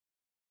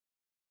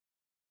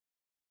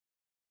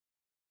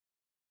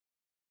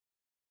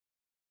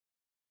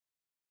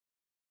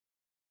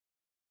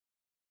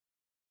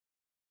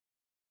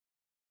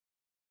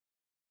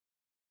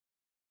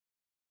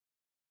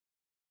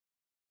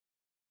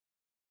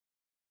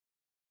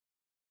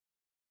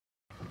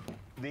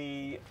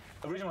The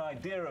original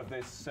idea of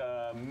this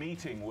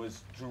meeting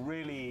was to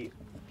really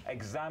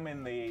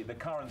examine the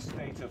current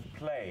state of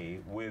play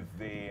with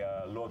the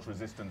Lords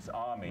Resitance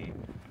Army,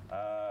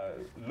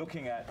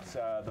 looking at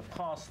the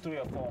past 3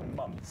 or 4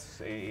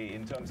 months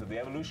in terms of the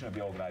evolution of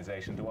the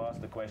organization, to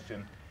ask the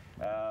question,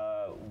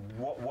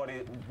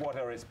 what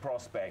are its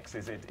prospects?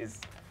 Is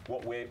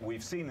what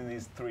we've seen in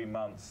these 3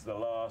 months the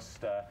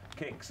last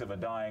kicks of a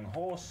dying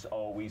horse,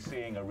 or are we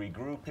seeing a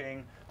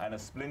regrouping and a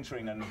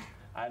splintering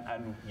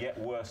and yet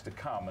worse to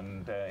come?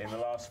 And in the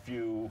last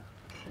few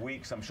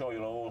weeks, I'm sure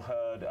you'll all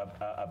heard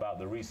about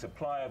the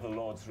resupply of the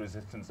Lords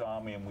Resitance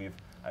Army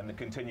and the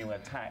continuing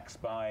attacks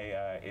by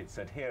its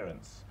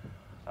adherents.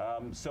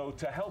 So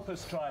to help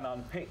us try and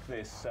unpick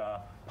this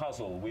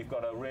puzzle, we've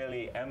got a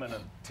really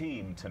eminent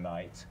team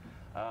tonight.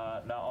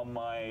 Now on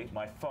my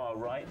far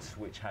right,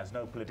 which has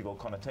no political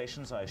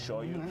connotations, I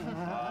assure you,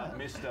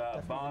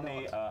 Mr.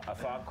 Barney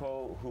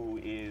Afako, who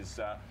is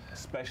a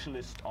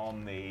specialist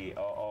on the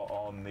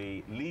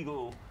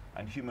legal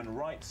and human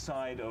rights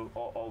side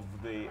of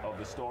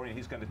the story.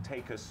 He's going to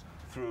take us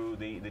through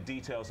the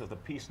details of the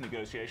peace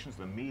negotiations,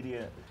 the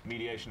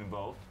mediation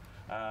involved.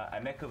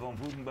 Anneke van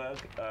Woedenberg,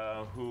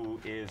 who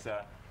is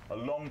a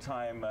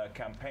long-time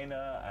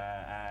campaigner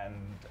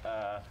and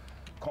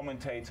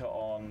commentator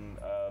on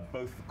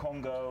both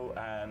Congo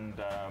and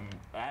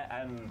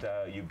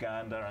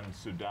Uganda and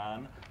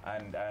Sudan,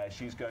 and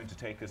she's going to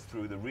take us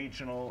through the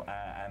regional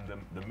and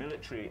the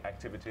military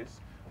activities.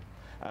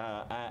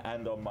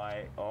 And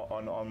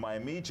on my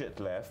immediate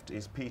left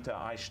is Peter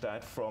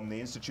Eistad from the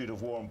Institute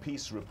of War and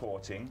Peace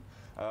Reporting,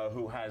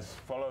 who has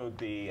followed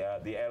the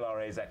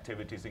LRA's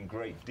activities in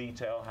great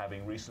detail,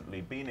 having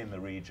recently been in the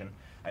region,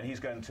 and he's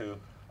going to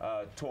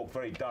talk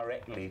very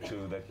directly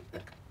to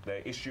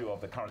the issue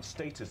of the current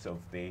status of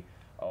the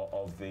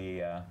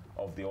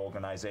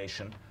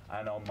organization.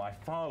 And on my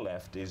far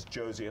left is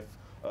Joseph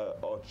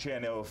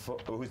Ochieno,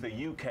 who's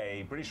the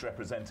UK British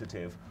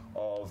representative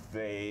of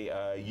the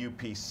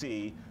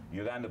UPC,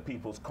 Uganda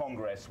People's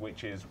Congress,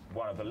 which is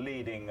one of the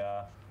leading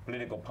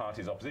political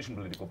parties, opposition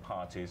political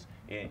parties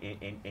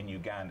in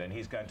Uganda, and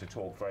he's going to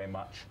talk very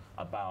much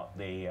about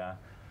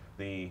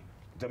the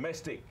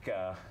domestic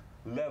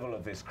level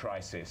of this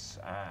crisis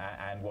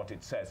and what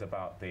it says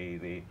about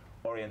the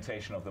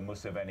orientation of the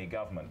Museveni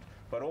government.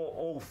 But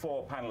all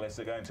 4 panelists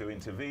are going to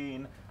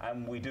intervene,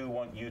 and we do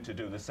want you to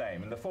do the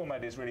same. And the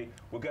format is really,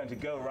 we're going to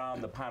go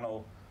around the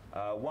panel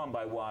one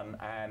by one,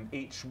 and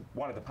each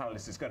one of the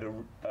panelists is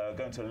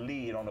going to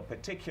lead on a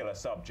particular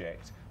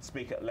subject,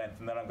 speak at length,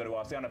 and then I'm going to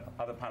ask the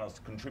other panels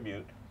to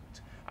contribute,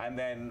 and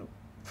then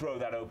throw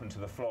that open to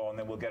the floor, and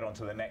then we'll get on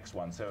to the next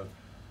one. So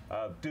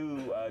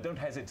don't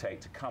hesitate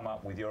to come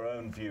up with your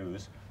own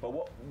views. But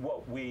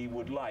what we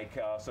would like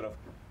are sort of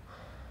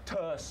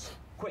terse,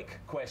 quick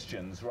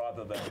questions,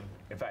 rather than,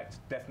 in fact,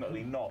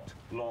 definitely not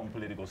long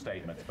political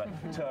statements, but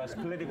terse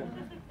political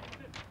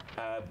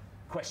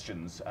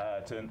questions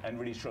and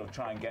really sort of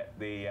try and get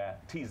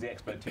tease the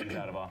expertise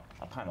out of our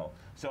panel.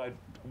 So I'd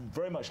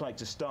very much like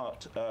to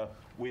start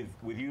with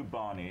you,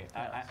 Barney,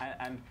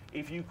 and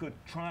if you could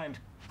try and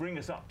bring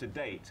us up to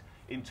date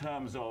in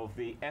terms of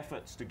the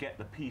efforts to get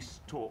the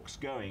peace talks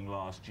going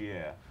last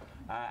year,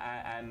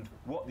 and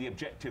what the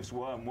objectives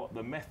were and what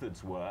the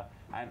methods were,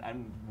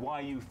 and why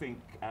you think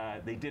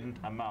they didn't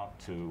amount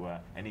to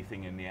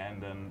anything in the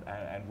end, and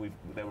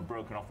they were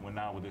broken off, and we're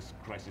now with this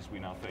crisis we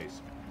now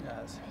face.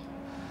 Yes.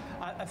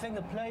 I think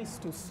the place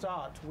to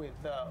start with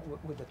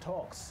the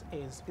talks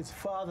is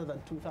further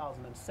than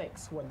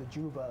 2006, when the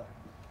Juba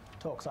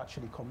talks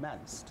actually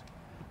commenced.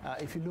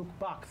 If you look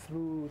back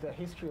through the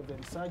history of the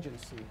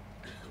insurgency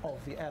of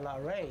the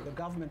LRA, the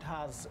government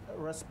has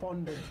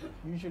responded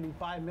usually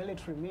by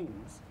military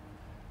means,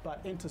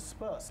 but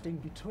interspersed in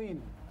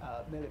between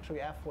military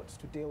efforts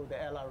to deal with the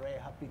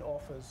LRA have been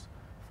offers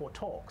for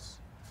talks,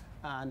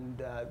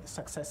 and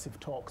successive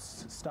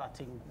talks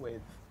starting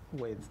with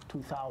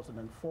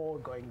 2004,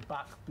 going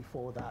back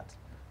before that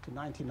to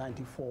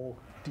 1994,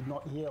 did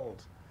not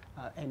yield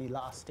any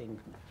lasting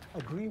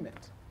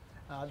agreement.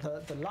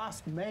 The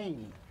last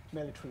main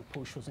military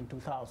push was in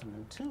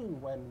 2002,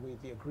 when, with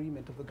the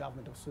agreement of the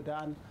government of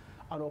Sudan,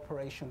 an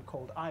operation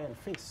called Iron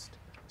Fist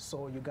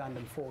saw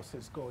Ugandan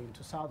forces go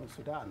into southern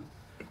Sudan,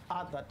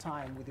 at that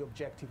time with the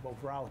objective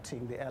of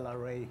routing the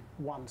LRA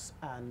once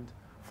and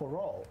for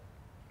all.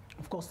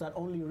 Of course, that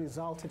only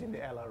resulted in the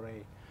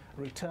LRA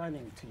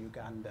returning to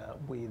Uganda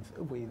with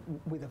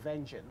a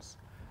vengeance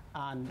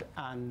and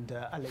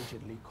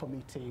allegedly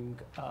committing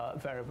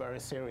very, very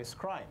serious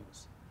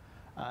crimes.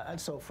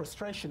 And so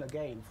frustration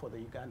again for the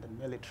Ugandan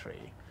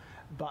military.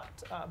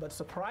 But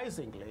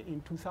surprisingly,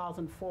 in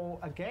 2004,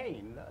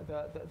 again,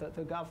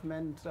 the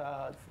government,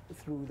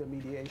 through the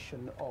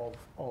mediation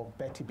of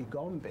Betty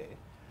Bigombe,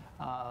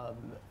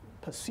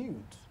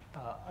 pursued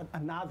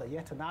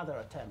yet another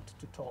attempt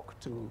to talk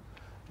to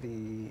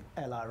the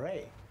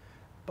LRA.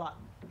 But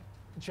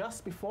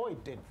just before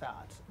it did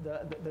that,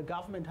 the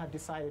government had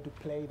decided to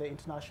play the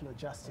international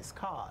justice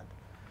card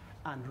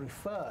and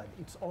referred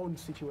its own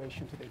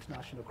situation to the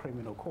International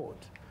Criminal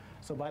Court.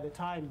 So by the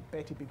time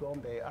Betty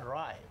Bigombe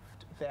arrived,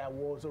 there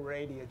was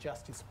already a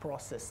justice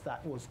process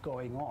that was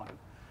going on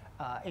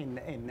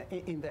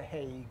in The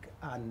Hague,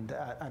 and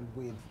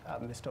with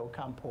Mr.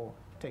 Ocampo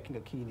taking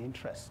a keen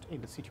interest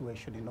in the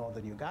situation in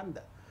northern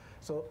Uganda.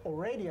 So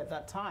already at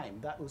that time,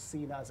 that was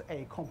seen as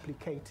a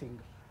complicating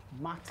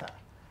matter.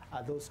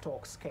 Those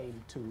talks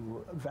came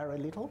to very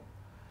little,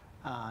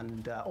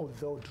 and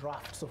although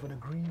drafts of an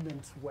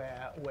agreement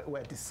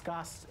were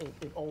discussed,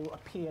 it all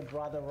appeared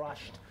rather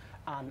rushed,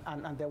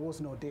 and there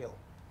was no deal.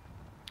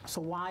 So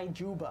why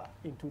Juba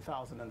in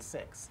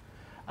 2006?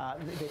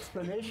 The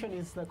explanation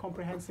is the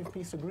Comprehensive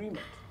Peace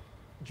Agreement.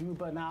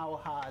 Juba now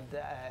had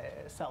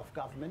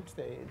self-government.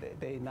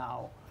 They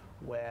now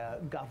were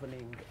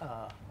governing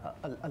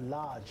a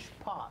large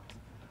part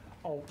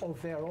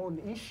of their own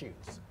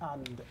issues,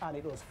 and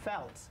it was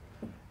felt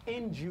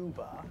in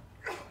Juba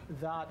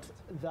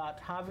that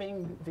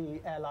having the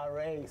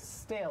LRA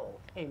still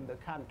in the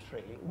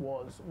country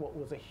was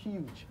a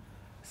huge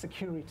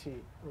security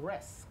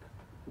risk,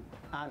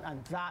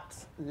 and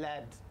that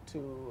led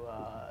to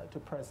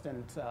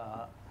President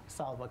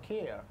Salva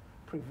Kiir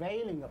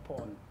prevailing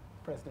upon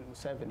President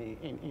Museveni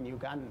in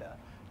Uganda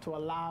to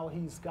allow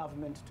his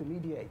government to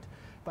mediate.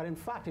 But in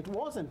fact, it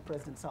wasn't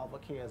President Salva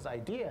Kiir's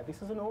idea.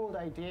 This is an old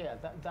idea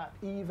that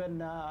even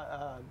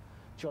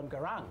John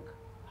Garang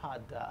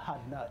had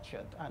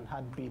nurtured and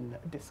had been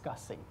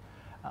discussing,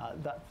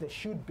 that there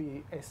should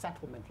be a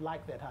settlement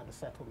like they'd had a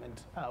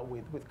settlement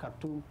with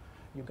Khartoum.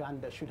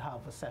 Uganda should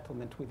have a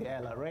settlement with the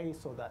LRA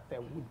so that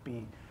there would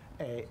be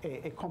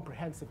a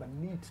comprehensive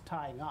and neat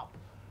tying up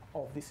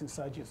of this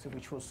insurgency,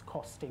 which was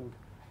costing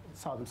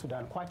Southern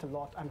Sudan quite a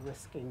lot and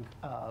risking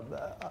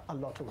a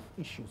lot of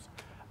issues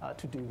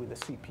to do with the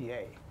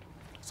CPA.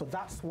 So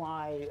that's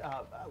why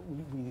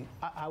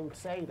I would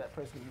say that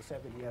President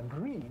Museveni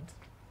agreed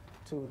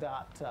to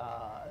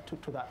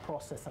that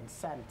process and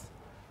sent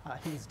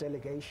his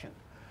delegation.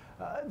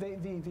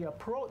 The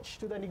approach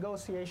to the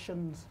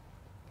negotiations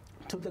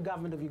took the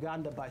government of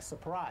Uganda by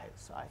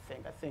surprise, I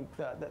think. I think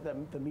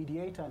the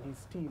mediator and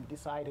his team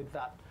decided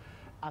that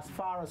as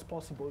far as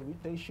possible,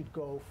 they should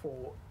go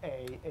for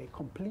a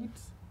complete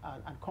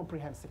and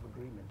comprehensive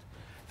agreement.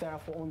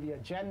 Therefore, on the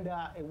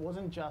agenda, it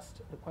wasn't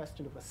just the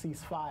question of a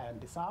ceasefire and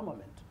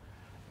disarmament,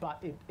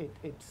 but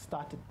it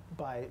started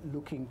by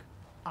looking,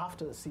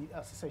 after the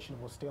cessation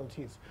of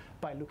hostilities,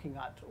 by looking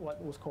at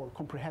what was called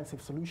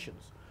comprehensive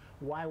solutions.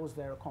 Why was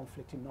there a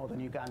conflict in northern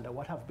Uganda?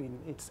 What have been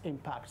its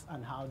impacts,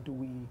 and how do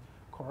we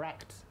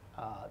correct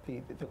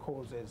the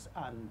causes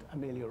and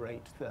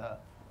ameliorate the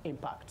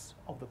impacts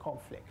of the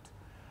conflict?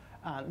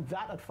 And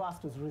that at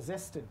first was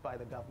resisted by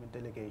the government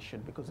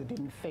delegation because they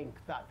didn't think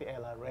that the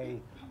LRA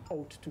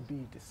ought to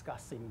be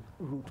discussing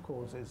root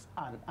causes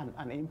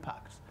and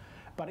impacts.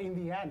 But in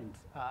the end,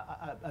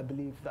 I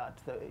believe that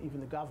even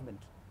the government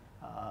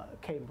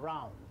came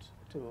round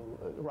to,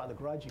 rather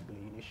grudgingly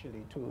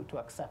initially, to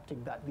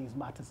accepting that these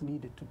matters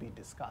needed to be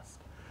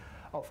discussed.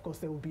 Of course,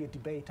 there will be a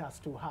debate as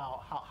to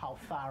how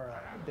thorough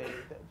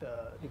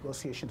the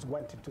negotiations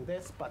went into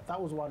this, but that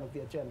was one of the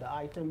agenda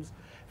items.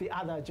 The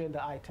other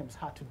agenda items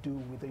had to do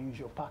with the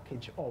usual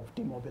package of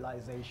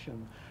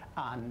demobilization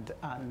and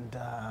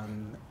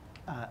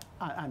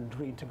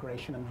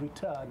reintegration and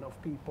return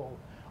of people.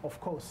 Of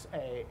course,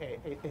 a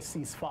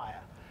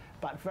ceasefire.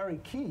 But very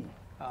key,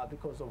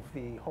 because of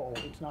the whole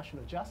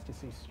international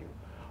justice issue,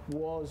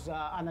 was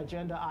an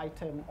agenda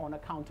item on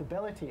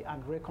accountability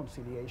and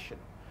reconciliation.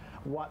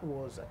 What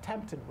was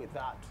attempted with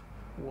that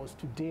was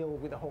to deal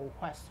with the whole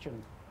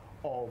question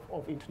of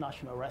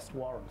international arrest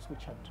warrants,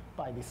 which had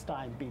by this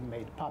time been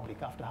made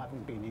public after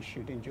having been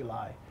issued in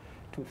July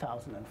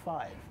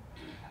 2005.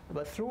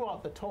 But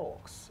throughout the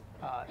talks,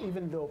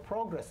 even though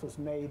progress was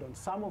made on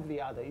some of the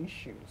other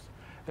issues,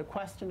 the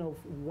question of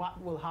what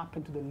will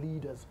happen to the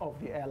leaders of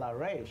the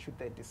LRA should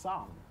they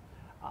disarm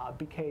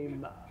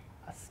became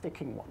a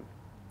sticking one.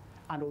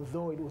 And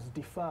although it was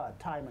deferred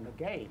time and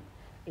again,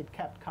 it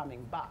kept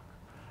coming back.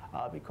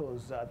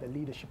 Because the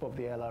leadership of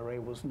the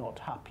LRA was not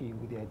happy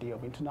with the idea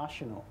of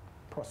international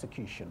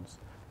prosecutions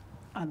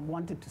and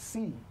wanted to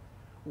see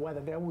whether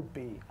there would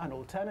be an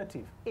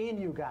alternative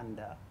in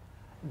Uganda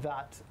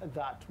that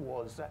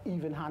was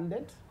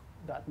even-handed,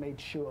 that made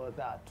sure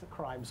that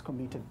crimes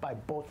committed by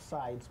both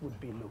sides would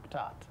be looked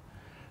at.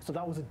 So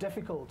that was a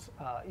difficult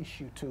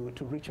issue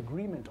to reach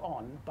agreement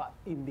on, but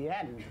in the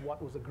end,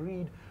 what was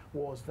agreed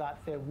was that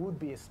there would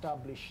be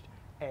established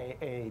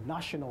a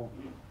national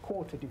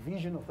court, a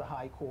division of the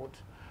High Court,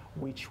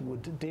 which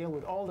would deal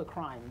with all the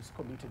crimes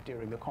committed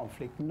during the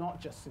conflict, not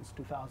just since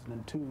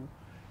 2002,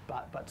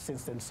 but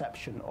since the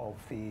inception of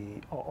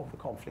the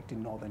conflict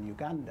in northern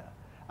Uganda,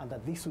 and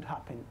that this would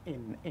happen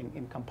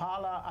in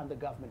Kampala, and the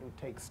government would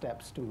take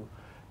steps to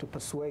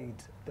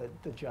persuade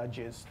the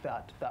judges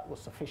that that was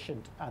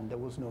sufficient and there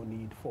was no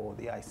need for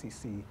the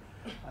ICC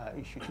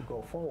issue to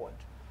go forward.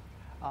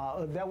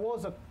 There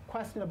was a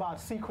question about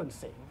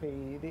sequencing.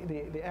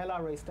 The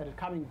LRA started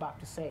coming back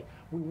to say,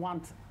 we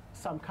want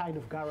some kind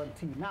of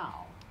guarantee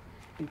now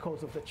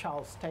because of the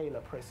Charles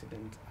Taylor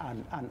precedent,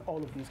 and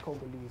all of these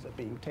Congolese are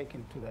being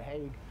taken to The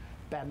Hague.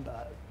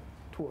 Bemba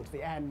towards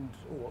the end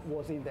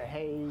was in The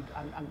Hague,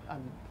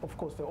 and of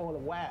course they're all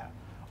aware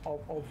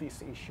of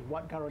this issue.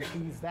 What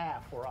guarantees there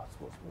for us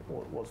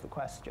was the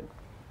question.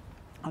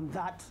 And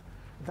that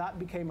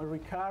became a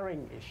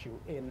recurring issue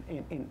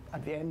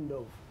at the end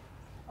of,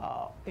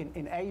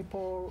 in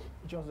April.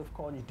 Joseph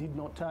Kony did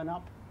not turn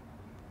up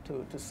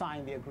to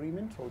sign the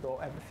agreement, although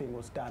everything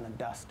was done and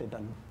dusted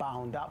and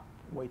bound up,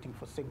 waiting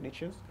for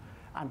signatures,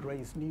 and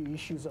raised new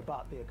issues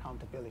about the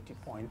accountability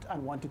point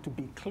and wanted to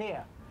be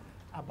clear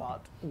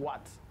about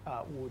what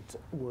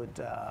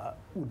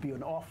would be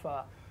on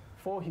offer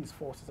for his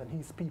forces and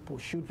his people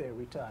should they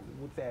return.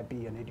 Would there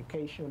be an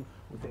education?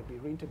 Would they be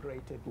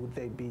reintegrated? Would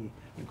they be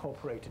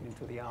incorporated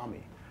into the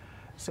army?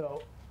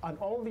 So, and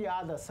all the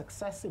other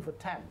successive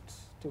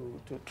attempts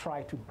to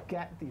try to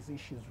get these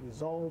issues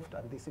resolved,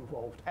 and this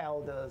involved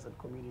elders and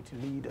community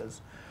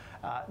leaders,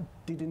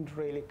 didn't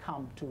really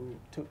come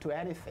to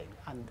anything.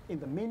 And in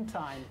the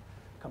meantime,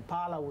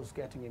 Kampala was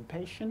getting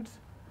impatient.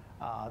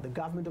 The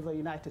government of the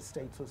United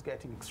States was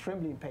getting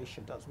extremely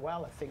impatient as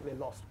well. I think they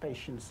lost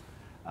patience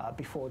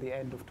before the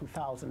end of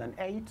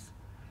 2008.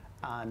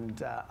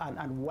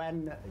 And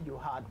when you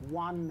had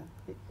one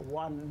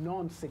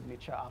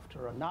non-signature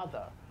after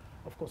another,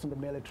 of course, on the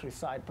military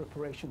side,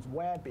 preparations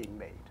were being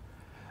made.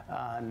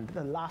 And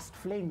the last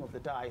fling of the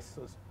dice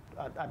was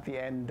at the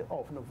end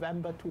of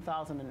November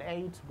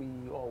 2008.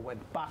 We all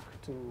went back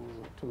to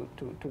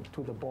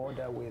the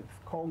border with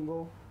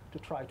Congo to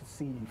try to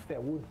see if there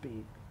would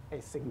be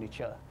a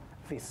signature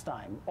this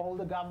time. All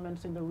the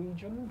governments in the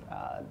region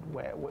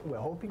were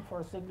hoping for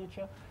a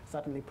signature.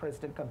 Certainly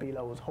President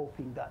Kabila was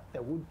hoping that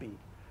there would be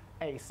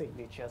a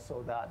signature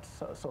so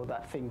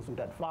that things would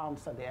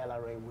advance and the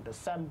LRA would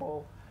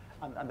assemble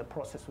and the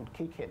process would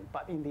kick in.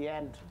 But in the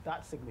end,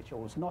 that signature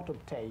was not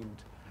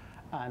obtained.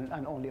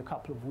 And only a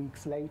couple of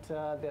weeks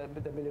later,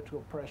 the military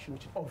operation,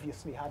 which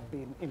obviously had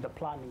been in the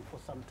planning for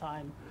some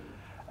time,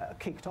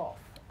 kicked off.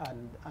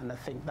 And I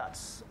think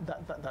that's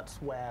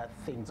where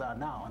things are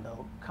now, and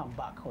I'll come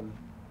back on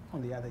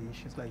the other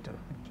issues later.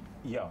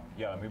 Yeah.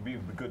 I mean,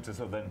 it'd be good to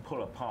sort of then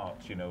pull apart,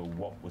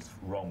 what was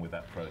wrong with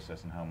that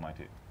process and how might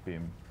it be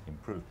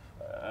improved.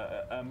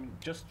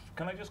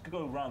 Can I just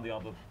go around the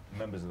other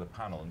members of the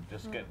panel and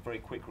just get very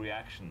quick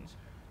reactions?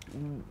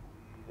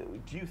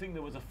 Do you think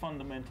there was a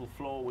fundamental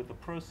flaw with the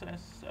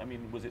process? I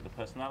mean, was it the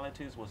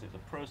personalities? Was it the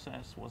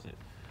process? Was it?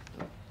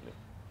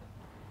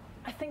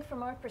 I think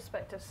from our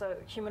perspective, so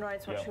Human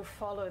Rights Watch, who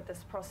followed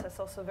this process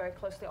also very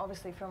closely,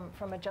 obviously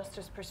from a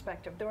justice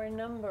perspective, there were a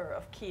number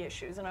of key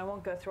issues, and I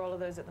won't go through all of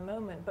those at the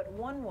moment, but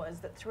one was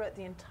that throughout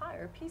the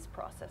entire peace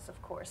process,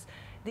 of course,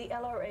 the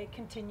LRA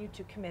continued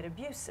to commit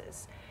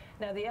abuses.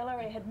 Now, the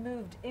LRA had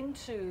moved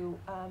into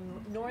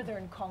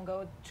northern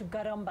Congo, to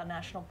Garamba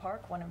National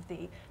Park, one of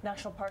the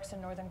national parks in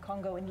northern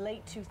Congo, in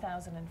late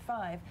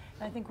 2005. And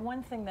I think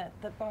one thing that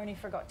Barney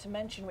forgot to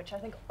mention, which I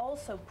think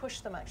also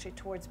pushed them actually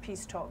towards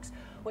peace talks,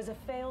 was a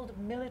failed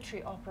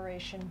military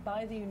operation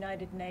by the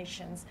United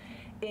Nations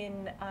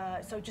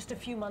so just a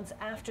few months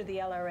after the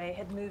LRA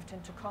had moved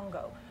into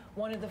Congo.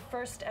 One of the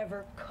first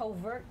ever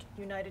covert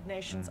United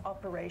Nations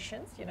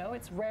operations.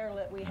 It's rare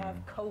that we have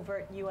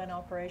covert UN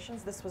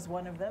operations. This was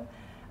one of them.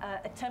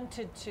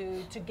 Attempted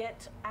to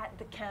get at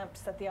the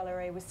camps that the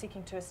LRA was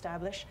seeking to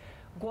establish.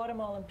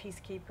 Guatemalan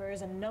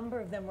peacekeepers, a number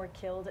of them were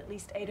killed, at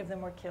least 8 of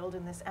them were killed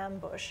in this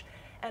ambush.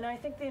 And I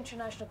think the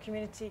international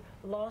community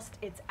lost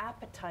its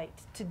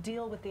appetite to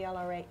deal with the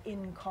LRA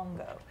in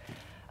Congo.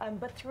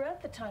 But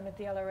throughout the time that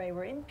the LRA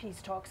were in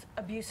peace talks,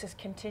 abuses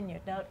continued.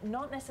 Now,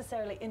 not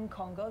necessarily in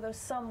Congo, though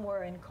some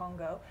were in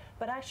Congo,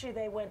 but actually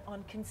they went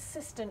on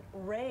consistent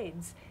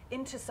raids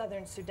into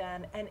southern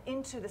Sudan and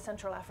into the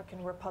Central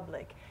African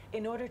Republic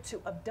in order to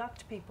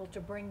abduct people to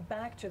bring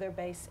back to their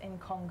base in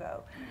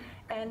Congo.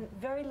 And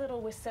very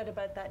little was said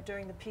about that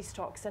during the peace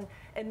talks. And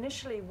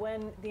initially,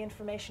 when the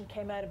information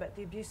came out about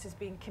the abuses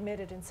being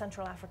committed in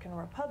Central African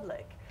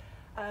Republic,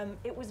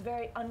 it was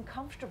very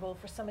uncomfortable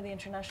for some of the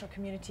international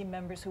community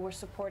members who were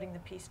supporting the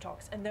peace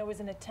talks, and there was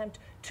an attempt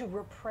to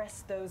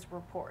repress those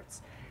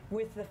reports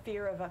with the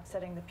fear of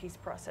upsetting the peace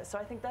process. So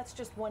I think that's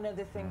just one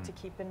other thing to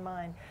keep in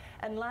mind.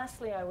 And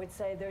lastly, I would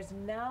say there's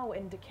now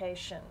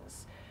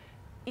indications,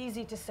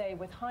 easy to say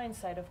with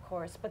hindsight, of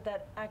course, but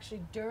that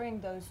actually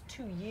during those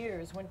 2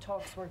 years when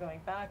talks were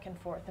going back and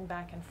forth,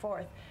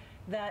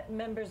 that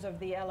members of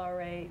the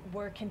LRA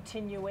were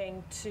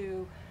continuing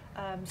to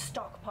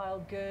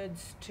stockpile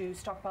goods, to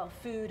stockpile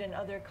food and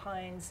other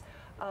kinds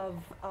of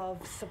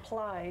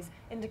supplies,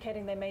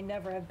 indicating they may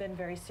never have been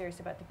very serious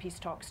about the peace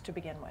talks to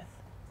begin with.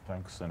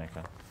 Thanks,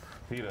 Seneca.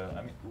 Peter,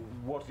 I mean,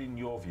 what in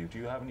your view, do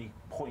you have any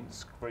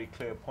points, very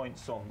clear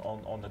points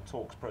on the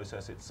talks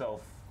process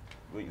itself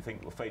that you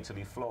think were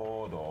fatally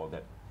flawed or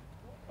that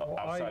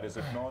outsiders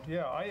ignored?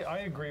 Yeah, I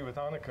agree with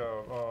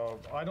Annika.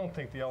 I don't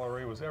think the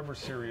LRA was ever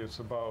serious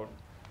about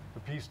the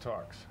peace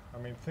talks. I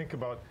mean, think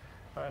about,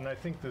 and I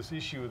think this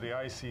issue of the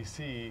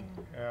ICC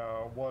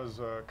was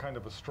kind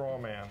of a straw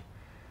man,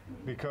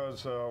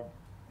 because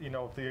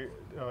if the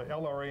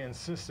LRA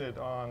insisted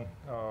on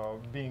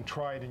being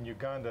tried in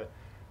Uganda,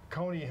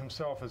 Kony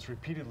himself has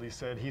repeatedly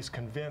said he's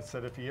convinced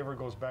that if he ever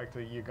goes back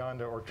to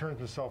Uganda or turns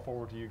himself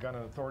over to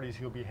Ugandan authorities,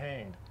 he'll be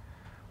hanged.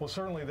 Well,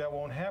 certainly that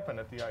won't happen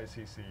at the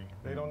ICC.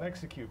 They don't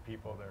execute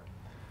people there.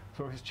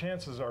 So his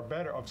chances are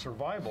better of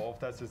survival, if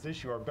that's his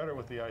issue, are better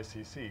with the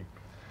ICC.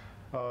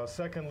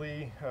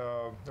 Secondly,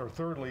 or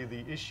thirdly,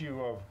 the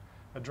issue of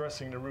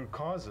addressing the root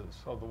causes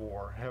of the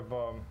war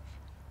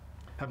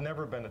have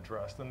never been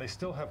addressed, and they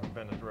still haven't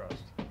been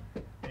addressed.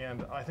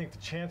 And I think the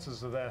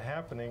chances of that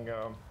happening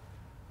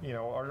you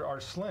know,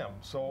 are slim.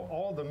 So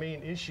all the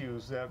main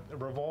issues that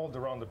revolved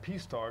around the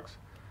peace talks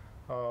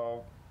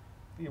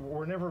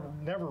were never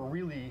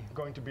really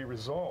going to be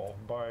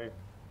resolved by,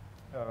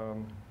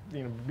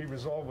 you know, be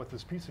resolved with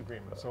this peace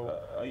agreement. So,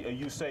 are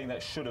you saying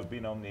that should have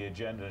been on the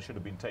agenda and should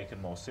have been taken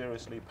more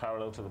seriously,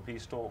 parallel to the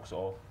peace talks,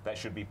 or that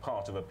should be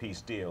part of a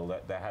peace deal,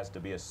 that there has to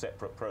be a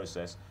separate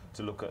process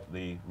to look at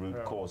the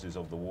root causes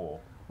of the war?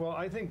 Well,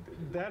 I think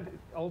that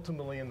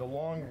ultimately, in the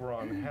long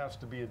run, has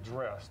to be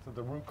addressed,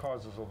 the root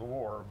causes of the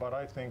war. But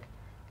I think,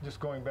 just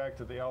going back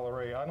to the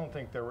LRA, I don't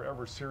think they were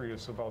ever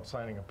serious about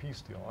signing a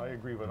peace deal. I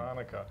agree with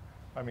Annika.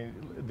 I mean,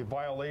 the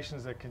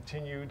violations that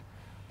continued,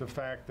 the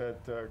fact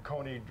that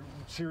Kony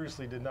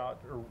seriously did not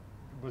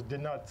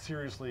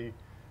seriously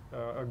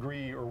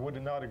agree or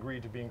would not agree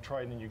to being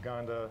tried in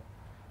Uganda,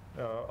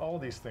 all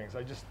these things.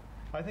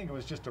 I think it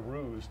was just a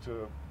ruse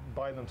to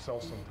buy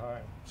themselves some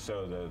time.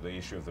 So the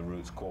issue of the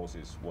roots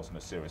causes wasn't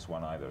a serious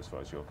one either, as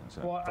far as you're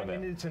concerned? Well, I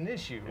mean, it's an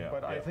issue,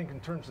 but I think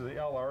in terms of the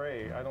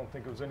LRA, I don't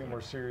think it was any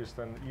more serious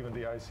than even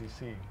the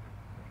ICC.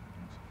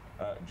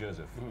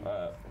 Joseph,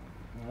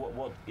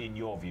 what, in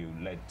your view,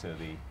 led to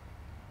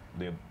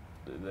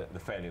the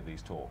failure of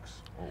these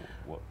talks? Or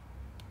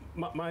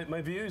what?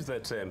 My view is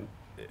that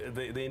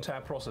the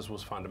entire process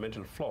was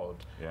fundamentally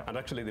flawed, and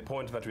actually the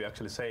point that we're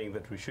actually saying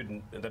that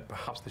that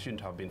perhaps they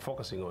shouldn't have been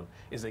focusing on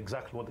is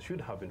exactly what they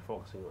should have been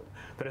focusing on.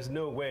 There is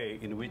no way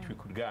in which we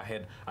could go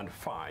ahead and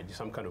find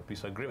some kind of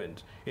peace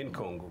agreement in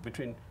Congo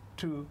between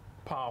two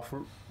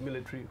powerful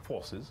military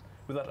forces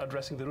without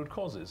addressing the root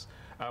causes.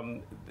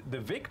 The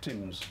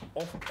victims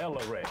of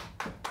LRA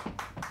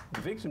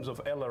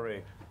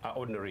are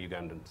ordinary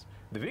Ugandans.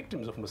 The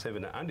victims of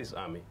Museveni and his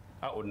army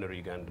are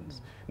ordinary Ugandans.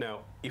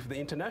 Now, if the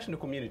international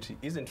community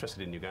is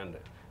interested in Uganda,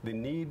 we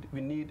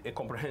need a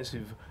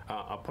comprehensive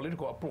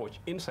political approach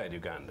inside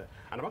Uganda.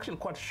 And I'm actually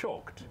quite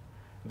shocked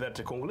that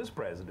the Congolese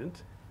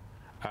president,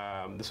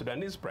 the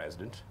Sudanese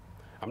president,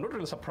 I'm not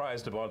really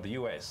surprised about the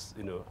US,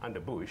 you know, under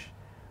Bush,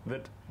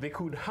 that they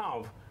could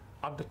have,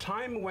 at the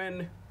time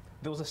when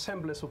there was a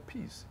semblance of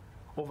peace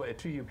over a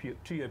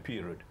two-year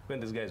period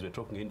when these guys were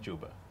talking in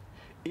Juba,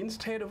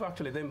 instead of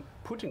actually them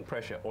putting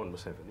pressure on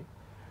Museveni,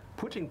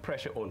 putting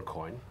pressure on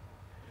Kony,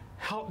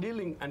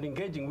 dealing and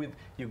engaging with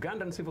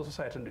Ugandan civil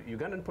society and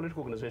Ugandan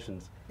political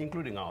organizations,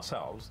 including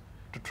ourselves,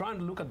 to try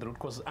and look at the root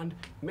causes and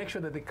make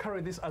sure that they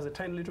carry this as a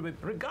tiny little bit,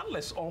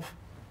 regardless of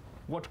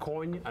what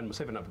Kony and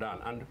Museveni have done.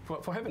 And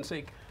for heaven's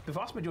sake, the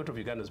vast majority of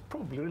Ugandans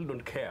probably really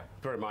don't care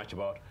very much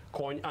about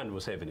Kony and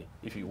Museveni,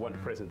 if you want to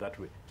present it that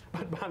way.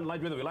 But by and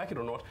large, whether we like it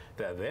or not,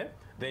 they're there,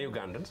 they're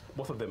Ugandans,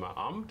 both of them are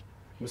armed.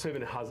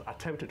 Museveni has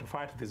attempted to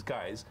fight these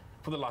guys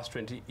for the last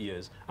 20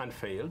 years and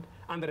failed.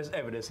 And there is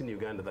evidence in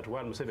Uganda that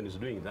while Museveni is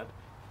doing that,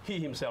 he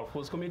himself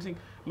was committing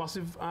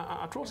massive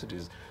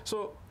atrocities.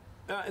 So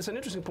it's an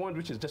interesting point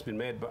which has just been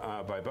made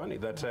by Bernie,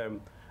 that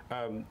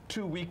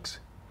 2 weeks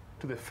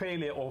to the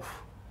failure of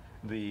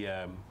the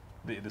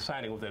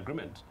signing of the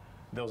agreement,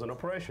 there was an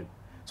operation.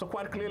 So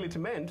quite clearly it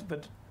meant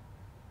that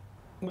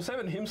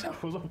Museveni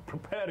himself was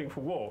preparing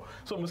for war.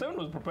 So Museveni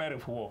was preparing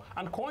for war,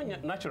 and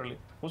Kony naturally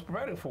was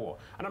preparing for war.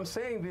 And I'm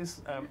saying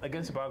this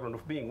against the background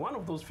of being one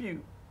of those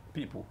few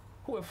people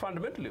who are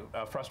fundamentally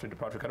frustrated,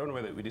 Patrick. I don't know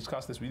whether we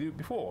discussed this with you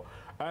before.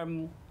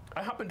 I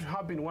happen to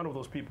have been one of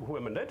those people who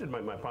were mandated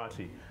by my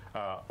party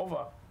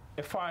over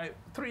a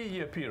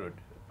 3-year period,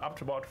 up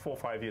to about 4 or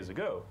 5 years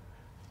ago,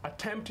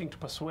 attempting to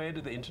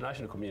persuade the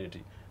international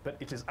community that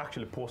it is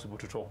actually possible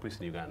to talk peace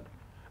in Uganda.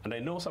 And I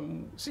know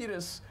some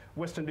serious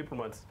Western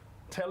diplomats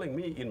telling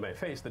me in my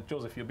face that,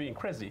 Joseph, you're being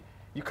crazy.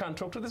 You can't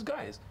talk to these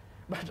guys.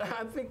 But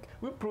I think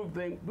we proved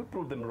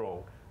them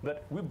wrong,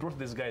 that we brought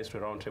these guys to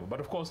a round table. But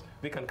of course,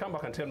 they can come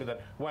back and tell me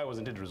that why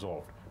wasn't it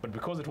resolved? But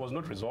because it was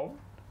not resolved,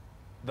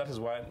 that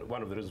is why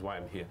one of the reasons why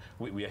I'm here.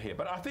 We are here.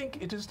 But I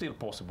think it is still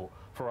possible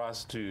for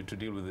us to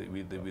deal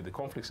with the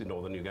conflicts in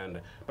northern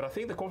Uganda. But I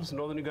think the conflicts in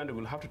northern Uganda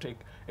will have to take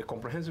a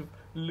comprehensive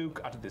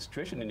look at the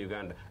situation in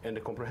Uganda and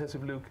a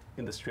comprehensive look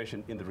in the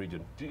situation in the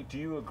region. Do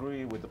you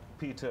agree with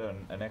Peter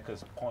and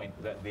Eka's point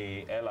that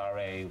the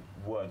LRA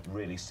weren't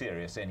really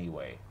serious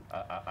anyway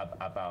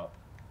about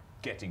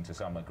getting to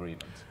some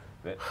agreement?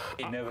 That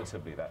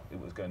inevitably that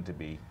it was going to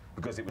be,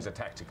 because it was a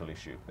tactical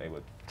issue, they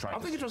were trying to...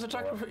 I think it was a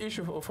tactical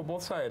issue for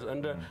both sides,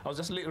 and I was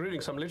just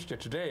reading some literature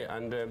today,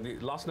 and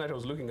last night I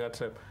was looking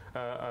at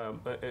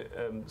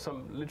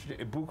some literature,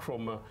 a book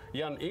from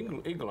Jan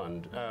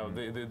Egeland,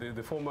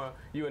 the former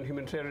UN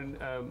humanitarian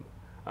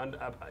and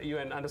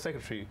UN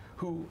Under-Secretary,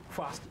 who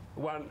first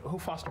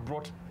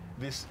brought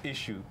this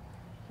issue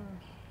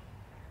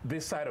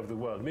this side of the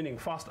world, meaning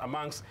first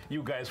amongst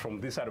you guys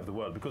from this side of the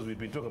world, because we've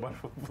been talking about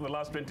it for the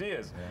last 20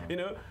 years, you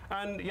know.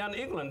 And Jan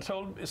Egeland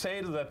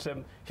said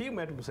that he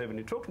met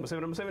Museveni, talked to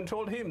Museveni, and Museveni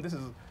told him, this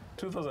is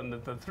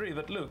 2003,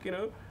 that look, you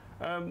know,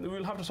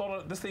 we'll have to sort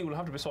out, this thing will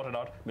have to be sorted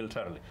out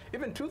militarily.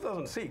 Even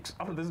 2006,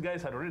 after these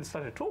guys had already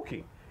started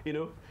talking, you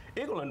know,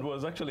 Egeland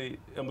was actually,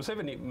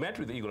 Museveni met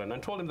with Egeland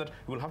and told him that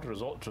we'll have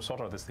to sort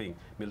out this thing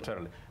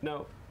militarily.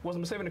 Now, was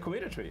Museveni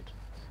committed to it?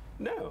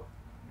 No.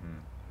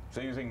 So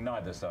you think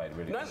neither side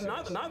really?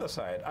 Neither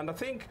side. And I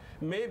think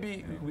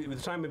maybe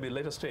with time, maybe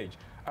later stage,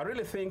 I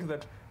really think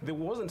that there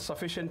wasn't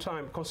sufficient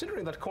time,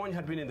 considering that Kony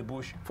had been in the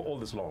bush for all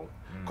this long,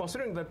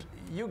 considering that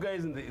you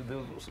guys in the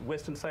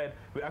western side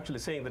were actually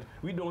saying that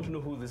we don't know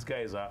who these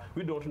guys are,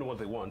 we don't know what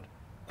they want.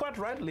 Quite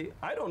rightly,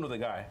 I don't know the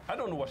guy. I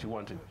don't know what he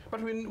wanted.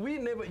 But we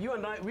never, you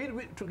and I, we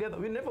together,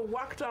 we never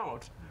worked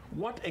out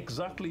what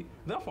exactly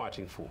they're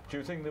fighting for. Do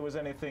you think there was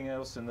anything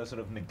else in the sort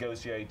of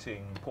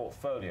negotiating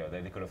portfolio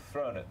that they could have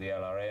thrown at the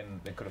LRA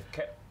and they could have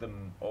kept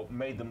them or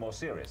made them more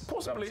serious?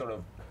 Possibly. Some sort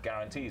of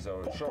guarantees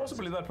or assurances?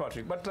 Possibly that,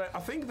 Patrick. But I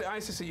think the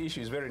ICC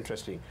issue is very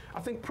interesting.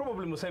 I think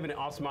probably Museveni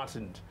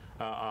outsmarted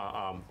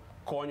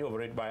Kony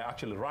over it by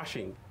actually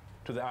rushing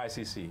to the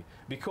ICC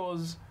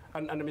because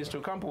and Mr.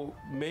 Ocampo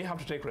may have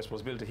to take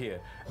responsibility here,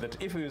 that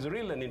if he was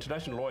really an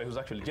international lawyer who's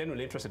actually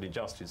genuinely interested in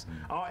justice,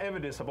 our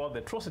evidence about the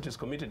atrocities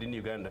committed in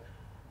Uganda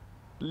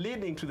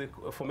leading to the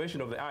formation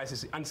of the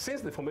ICC, and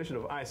since the formation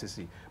of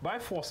ICC, by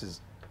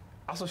forces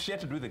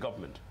associated with the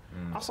government,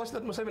 as such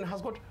that Museveni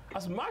has got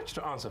as much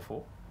to answer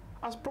for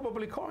as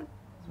probably Kony.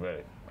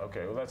 Really?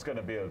 Okay, well that's going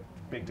to be a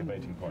big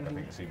debating point, I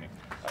think, this evening.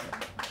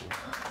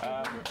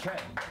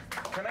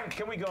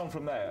 Can we go on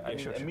from there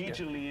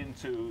immediately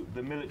into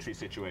the military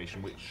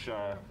situation, which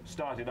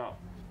started up,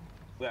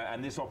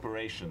 and this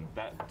operation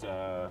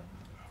that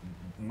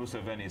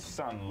Museveni's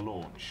son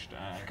launched?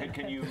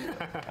 Can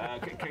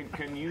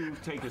you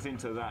take us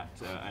into that,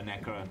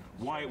 Aneka?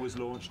 Why it was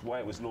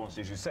launched,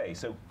 as you say,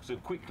 so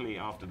quickly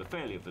after the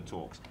failure of the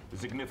talks, the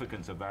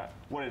significance of that,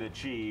 what it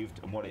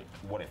achieved, and what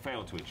it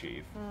failed to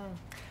achieve.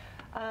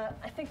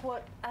 I think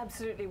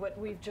absolutely what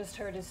we've just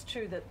heard is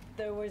true, that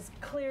there was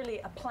clearly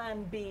a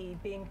plan B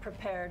being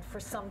prepared for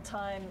some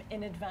time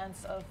in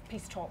advance of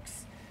peace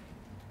talks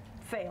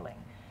failing.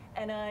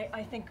 And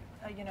I think,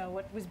 you know,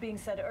 what was being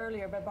said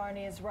earlier by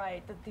Barney is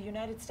right, that the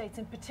United States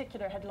in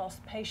particular had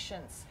lost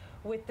patience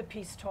with the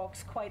peace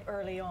talks quite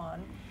early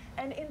on.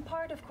 And in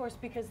part, of course,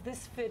 because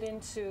this fit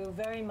into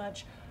very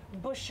much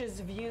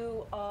Bush's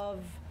view of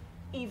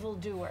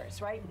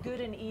evildoers, right? Good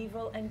and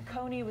evil. And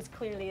Kony was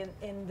clearly,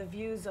 in the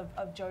views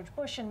of George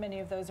Bush and many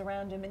of those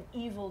around him, an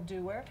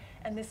evildoer.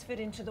 And this fit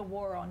into the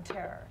war on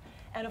terror.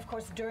 And of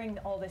course, during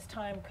all this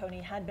time,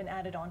 Kony had been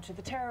added onto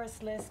the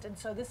terrorist list. And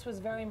so this was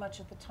very much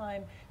at the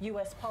time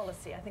US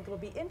policy. I think it'll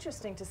be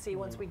interesting to see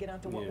once we get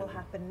onto what will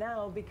happen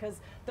now, because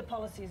the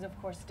policy is, of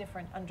course,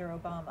 different under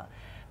Obama.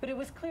 But it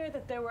was clear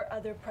that there were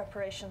other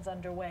preparations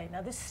underway.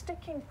 Now, the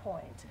sticking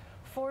point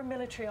for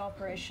military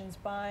operations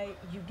by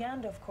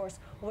Uganda, of course,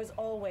 was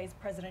always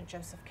President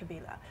Joseph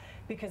Kabila,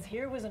 because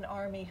here was an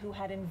army who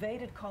had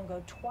invaded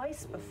Congo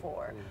twice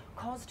before,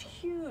 caused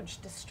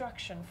huge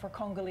destruction for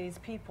Congolese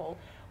people.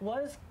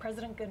 Was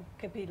President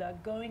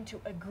Kabila going to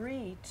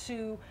agree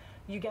to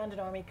Ugandan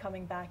army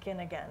coming back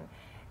in again?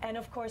 And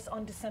of course,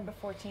 on December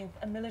 14th,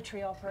 a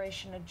military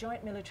operation, a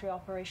joint military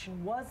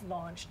operation was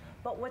launched.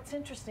 But what's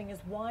interesting is,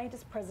 why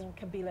does President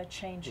Kabila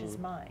change his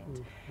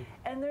mind?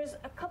 And there's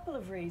a couple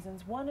of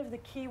reasons. One of the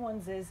key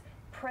ones is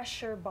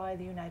pressure by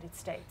the United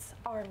States,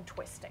 arm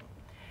twisting.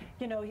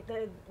 You know,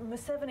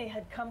 Museveni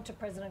had come to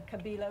President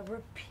Kabila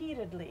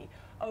repeatedly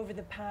over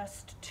the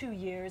past 2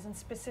 years, and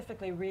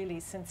specifically really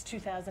since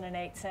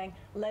 2008, saying,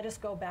 let us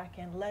go back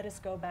in, let us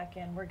go back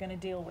in, we're going to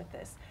deal with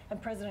this. And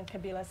President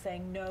Kabila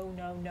saying, no,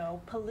 no, no,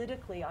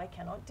 politically I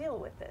cannot deal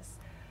with this.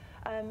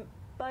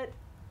 But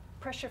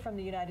pressure from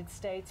the United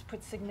States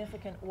put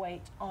significant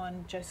weight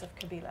on Joseph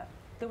Kabila.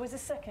 There was a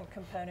second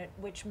component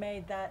which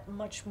made that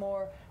much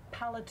more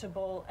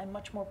palatable and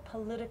much more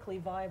politically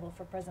viable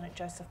for President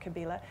Joseph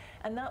Kabila,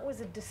 and that was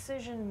a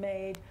decision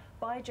made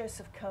by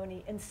Joseph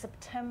Kony in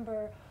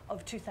September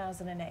of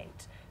 2008.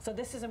 So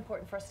this is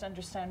important for us to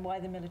understand why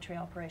the military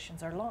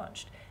operations are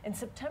launched. In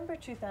September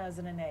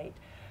 2008,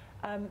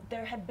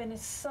 there had been a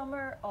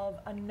summer of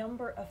a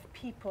number of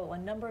people, a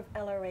number of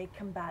LRA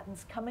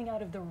combatants coming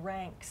out of the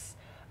ranks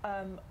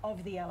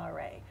of the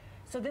LRA.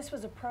 So this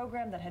was a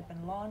program that had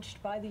been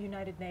launched by the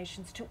United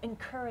Nations to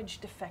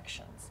encourage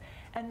defections.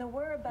 And there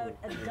were about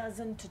a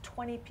dozen to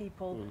 20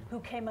 people who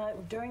came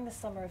out during the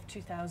summer of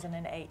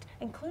 2008,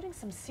 including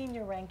some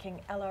senior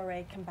ranking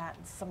LRA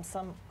combatants,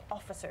 some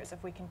officers,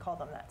 if we can call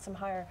them that, some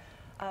higher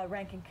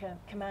ranking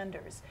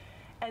commanders.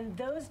 And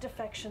those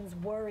defections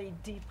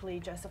worried deeply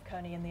Joseph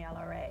Kony and the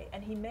LRA.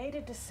 And he made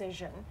a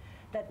decision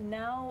that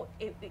now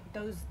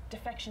those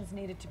defections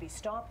needed to be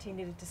stopped. He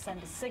needed to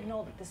send a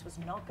signal that this was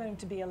not going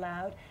to be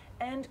allowed,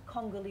 and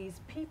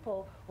Congolese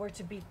people were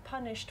to be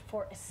punished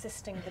for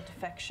assisting the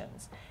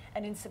defections.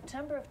 And in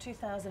September of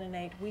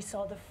 2008, we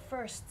saw the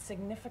first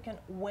significant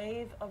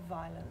wave of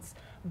violence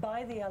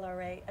by the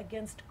LRA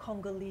against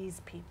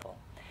Congolese people.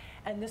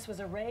 And this was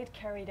a raid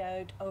carried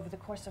out over the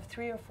course of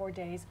 3 or 4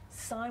 days,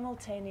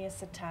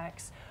 simultaneous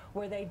attacks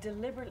where they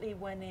deliberately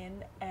went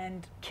in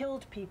and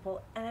killed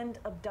people and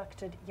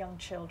abducted young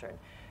children.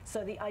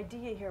 So the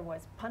idea here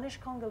was punish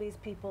Congolese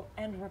people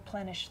and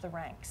replenish the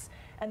ranks.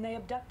 And they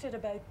abducted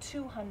about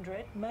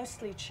 200,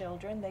 mostly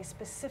children. They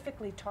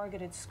specifically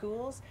targeted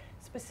schools,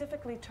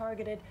 specifically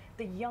targeted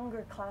the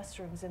younger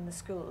classrooms in the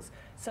schools.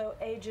 So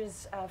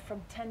ages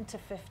from 10 to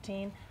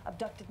 15,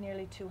 abducted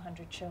nearly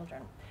 200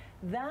 children.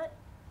 That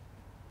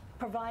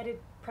provided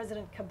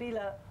President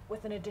Kabila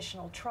with an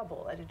additional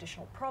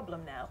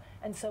problem now.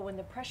 And so when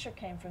the pressure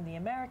came from the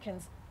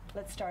Americans,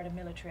 let's start a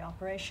military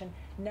operation,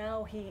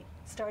 now he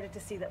started to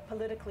see that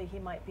politically he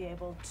might be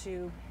able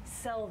to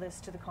sell this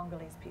to the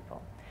Congolese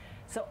people.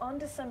 So on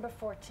December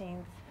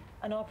 14th,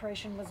 an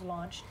operation was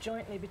launched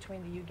jointly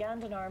between the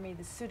Ugandan army,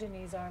 the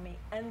Sudanese army,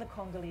 and the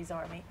Congolese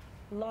army,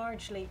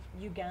 largely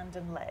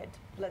Ugandan-led.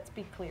 Let's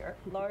be clear,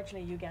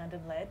 largely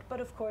Ugandan-led,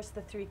 but of course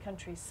the 3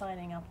 countries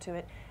signing up to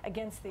it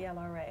against the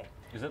LRA.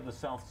 Is it the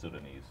South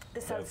Sudanese?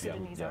 The South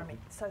Sudanese army.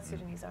 South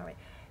Sudanese army.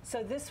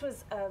 So this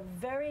was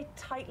very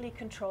tightly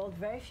controlled.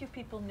 Very few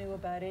people knew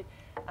about it.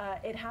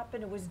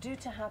 It was due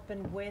to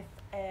happen with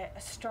a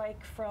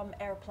strike from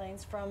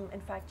airplanes, from, in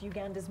fact,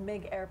 Uganda's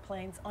MiG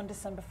airplanes on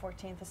December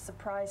 14th, a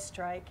surprise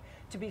strike,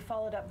 to be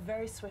followed up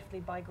very swiftly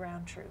by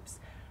ground troops.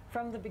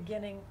 From the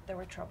beginning, there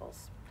were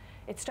troubles.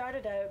 It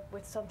started out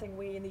with something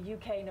we in the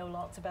UK know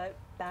lots about,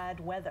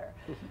 bad weather.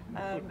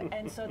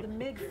 And so the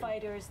MiG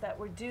fighters that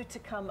were due to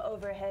come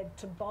overhead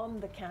to bomb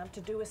the camp, to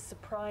do a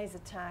surprise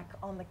attack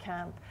on the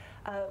camp,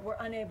 were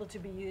unable to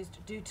be used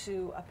due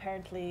to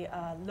apparently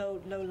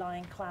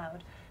low-lying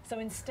cloud. So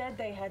instead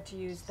they had to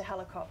use the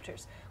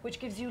helicopters, which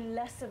gives you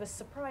less of a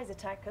surprise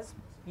attack because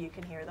you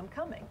can hear them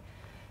coming.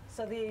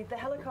 So the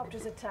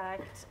helicopters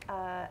attacked,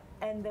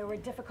 and there were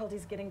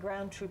difficulties getting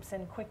ground troops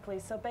in quickly.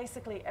 So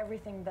basically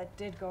everything that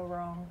did go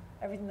wrong,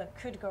 everything that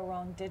could go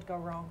wrong, did go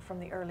wrong from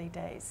the early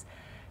days.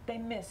 They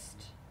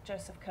missed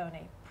Joseph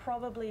Kony,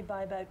 probably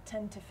by about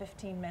 10 to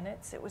 15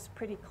 minutes. It was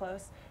pretty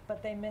close,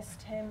 but they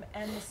missed him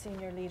and the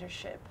senior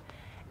leadership.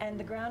 And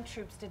the ground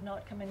troops did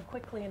not come in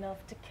quickly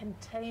enough to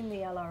contain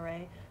the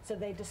LRA, so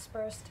they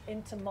dispersed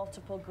into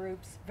multiple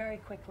groups very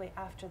quickly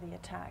after the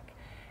attack.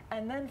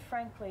 And then,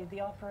 frankly,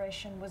 the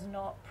operation was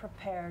not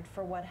prepared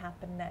for what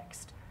happened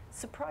next.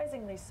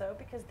 Surprisingly so,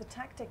 because the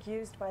tactic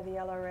used by the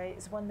LRA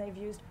is one they've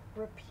used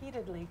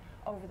repeatedly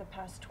over the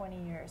past 20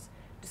 years.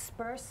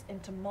 Disperse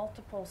into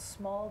multiple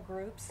small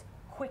groups,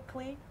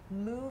 quickly,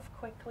 move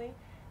quickly,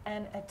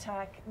 and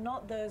attack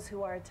not those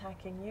who are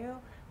attacking you,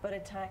 but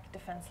attack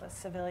defenseless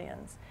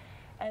civilians.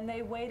 And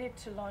they waited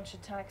to launch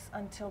attacks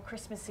until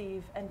Christmas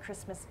Eve and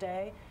Christmas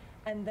Day,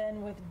 and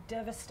then with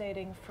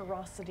devastating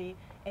ferocity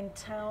in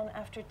town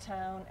after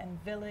town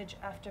and village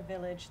after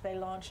village, they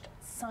launched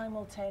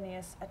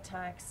simultaneous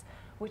attacks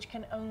which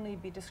can only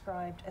be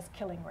described as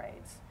killing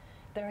raids.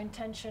 Their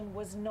intention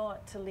was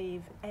not to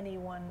leave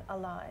anyone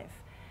alive.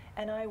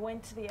 And I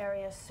went to the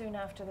area soon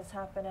after this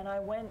happened, and I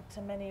went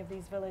to many of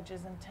these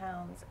villages and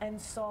towns and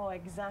saw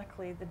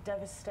exactly the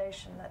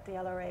devastation that the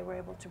LRA were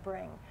able to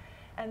bring.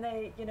 And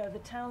they, the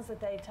towns that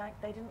they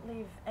attacked, they didn't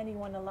leave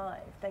anyone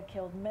alive. They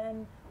killed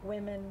men,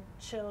 women,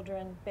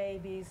 children,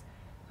 babies,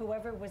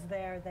 whoever was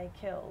there, they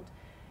killed.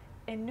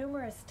 In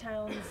numerous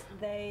towns,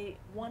 they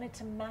wanted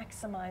to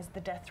maximize the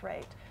death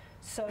rate.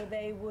 So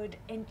they would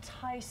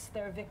entice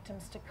their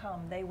victims to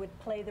come. They would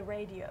play the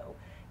radio.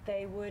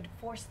 They would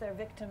force their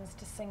victims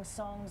to sing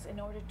songs in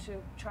order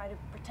to try to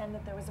pretend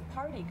that there was a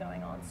party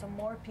going on, so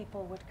more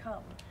people would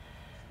come.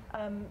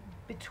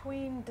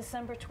 Between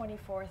December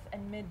 24th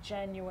and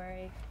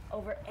mid-January,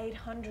 over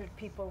 800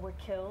 people were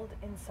killed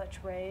in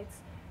such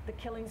raids. The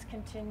killings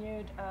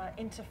continued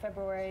into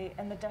February,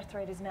 and the death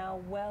rate is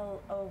now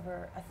well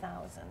over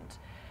 1,000.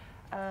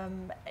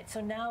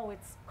 So now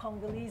it's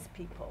Congolese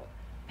people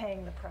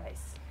paying the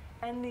price.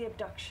 And the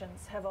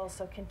abductions have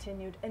also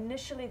continued.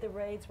 Initially, the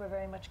raids were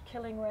very much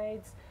killing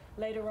raids.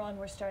 Later on,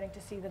 we're starting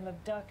to see them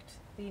abduct.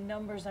 The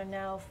numbers are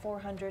now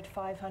 400,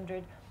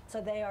 500.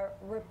 So they are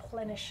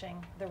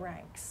replenishing the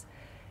ranks.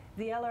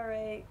 The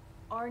LRA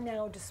are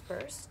now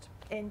dispersed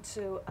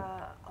into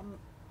a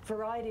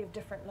variety of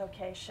different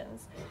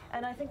locations.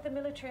 And I think the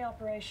military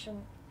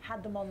operation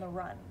had them on the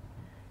run.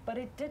 But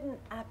it didn't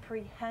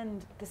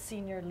apprehend the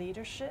senior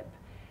leadership.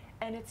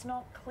 And it's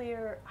not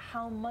clear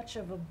how much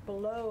of a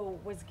blow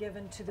was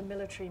given to the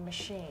military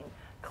machine.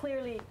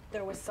 Clearly,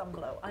 there was some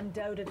blow.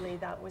 Undoubtedly,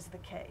 that was the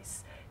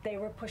case. They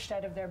were pushed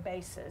out of their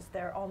bases.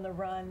 They're on the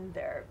run.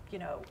 They're,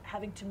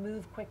 having to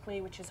move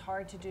quickly, which is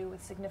hard to do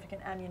with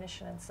significant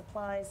ammunition and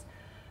supplies.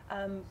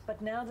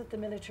 But now that the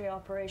military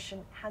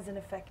operation has in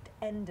effect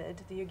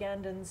ended, the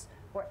Ugandans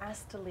were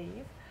asked to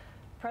leave.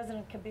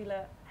 President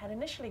Kabila had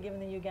initially given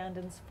the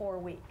Ugandans 4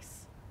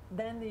 weeks.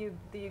 Then the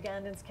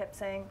Ugandans kept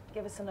saying,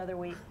 give us another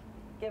week,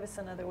 give us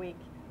another week,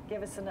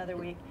 give us another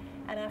week.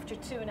 And after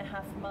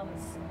 2.5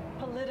 months,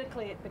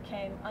 politically it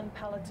became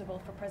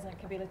unpalatable for President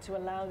Kabila to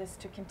allow this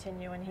to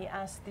continue, and he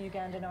asked the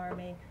Ugandan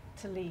army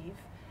to leave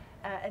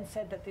and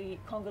said that the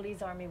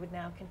Congolese army would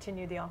now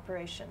continue the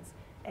operations.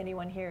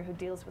 Anyone here who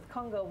deals with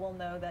Congo will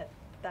know that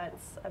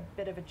that's a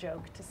bit of a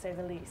joke, to say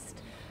the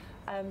least.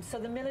 So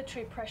the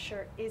military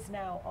pressure is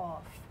now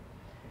off.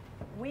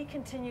 We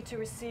continue to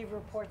receive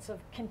reports of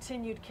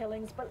continued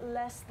killings, but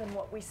less than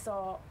what we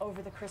saw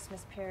over the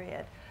Christmas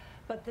period.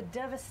 But the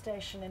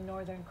devastation in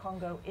northern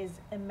Congo is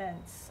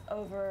immense.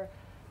 Over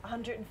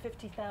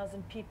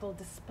 150,000 people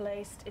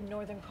displaced in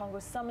northern Congo,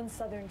 some in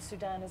southern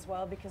Sudan as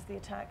well, because the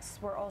attacks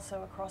were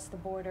also across the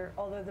border,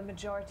 although the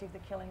majority of the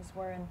killings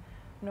were in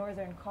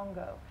northern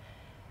Congo.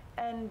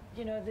 And,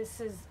 you know,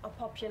 this is a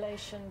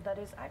population that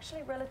is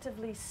actually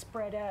relatively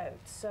spread out.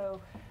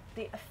 So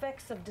the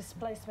effects of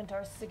displacement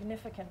are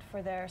significant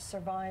for their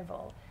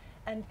survival.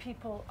 And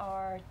people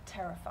are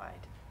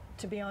terrified.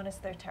 To be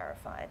honest, they're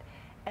terrified.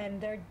 And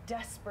they're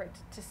desperate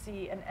to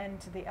see an end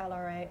to the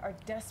LRA, are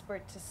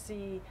desperate to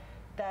see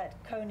that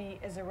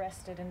Kony is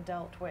arrested and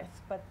dealt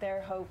with. But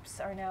their hopes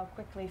are now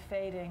quickly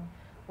fading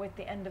with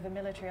the end of a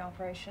military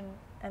operation,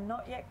 and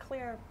not yet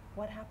clear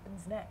what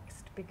happens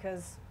next,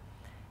 because,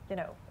 you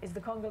know, is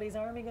the Congolese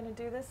army going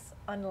to do this?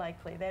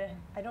 Unlikely.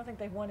 I don't think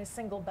they've won a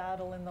single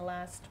battle in the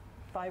last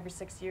 5 or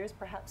 6 years,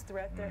 perhaps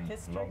throughout their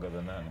history. Longer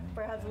than that.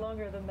 Perhaps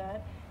longer than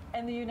that.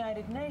 And the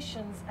United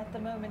Nations at the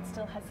moment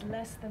still has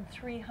less than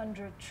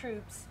 300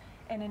 troops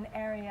in an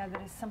area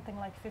that is something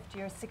like 50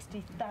 or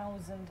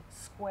 60,000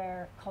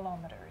 square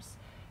kilometers.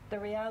 The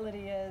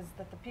reality is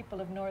that the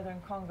people of northern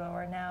Congo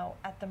are now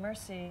at the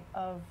mercy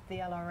of the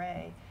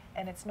LRA,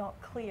 and it's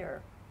not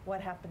clear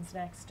what happens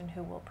next and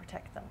who will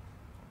protect them.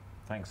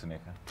 Thanks,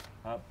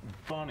 Anika.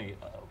 Barney,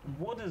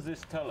 what does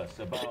this tell us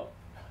about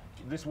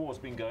this war's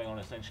been going on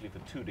essentially for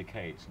 2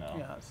 decades now?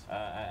 Yes.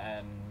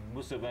 And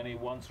Museveni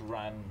once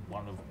ran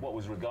one of what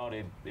was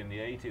regarded in the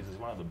 80s as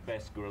one of the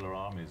best guerrilla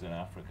armies in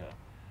Africa.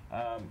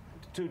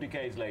 2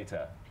 decades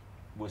later,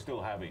 we're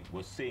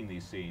seeing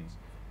these scenes.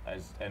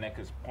 As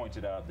Aneka's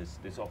pointed out,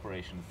 this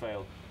operation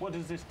failed. What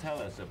does this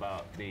tell us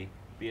about the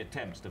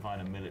attempts to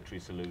find a military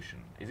solution?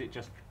 Is it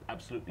just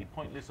absolutely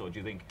pointless, or do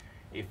you think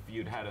if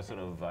you'd had a sort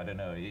of, I don't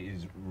know,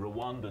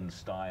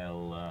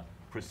 Rwandan-style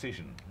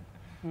precision,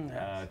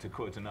 to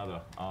quote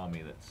another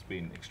army that's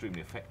been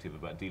extremely effective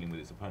about dealing with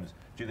its opponents,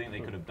 do you think they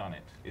could have done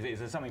it? Is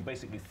there something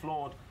basically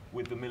flawed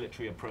with the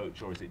military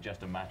approach, or is it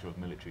just a matter of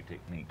military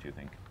technique, do you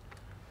think?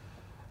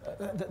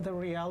 The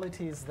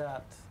reality is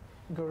that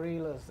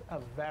guerrillas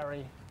are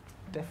very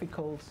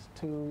difficult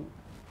to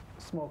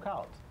smoke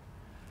out.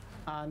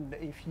 And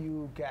if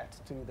you get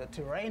to the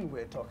terrain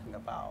we're talking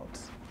about,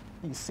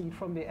 you see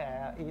from the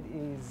air, it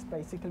is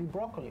basically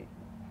broccoli.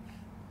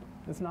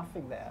 There's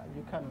nothing there.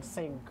 You can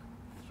sink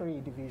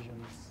 3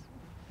 divisions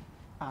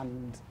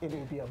and it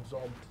will be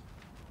absorbed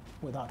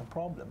without a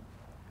problem.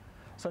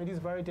 So it is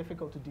very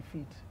difficult to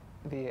defeat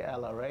the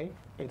LRA.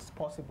 It's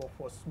possible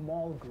for a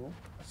small group,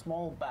 a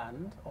small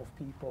band of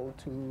people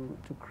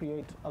to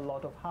create a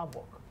lot of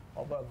havoc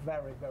over a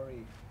very,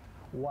 very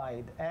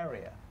wide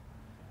area.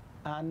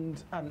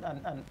 And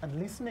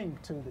listening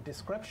to the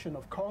description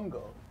of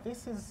Congo,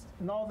 this is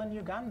northern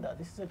Uganda.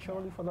 This is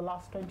actually for the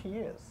last 20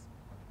 years,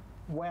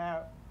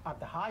 where at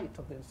the height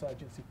of the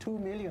insurgency, 2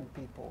 million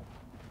people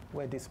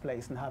were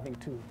displaced and having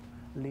to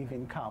live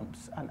in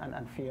camps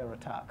and fear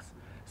attacks.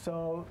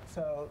 So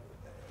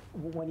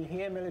when you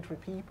hear military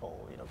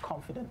people, you know,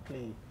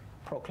 confidently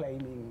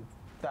proclaiming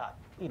that,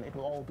 you know, it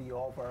will all be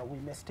over, we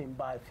missed him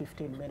by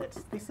 15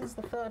 minutes. This is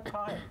the 3rd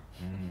time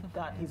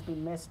that he's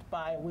been missed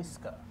by a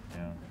whisker.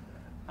 Yeah.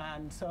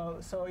 And so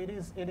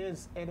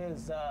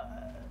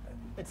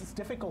it's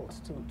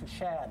difficult to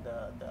share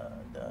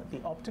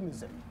the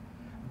optimism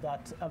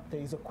that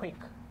there is a quick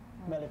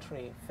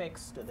military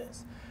fix to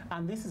this.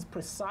 And this is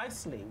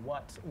precisely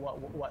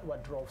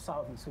what drove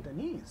Southern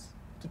Sudanese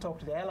to talk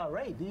to the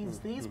LRA.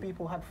 These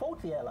people had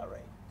fought the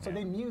LRA, so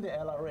they knew the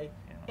LRA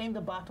in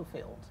the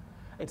battlefield.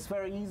 It's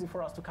very easy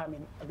for us to come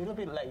in a little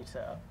bit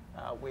later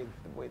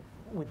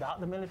without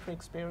the military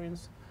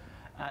experience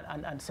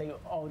and say,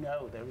 oh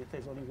no,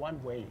 there's only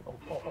one way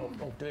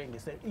of doing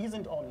this. There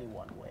isn't only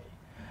one way.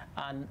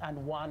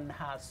 And one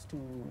has to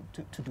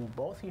do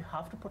both. You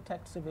have to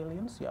protect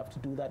civilians. You have to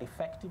do that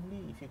effectively.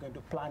 If you're going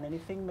to plan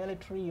anything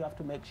military, you have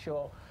to make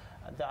sure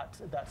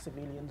that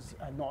civilians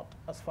are not,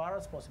 as far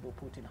as possible,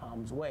 put in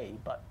harm's way.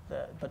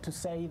 But to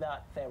say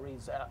that there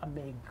is a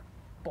big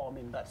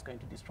bombing that's going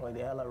to destroy the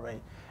LRA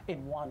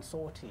in one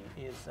sortie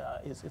is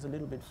a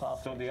little bit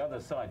far-fetched. So the other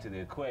side to the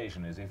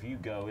equation is if you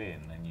go in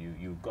and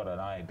you've got an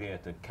idea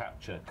to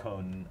capture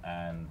Kony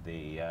and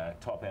the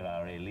top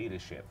LRA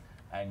leadership,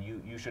 and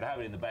you should have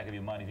it in the back of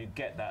your mind, if you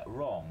get that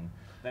wrong,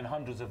 then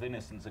hundreds of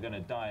innocents are going to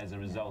die as a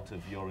result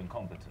of your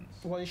incompetence.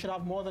 Well, you should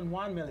have more than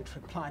one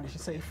military plan. You should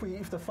say,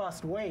 if the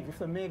first wave, if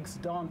the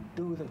MiGs don't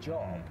do the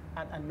job,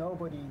 and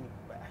nobody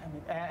I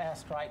mean, air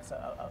strikes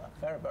are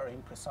very, very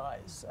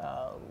imprecise.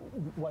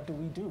 What do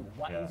we do?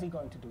 What is he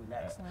going to do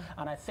next?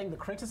 And I think the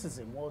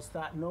criticism was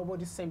that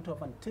nobody seemed to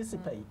have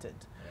anticipated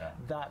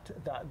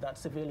that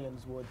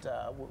civilians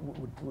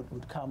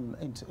would come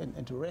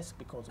into risk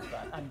because of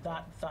that. And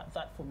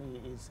that for me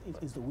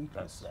is the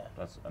weakness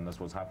there. And that's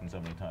what's happened so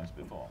many times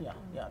before.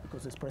 Yeah,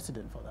 because there's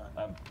precedent for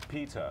that.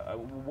 Peter,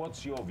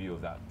 what's your view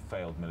of that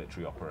failed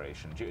military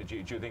operation? Do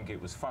you think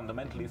it was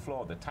fundamentally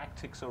flawed? The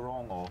tactics are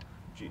wrong, or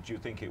do you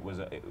think it was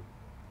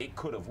it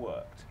could have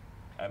worked?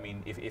 I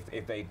mean,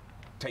 if they'd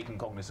taken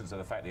cognizance of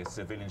the fact that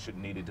civilians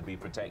needed to be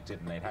protected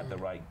and they'd had the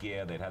right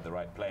gear, they'd had the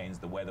right planes,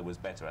 the weather was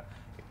better,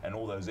 and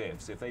all those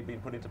ifs, if they'd been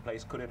put into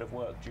place, could it have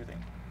worked, do you think?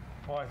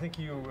 Well, I think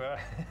you,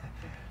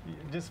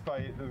 just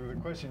by the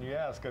question you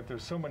asked, that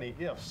there's so many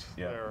ifs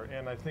there,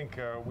 and I think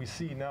we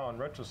see now in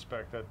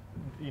retrospect that,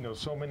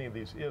 so many of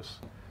these ifs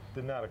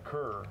did not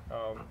occur.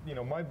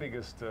 My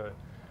biggest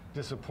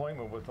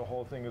disappointment with the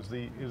whole thing is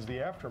the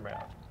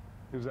aftermath.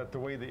 Is that the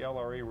way the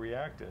LRA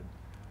reacted,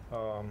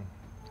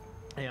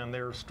 and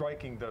they're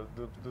striking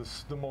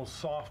the most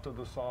soft of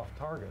the soft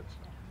targets,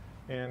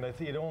 and I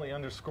think it only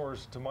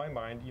underscores, to my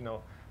mind,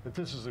 that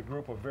this is a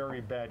group of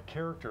very bad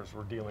characters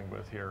we're dealing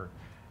with here,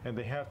 and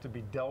they have to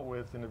be dealt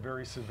with in a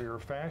very severe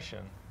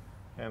fashion.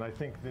 And I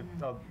think that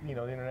the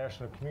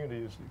international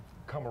community has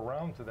come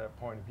around to that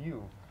point of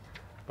view.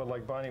 But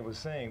like Bonnie was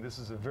saying, this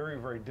is a very,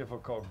 very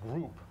difficult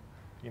group.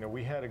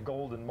 We had a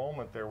golden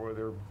moment there where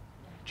they're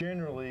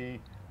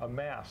generally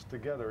amassed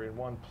together in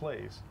one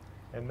place,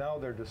 and now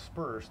they're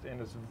dispersed,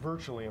 and it's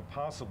virtually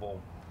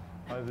impossible.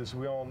 As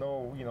we all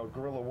know,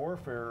 guerrilla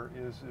warfare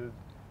is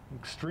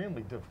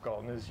extremely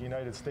difficult, and as the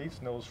United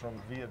States knows from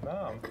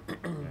Vietnam,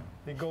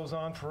 it goes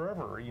on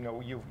forever.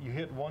 You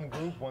hit one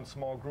group, one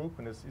small group,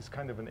 and it's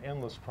kind of an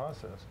endless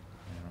process.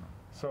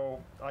 So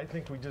I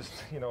think we just,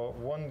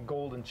 one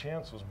golden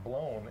chance was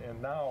blown,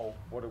 and now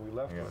what are we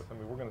left with? I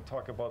mean, we're going to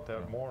talk about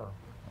that more.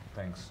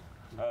 Thanks.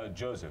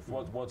 Joseph,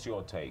 what's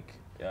your take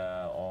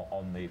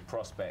on the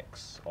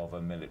prospects of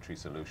a military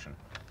solution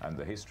and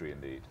the history,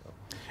 indeed?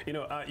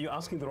 You're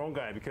asking the wrong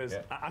guy, because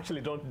I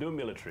actually don't do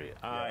military.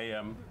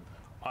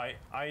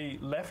 I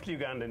left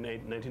Uganda in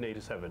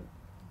 1987,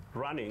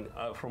 running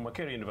from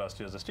Makerere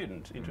University as a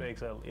student into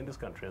exile in this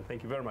country, and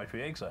thank you very much for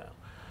your exile.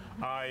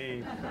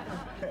 I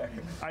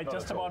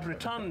just about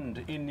returned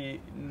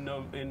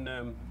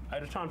I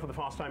returned for the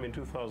first time in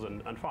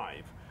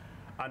 2005,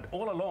 and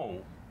all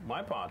along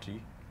my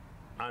party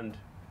and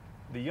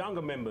the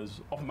younger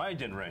members of my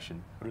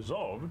generation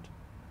resolved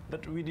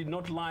that we did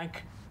not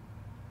like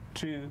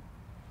to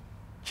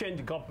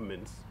change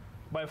governments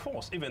by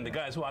force, even the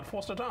guys who had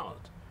forced it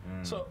out.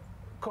 So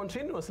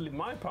continuously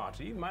my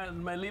party,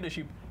 my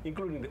leadership,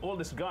 including the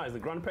oldest guys, the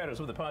grandparents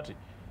of the party,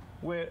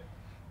 were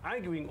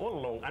arguing all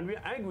along, and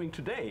we're arguing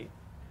today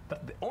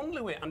that the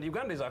only way, and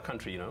Uganda is our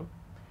country,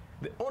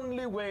 the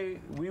only way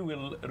we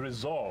will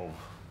resolve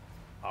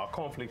our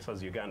conflicts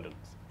as Ugandans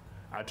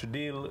are to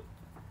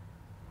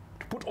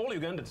put all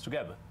Ugandans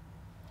together.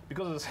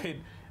 Because as I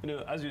said,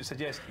 as you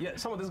suggest,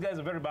 some of these guys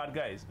are very bad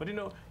guys, but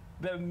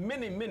there are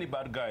many, many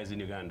bad guys in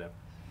Uganda,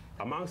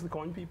 amongst the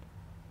Kony people,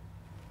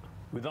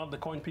 without the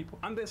Kony people,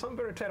 and there's some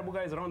very terrible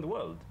guys around the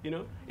world,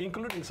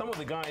 including some of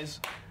the guys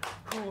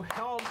who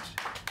helped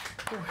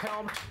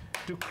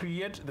to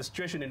create the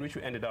situation in which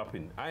we ended up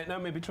in. I now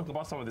may be talking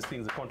about some of these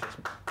things, the context.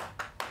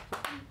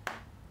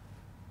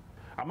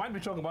 I might be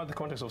talking about the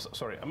context of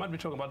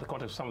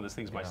some of these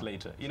things much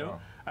later.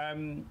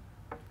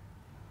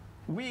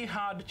 We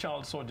had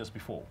child soldiers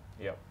before.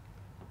 Yep.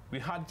 We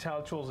had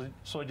child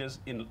soldiers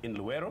in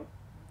Luero.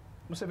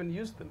 Museveni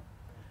used them.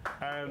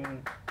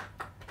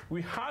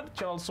 We had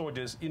child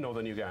soldiers in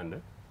northern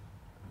Uganda.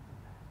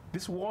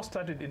 This war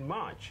started in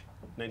March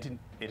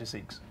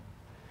 1986.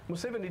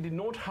 Museveni did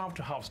not have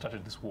to have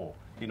started this war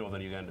in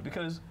northern Uganda,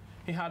 because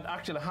he had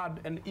actually had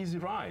an easy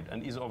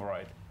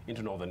override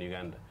into northern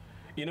Uganda.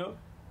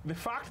 The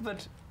fact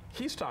that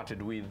he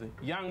started with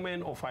young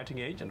men of fighting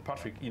age, and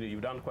Patrick,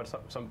 you've done quite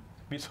some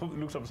bits of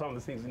looks at some of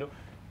the things,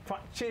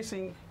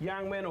 chasing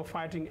young men of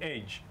fighting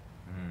age,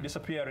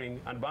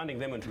 disappearing and banding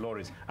them into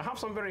lorries. I have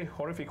some very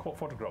horrific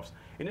photographs.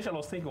 Initially, I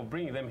was thinking of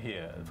bringing them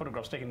here,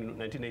 photographs taken in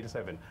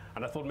 1987,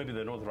 and I thought maybe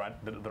they're not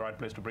the right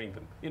place to bring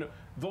them.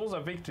 Those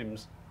are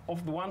victims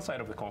of the one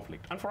side of the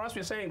conflict. And for us,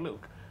 we're saying,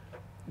 look,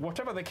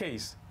 whatever the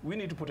case, we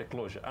need to put a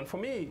closure. And for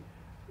me,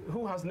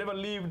 who has never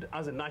lived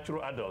as a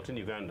natural adult in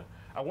Uganda,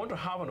 I want to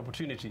have an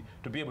opportunity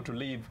to be able to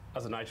live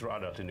as a natural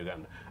adult in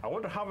Uganda. I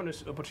want to have an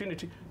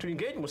opportunity to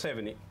engage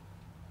Museveni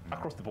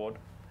across the board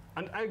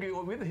and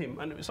argue with him,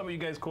 and some of you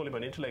guys call him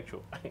an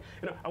intellectual.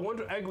 I want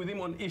to argue with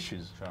him on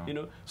issues,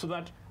 so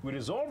that we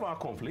resolve our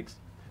conflicts,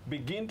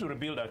 begin to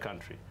rebuild our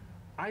country.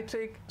 I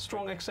take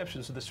strong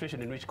exceptions to the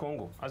situation in which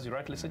Congo, as you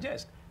rightly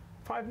suggest,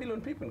 5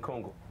 million people in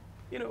Congo.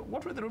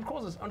 What were the root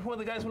causes, and who are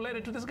the guys who led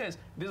it to these guys?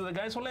 These are the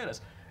guys who led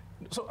us.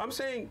 So I'm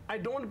saying I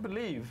don't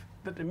believe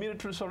that the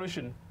military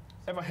solution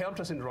ever helped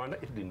us in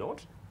Rwanda. It did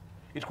not.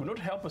 It could not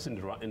help us in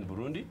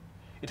Burundi.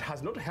 It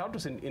has not helped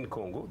us in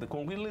Congo. The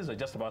Congolese are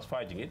just about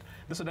fighting it.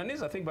 The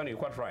Sudanese, I think, Bani, you're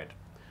quite right.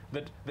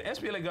 that the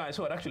SPLA guys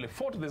who had actually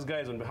fought these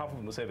guys on behalf of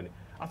Museveni,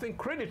 I think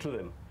credit to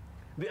them.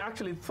 They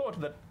actually thought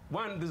that,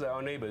 one, these are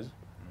our neighbors,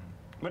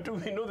 but two,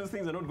 we know these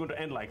things are not going to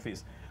end like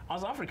this.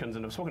 As Africans,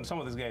 and I've spoken to some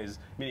of these guys,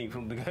 meaning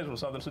from the guys from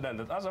Southern Sudan,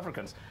 that as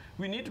Africans,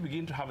 we need to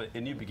begin to have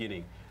a new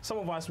beginning. Some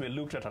of us were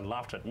looked at and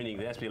laughed at, meaning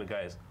the SPLA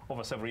guys,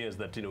 over several years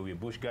that, you know, we're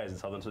bush guys in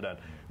Southern Sudan.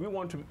 We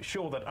want to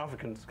show that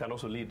Africans can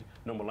also lead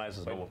normal lives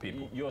as normal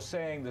people. You're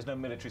saying there's no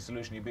military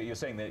solution, you're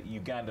saying that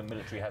Ugandan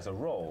military has a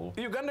role.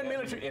 Ugandan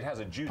military... It has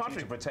a duty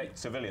to protect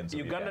civilians.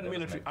 Ugandan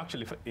military,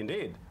 actually,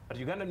 indeed, but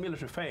Ugandan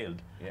military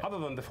failed. Other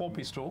than the 4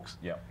 peace talks,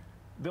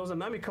 there was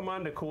an army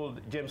commander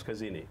called James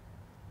Kazini,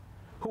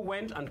 who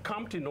went and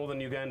camped in northern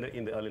Uganda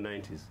in the early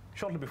 90s,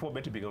 shortly before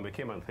Betty Bigombe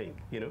came and think,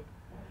 you know.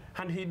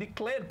 And he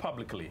declared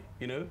publicly,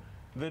 you know,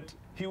 that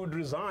he would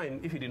resign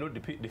if he did not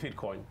defeat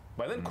Kony.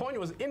 By then, Kony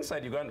was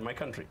inside Uganda, my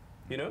country,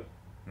 you know.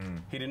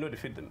 He did not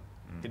defeat them.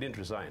 He didn't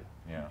resign.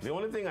 The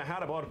only thing I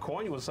heard about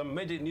Kony was some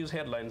major news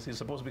headlines. He's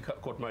supposed to be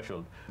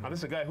court-martialed. And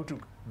this is a guy who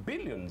took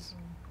billions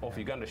of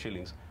Uganda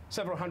shillings,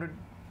 several hundred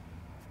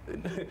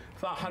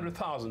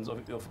thousands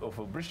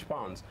of British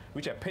pounds,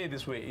 which I pay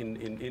this way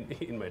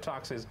in my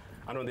taxes,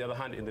 and on the other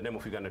hand, in the name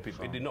of Ugandan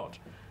people. It did not.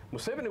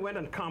 Museveni went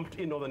and camped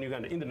in northern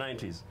Uganda in the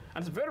 90s,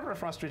 and it's very, very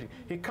frustrating.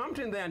 He camped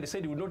in there and he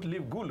said he would not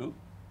leave Gulu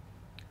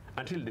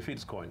until he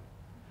defeats Kony.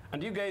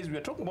 And you guys, we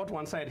are talking about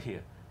one side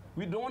here.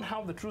 We don't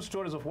have the true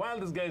stories of while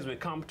these guys were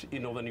camped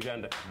in northern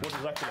Uganda, what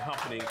was actually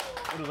happening,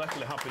 to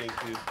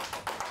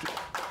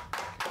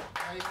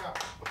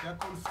They're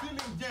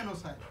concealing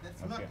genocide.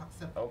 That's not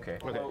acceptable. Okay.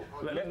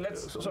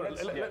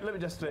 Let me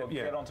just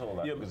get onto all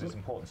that because it's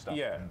important stuff.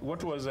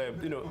 What was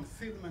you know,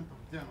 concealment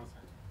of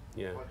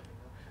genocide.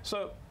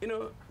 So you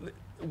know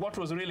what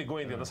was really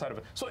going the other side of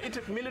it. So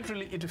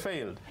militarily it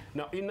failed.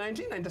 Now in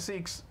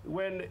 1996,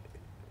 when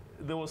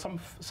there was some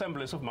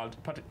semblance of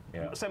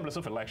semblance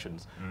of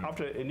elections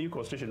after a new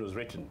constitution was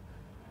written,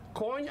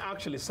 Kony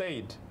actually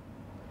said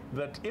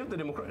that if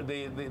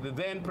the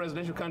then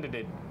presidential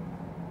candidate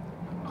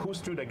who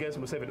stood against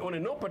Museveni on a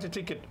no-party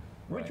ticket,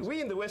 which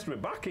we in the West were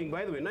backing,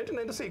 by the way, in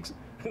 1996,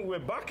 we were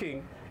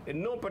backing a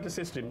no-party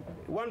system,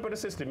 one-party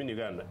system in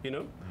Uganda, you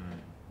know.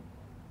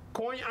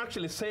 Kony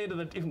actually said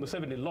that if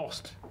Museveni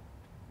lost,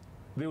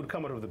 they would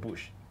come out of the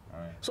bush.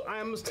 So I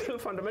am still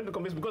fundamentally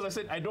convinced, because I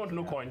said I don't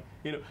know Kony,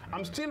 you know,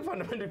 I'm still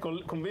fundamentally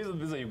convinced that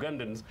these are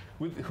Ugandans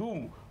with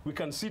whom we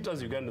can sit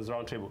as Ugandans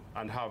round table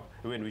and have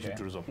a way in which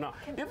to resolve. Now,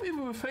 if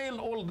we fail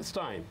all this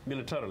time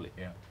militarily,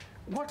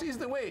 what is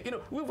the way? You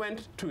know, we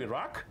went to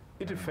Iraq,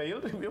 it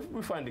failed,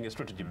 we're finding a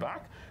strategy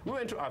back. We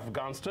went to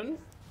Afghanistan,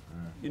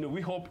 you know,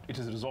 we hope it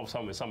is resolved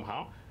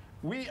somehow.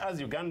 We as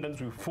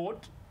Ugandans, we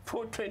fought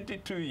for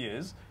 22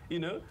 years, you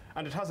know,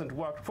 and it hasn't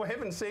worked. For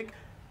heaven's sake,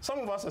 some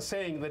of us are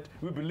saying that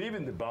we believe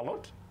in the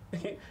ballot.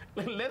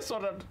 let's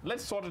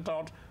sort it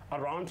out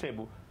a round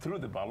table through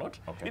the ballot.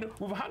 You know,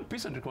 we've had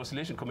peace and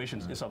reconciliation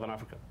commissions in Southern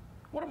Africa.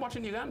 What about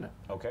in Uganda?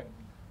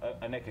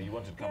 Aneka, you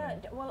wanted to come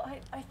in? Well,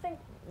 I think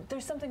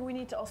there's something we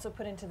need to also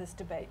put into this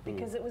debate,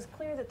 because it was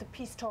clear that the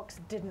peace talks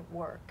didn't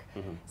work.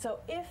 So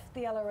if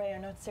the LRA are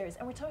not serious,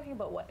 and we're talking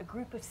about, what, a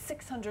group of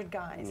 600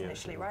 guys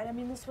initially, right? I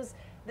mean,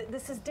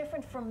 this is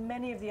different from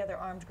many of the other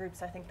armed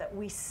groups, I think, that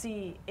we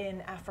see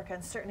in Africa,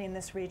 and certainly in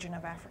this region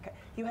of Africa.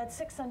 You had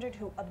 600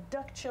 who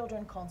abduct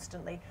children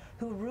constantly,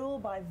 who rule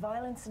by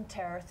violence and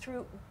terror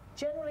through,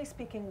 generally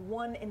speaking,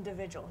 one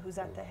individual who's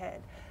at the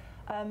head.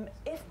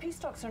 If peace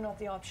talks are not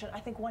the option,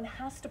 I think one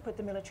has to put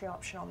the military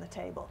option on the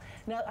table.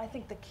 Now, I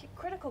think the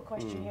critical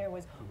question here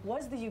was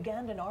the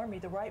Ugandan army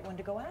the right one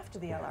to go after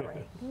the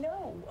LRA?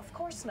 No, of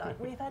course not.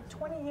 We've had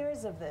 20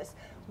 years of this.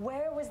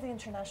 Where was the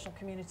international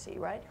community,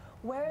 right?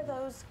 Where are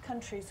those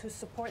countries who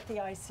support the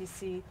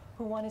ICC,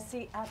 who want to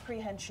see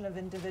apprehension of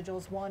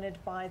individuals wanted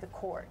by the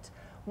court?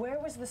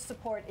 Where was the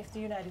support if the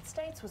United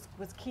States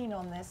was keen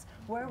on this?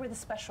 Where were the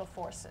special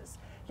forces?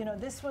 You know,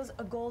 this was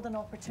a golden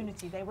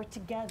opportunity. They were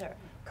together.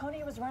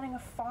 Kony was running a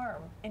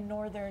farm in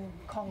northern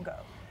Congo.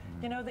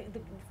 You know, the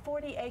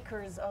 40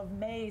 acres of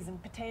maize and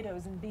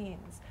potatoes and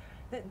beans.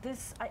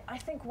 I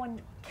think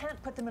one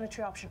can't put the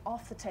military option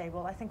off the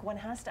table. I think one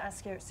has to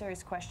ask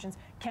serious questions.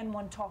 Can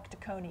one talk to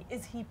Kony?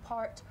 Is he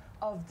part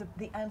of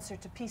the answer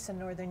to peace in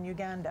northern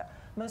Uganda?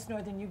 Most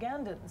northern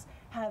Ugandans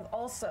have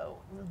also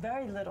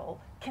very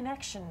little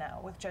connection now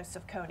with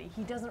Joseph Kony.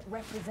 He doesn't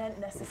represent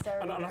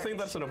necessarily. And I think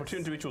that's an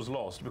opportunity which was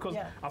lost, because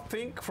I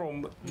think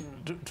from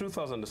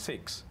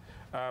 2006,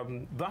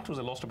 that was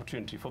a lost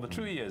opportunity for the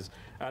 2 years,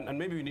 and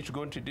maybe we need to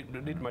go into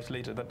it much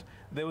later, that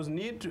there was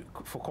need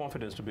for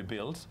confidence to be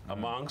built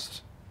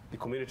amongst the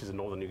communities in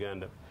northern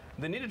Uganda.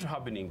 They needed to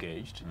have been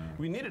engaged.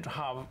 We needed to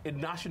have a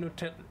national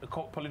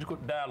political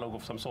dialogue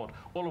of some sort,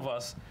 all of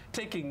us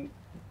taking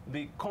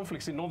the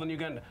conflicts in northern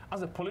Uganda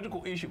as a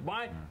political issue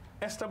by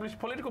established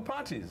political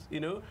parties.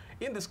 You know,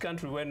 in this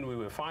country, when we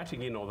were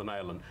fighting in Northern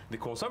Ireland, the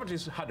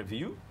Conservatives had a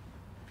view,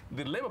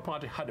 the Labour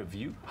Party had a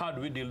view. How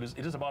do we deal with it?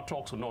 It is about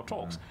talks or no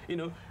talks. You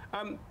know,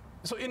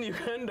 so in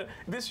Uganda,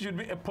 this should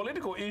be a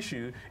political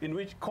issue in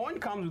which Kony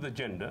comes with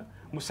agenda,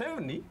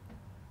 Museveni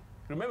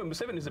Remember,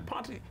 Museveni is a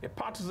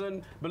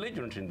partisan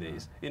belligerent in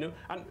this, you know.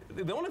 And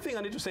the only thing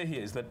I need to say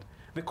here is that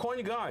the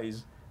Kony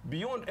guys,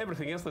 beyond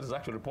everything else that is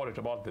actually reported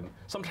about them,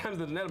 sometimes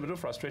there's an element of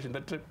frustration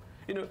that,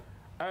 you know,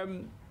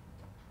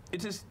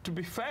 it is, to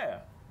be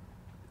fair,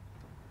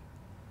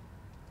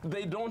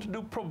 they don't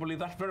do probably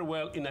that very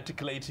well in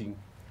articulating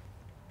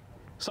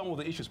some of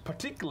the issues,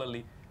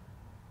 particularly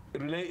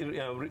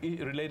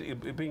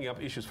bringing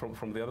up issues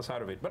from the other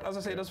side of it. But as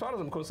I said, as far as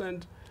I'm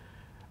concerned,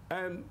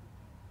 the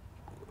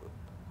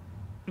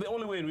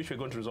only way in which we're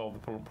going to resolve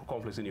the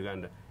conflicts in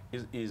Uganda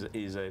is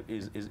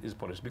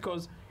politics.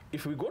 Because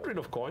if we got rid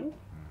of Kony,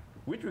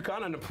 which we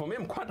can, and for me,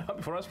 I'm quite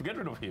happy for us to get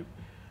rid of him.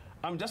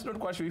 I'm just not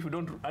quite sure if we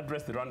don't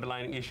address the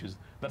underlying issues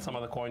that some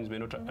other coins may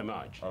not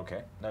emerge.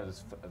 Okay. No,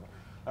 that's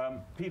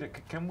Peter,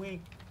 can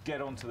we get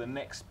on to the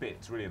next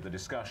bit, really, of the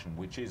discussion,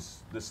 which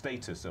is the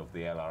status of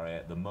the LRA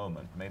at the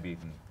moment? Maybe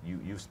even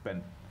you've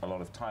spent a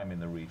lot of time in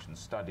the region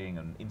studying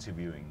and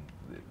interviewing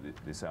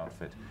this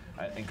outfit.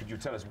 And could you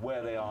tell us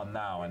where they are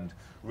now? And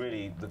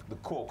really, the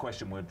core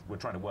question we're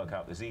trying to work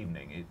out this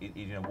evening,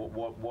 you know,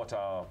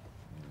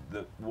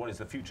 what is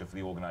the future for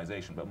the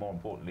organisation, but more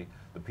importantly,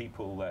 the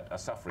people that are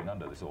suffering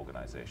under this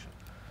organisation?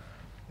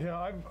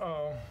 Yeah,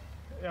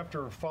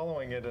 after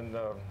following it and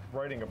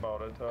writing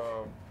about it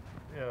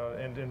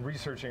and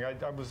researching,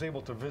 I was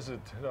able to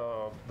visit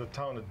the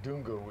town of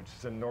Dungu, which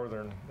is in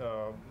northern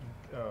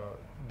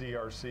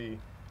DRC,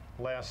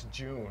 last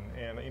June,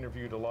 and I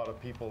interviewed a lot of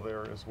people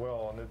there as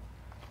well. And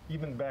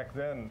even back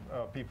then,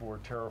 people were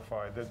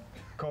terrified that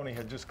Kony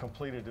had just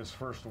completed his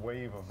first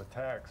wave of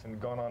attacks and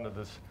gone on to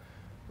this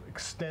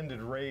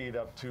extended raid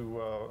up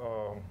to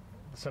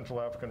the Central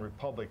African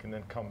Republic and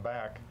then come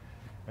back.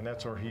 And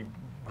that's where he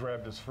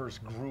grabbed his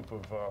first group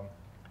of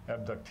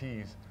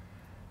abductees.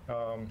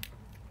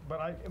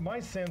 But my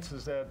sense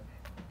is that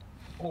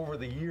over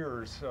the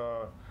years,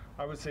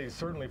 I would say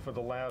certainly for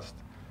the last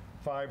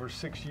 5 or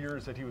 6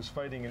 years that he was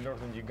fighting in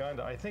northern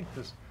Uganda, I think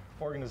this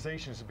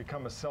organization has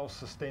become a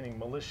self-sustaining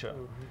militia.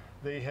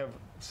 They have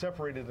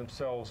separated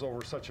themselves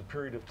over such a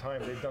period of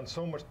time. They've done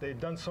so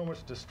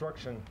much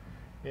destruction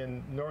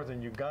in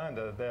northern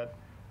Uganda that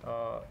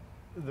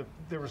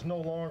there was no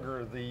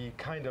longer the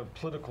kind of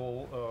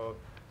political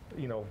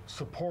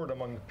support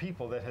among the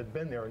people that had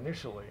been there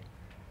initially.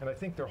 And I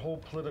think their whole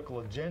political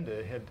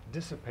agenda had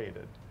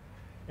dissipated.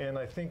 And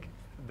I think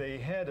they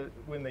had,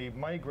 when they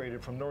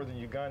migrated from northern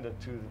Uganda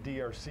to the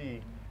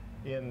DRC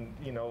in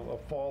a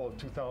fall of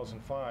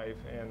 2005,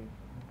 and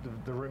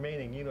the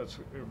remaining units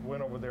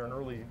went over there in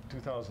early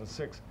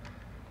 2006,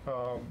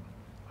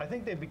 I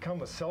think they've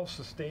become a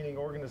self-sustaining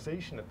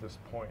organization at this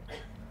point.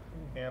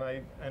 And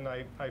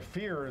I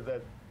fear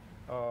that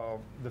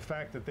the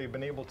fact that they've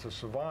been able to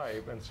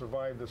survive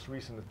this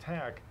recent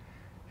attack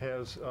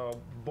has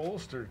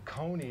bolstered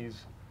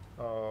Kony's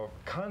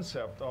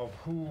concept of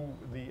who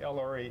the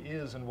LRA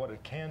is and what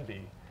it can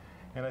be.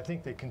 And I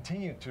think they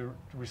continue to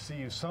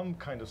receive some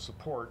kind of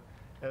support,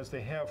 as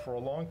they have for a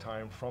long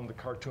time, from the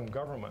Khartoum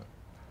government.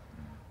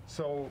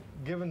 So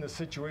given the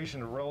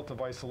situation of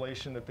relative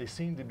isolation, that they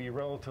seem to be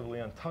relatively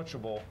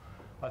untouchable,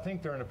 I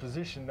think they're in a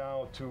position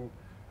now to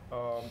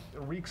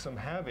wreak some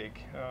havoc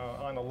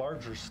on a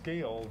larger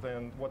scale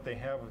than what they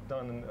have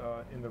done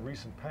in the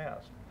recent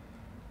past.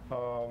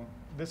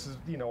 This is,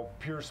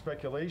 pure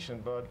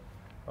speculation, but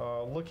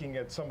looking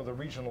at some of the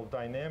regional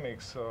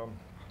dynamics,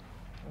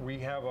 we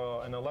have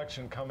an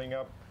election coming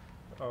up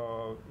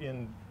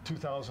in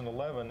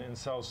 2011 in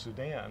South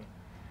Sudan,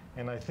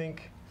 and I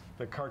think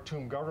the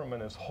Khartoum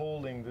government is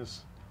holding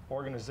this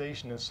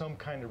organization in some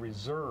kind of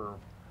reserve,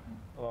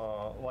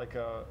 like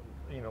a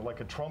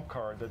trump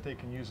card that they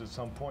can use at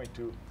some point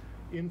to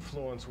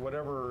influence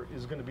whatever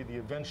is going to be the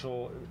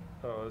eventual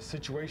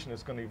situation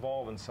that's going to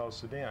evolve in South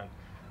Sudan,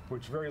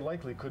 which very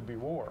likely could be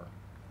war.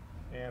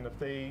 And if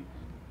they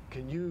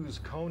can use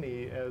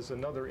Kony as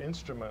another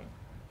instrument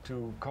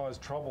to cause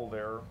trouble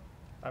there,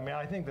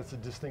 I think that's a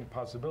distinct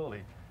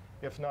possibility.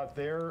 If not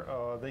there,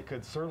 they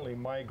could certainly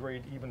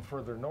migrate even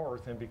further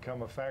north and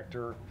become a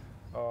factor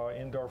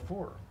in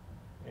Darfur.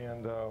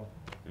 And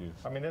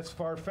that's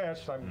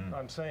far-fetched.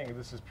 I'm saying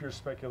this is pure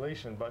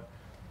speculation, but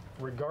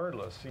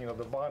regardless,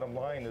 the bottom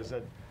line is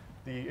that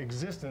the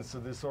existence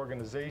of this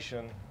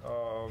organization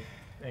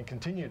and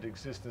continued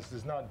existence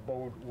does not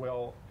bode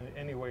well in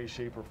any way,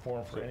 shape, or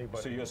form for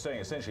anybody. So you're saying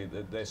essentially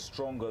that they're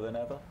stronger than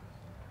ever?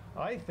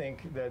 I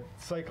think that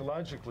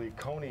psychologically,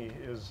 Kony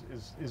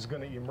is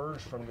going to emerge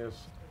from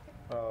this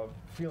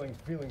feeling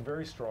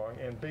very strong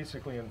and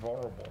basically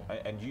invulnerable.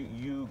 And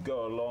you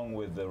go along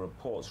with the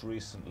reports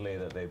recently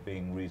that they're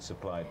being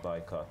resupplied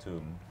by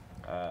Khartoum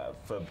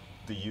for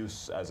the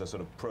use as a sort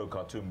of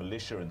pro-Khartoum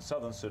militia in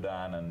southern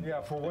Sudan, and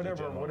for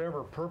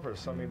whatever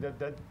purpose. I mean,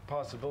 that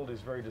possibility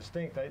is very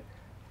distinct.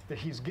 That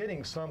he's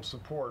getting some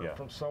support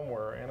from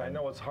somewhere, and I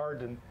know it's hard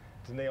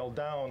to nail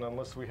down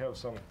unless we have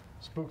some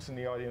spooks in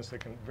the audience that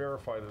can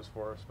verify this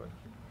for us. But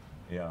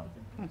yeah.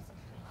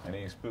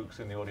 Any spooks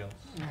in the audience?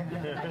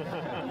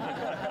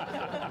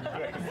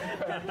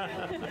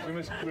 We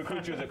must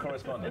recruit you as a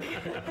correspondent.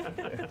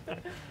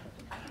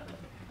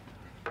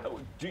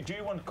 Do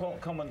you want to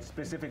comment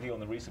specifically on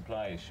the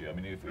resupply issue? I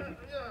mean, if yeah,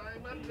 I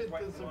wanted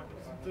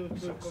to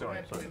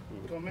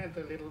comment a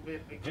little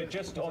bit.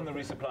 Just on the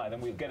resupply,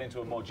 then we'll get into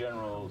a more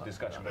general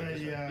discussion.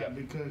 Yeah,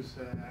 because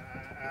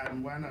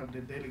I'm one of the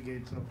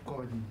delegates of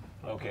Kony.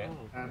 Okay.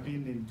 I've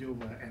been in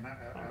Juba, and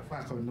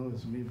Afako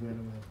knows me very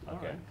well.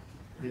 Okay.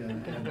 Yeah,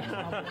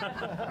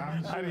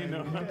 I'm sorry,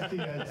 next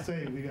thing I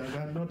say, we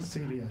are not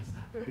serious,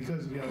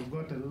 because we have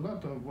got a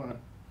lot of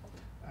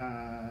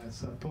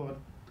support,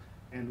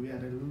 and we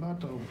had a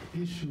lot of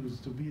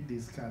issues to be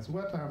discussed.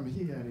 What I'm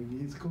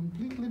hearing is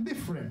completely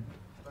different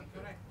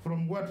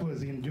from what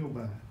was in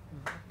Juba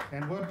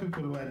and what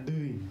people were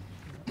doing.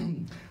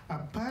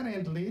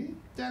 Apparently,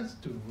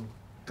 just to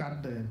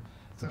cut the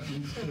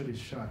story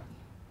short,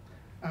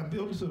 I've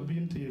also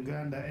been to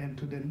Uganda and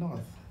to the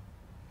north.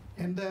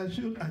 And there are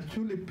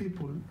actually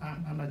people,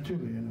 and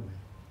actually anyway,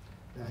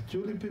 there are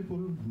actually people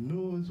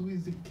knows who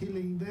is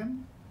killing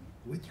them,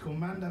 which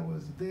commander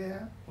was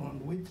there,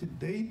 on which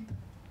date.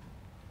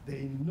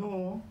 They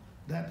know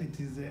that it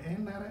is the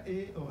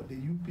NRA or the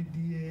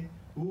UPDA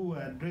who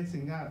are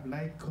dressing up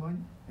like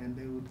Kony, and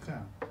they would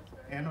come.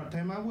 And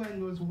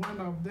Otemawen was one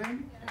of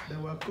them. They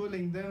were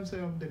calling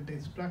themselves the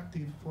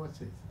destructive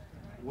forces.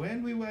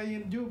 When we were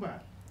in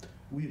Juba,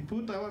 we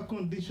put our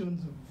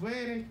conditions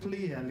very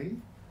clearly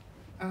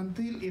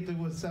until it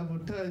was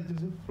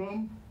sabotaged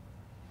from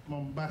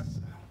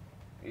Mombasa.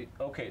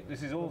 Okay,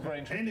 this is all very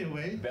interesting.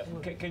 Anyway,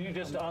 can you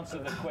just answer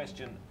the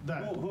question?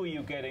 Who are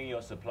you getting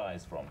your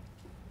supplies from?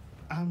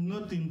 I'm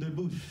not in the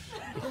bush.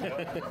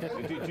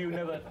 Do you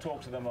never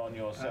talk to them on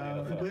your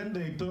cellular phone? When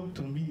they talk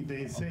to me,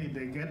 they say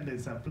they get the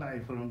supply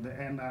from the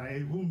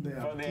NRA, whom they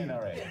have from the killed.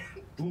 NRA?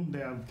 Whom they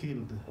have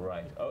killed.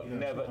 Right. Oh,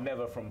 yes.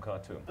 Never from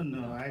Khartoum?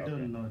 No, I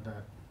don't know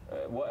that.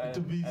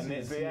 And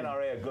is the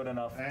NRA good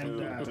enough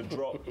to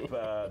drop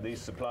these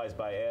supplies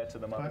by air to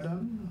the mountains?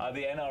 Pardon? Are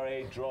the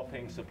NRA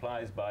dropping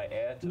supplies by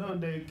air to No,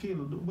 they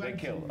killed. They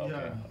killed, okay.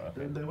 Yeah,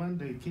 okay. the one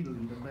they killed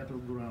in the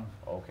battleground.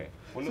 Okay.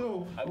 Well,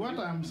 so what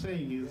I'm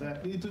saying is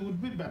that it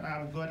would be better.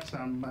 I've got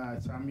some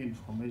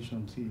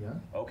information here.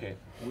 Okay.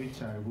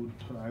 Which I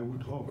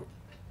would hope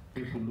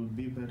people would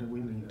be better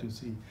willing to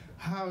see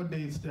how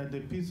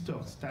the peace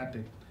talk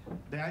started.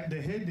 The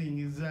heading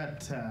is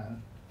that.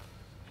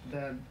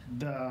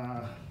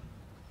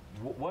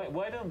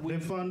 Why don't we? The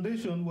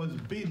foundation was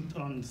built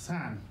on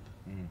sand.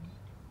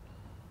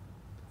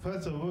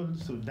 First of all,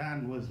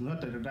 Sudan was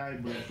not a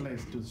reliable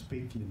place to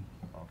speak in.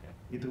 Okay.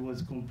 It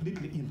was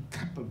completely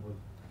incapable.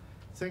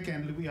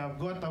 Secondly, we have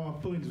got our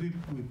points we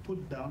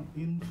put down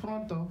in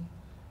front of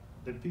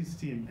the peace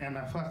team, and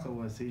Afaka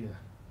was here.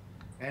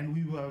 And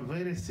we were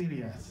very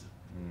serious,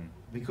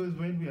 because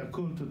when we are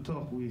called to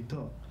talk, we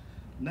talk.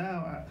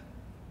 Now,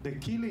 the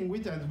killing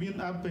which has been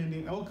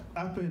happening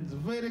happens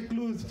very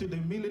close to the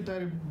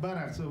military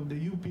barracks of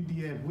the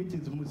UPDF, which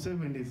is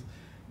Museveni's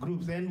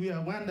groups. And we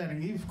are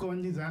wondering if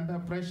Kony is under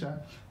pressure,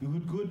 he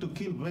would go to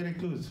kill very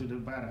close to the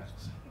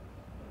barracks.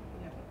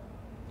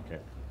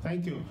 Okay.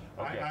 Thank you.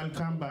 Okay. I'll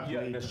come back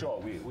later. Yeah,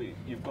 sure.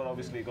 You've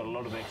obviously got a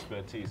lot of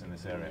expertise in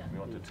this area. We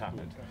want to tap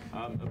it.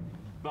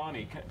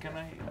 Barney, can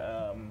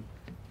I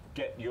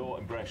get your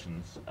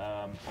impressions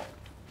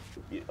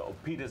of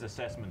Peter's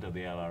assessment of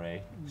the LRA,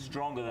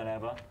 stronger than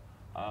ever,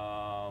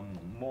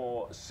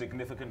 more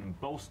significant and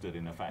bolstered,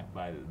 in effect,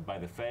 by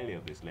the failure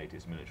of this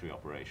latest military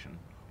operation?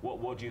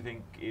 What do you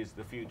think is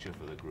the future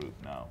for the group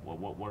now?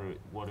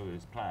 What are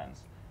his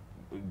plans?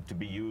 To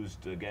be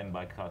used again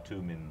by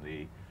Khartoum in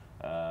the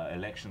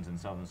elections in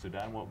southern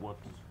Sudan?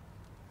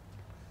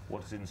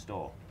 What's in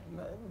store?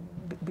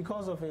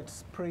 Because of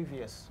its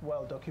previous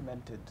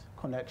well-documented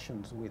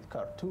connections with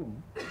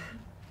Khartoum,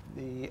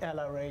 the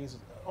LRA has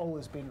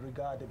always been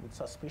regarded with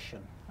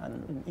suspicion,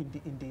 and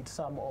indeed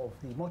some of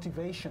the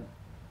motivation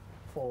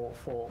for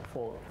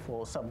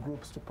some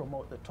groups to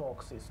promote the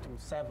talks is to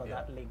sever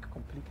that link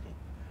completely.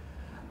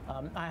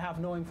 I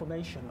have no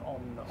information on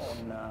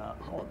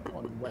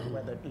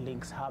whether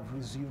links have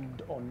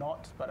resumed or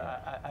not, but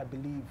I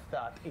believe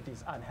that it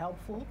is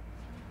unhelpful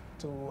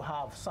to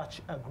have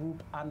such a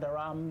group under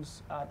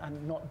arms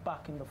and not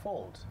back in the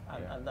fold.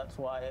 And that's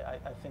why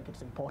I think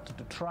it's important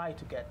to try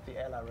to get the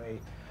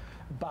LRA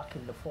back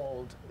in the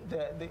fold.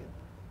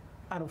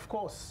 And of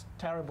course,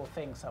 terrible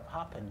things have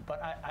happened,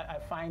 but I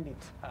find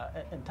it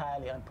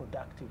entirely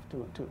unproductive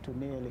to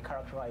merely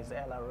characterize the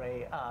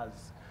LRA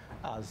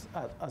as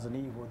an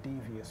evil,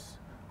 devious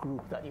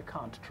group that you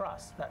can't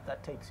trust.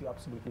 That takes you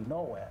absolutely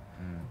nowhere.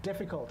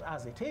 Difficult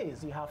as it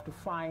is, you have to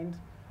find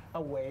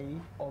a way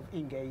of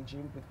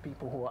engaging with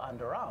people who are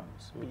under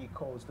arms,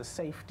 because the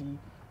safety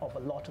of a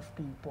lot of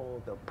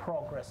people, the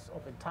progress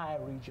of entire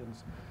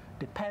regions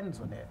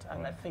depends on it.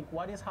 And I think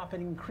what is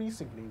happening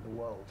increasingly in the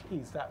world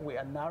is that we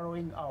are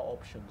narrowing our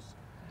options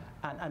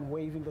and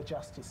waving the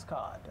justice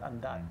card, and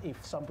that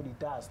if somebody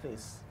does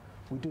this,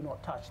 we do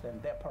not touch them.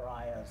 They're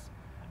pariahs.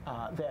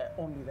 They're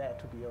only there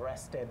to be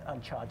arrested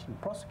and charged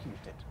and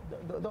prosecuted.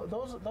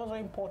 Those are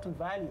important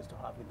values to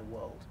have in the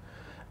world.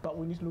 But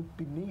we need to look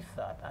beneath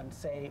that and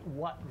say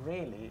what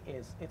really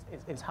is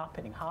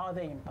happening. How are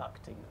they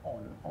impacting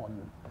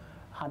on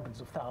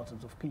hundreds of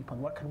thousands of people,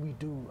 and what can we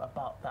do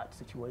about that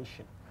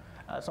situation?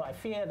 So I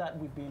fear that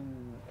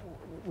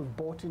we've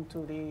bought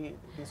into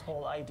this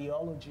whole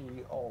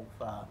ideology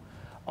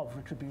of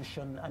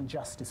retribution and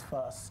justice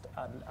first,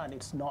 and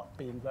it's not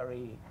been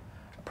very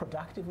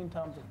productive in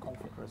terms of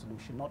conflict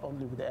resolution, not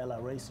only with the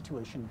LRA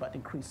situation, but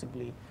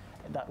increasingly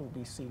that will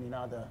be seen in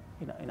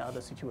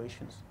other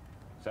situations.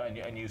 So,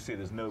 and you see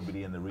there's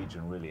nobody in the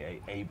region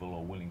really able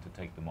or willing to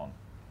take them on?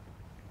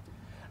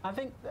 I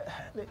think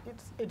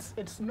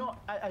it's not.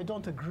 I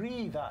don't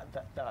agree that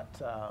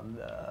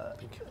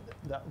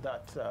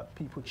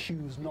people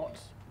choose not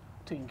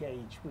to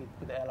engage with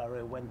the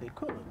LRA when they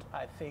couldn't.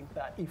 I think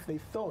that if they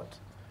thought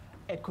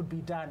it could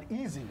be done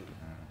easily,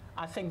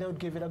 I think they would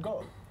give it a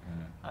go.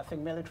 I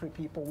think military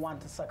people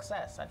want a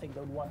success. I think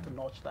they would want to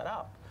notch that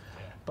up.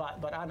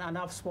 And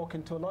I've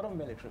spoken to a lot of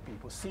military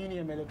people,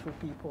 senior military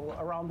people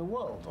around the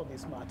world on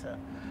this matter.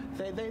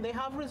 They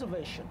have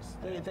reservations.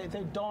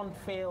 They don't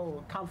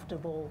feel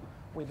comfortable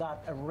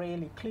without a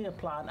really clear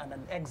plan and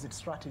an exit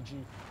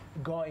strategy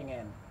going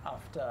in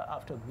after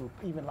a group,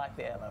 even like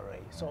the LRA.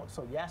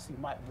 So yes, you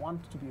might want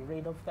to be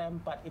rid of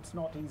them, but it's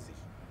not easy.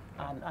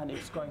 And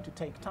it's going to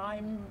take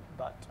time,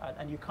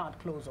 and you can't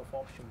close off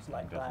options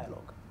like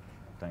dialogue.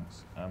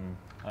 Thanks.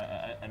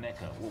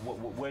 Aneka,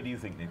 where do you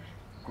think the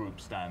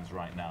group stands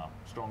right now?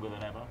 Stronger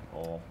than ever,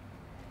 or?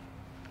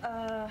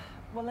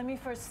 Well, let me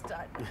first.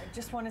 I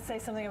just want to say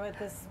something about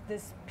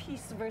this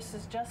peace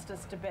versus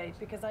justice debate,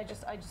 because I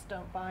just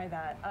don't buy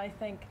that. I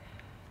think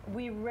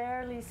we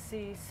rarely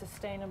see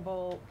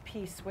sustainable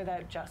peace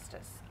without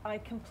justice. I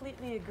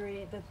completely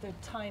agree that the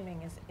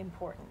timing is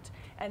important,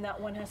 and that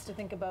one has to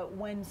think about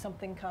when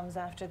something comes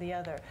after the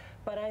other.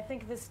 But I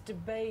think this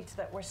debate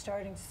that we're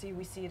starting to see,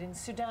 we see it in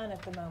Sudan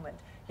at the moment.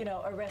 You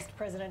know, arrest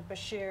President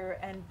Bashir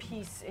and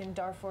peace in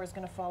Darfur is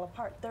going to fall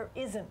apart. There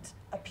isn't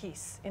a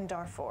peace in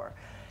Darfur.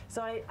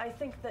 So I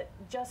think that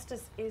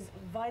justice is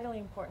vitally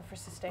important for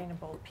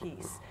sustainable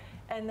peace.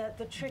 And that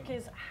the trick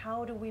is,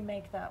 how do we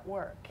make that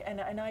work? And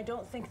I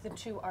don't think the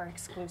two are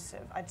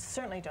exclusive. I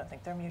certainly don't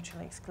think they're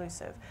mutually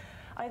exclusive.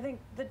 I think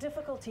the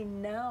difficulty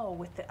now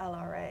with the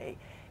LRA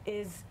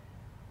is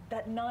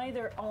that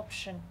neither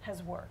option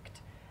has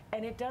worked.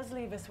 And it does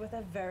leave us with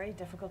a very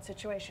difficult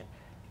situation.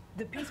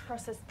 The peace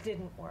process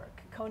didn't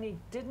work. Kony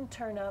didn't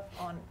turn up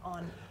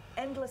on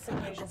endless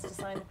occasions to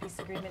sign the peace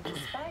agreement,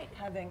 despite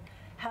having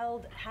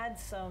had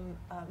some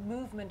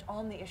movement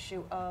on the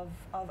issue of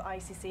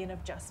ICC and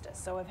of justice.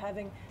 So of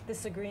having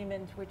this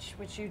agreement,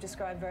 which you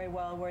described very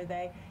well, where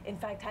they in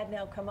fact had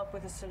now come up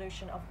with a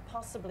solution of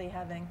possibly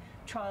having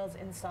trials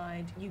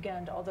inside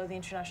Uganda, although the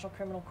International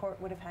Criminal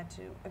Court would have had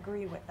to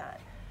agree with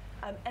that.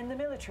 And the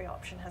military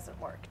option hasn't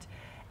worked.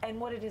 And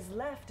what it is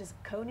left is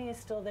Kony is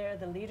still there,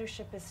 the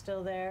leadership is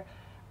still there,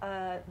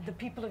 the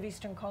people of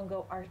Eastern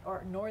Congo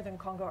or Northern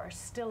Congo are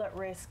still at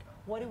risk.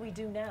 What do we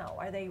do now?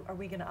 Are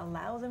we going to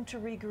allow them to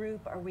regroup?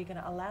 Are we going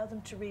to allow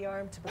them to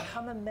rearm, to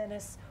become a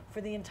menace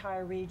for the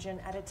entire region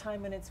at a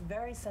time when it's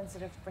very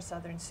sensitive for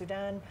southern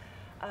Sudan?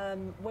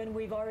 When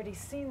we've already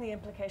seen the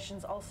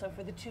implications also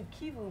for the two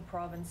Kivu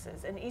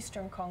provinces in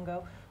eastern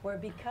Congo, where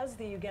because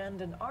the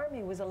Ugandan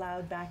army was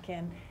allowed back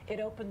in, it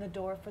opened the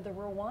door for the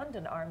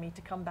Rwandan army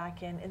to come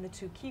back in the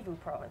two Kivu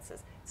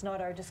provinces. It's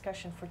not our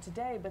discussion for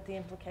today, but the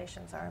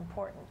implications are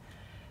important.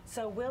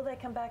 So will they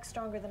come back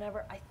stronger than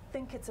ever? I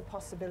think it's a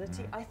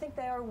possibility. I think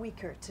they are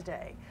weaker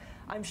today.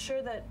 I'm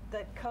sure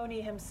that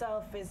Kony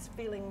himself is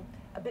feeling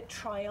a bit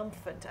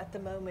triumphant at the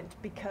moment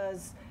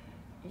because,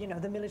 you know,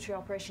 the military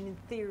operation in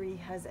theory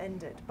has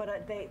ended.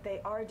 But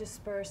they are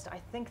dispersed. I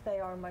think they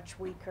are much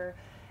weaker.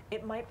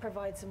 It might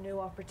provide some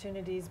new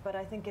opportunities, but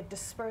I think a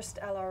dispersed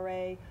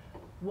LRA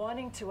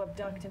wanting to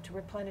abduct and to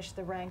replenish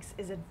the ranks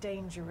is a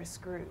dangerous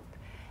group.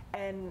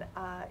 And,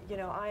 you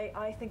know,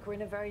 I think we're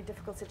in a very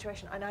difficult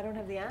situation, and I don't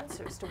have the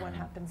answers to what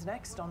happens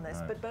next on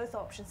this, but both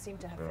options seem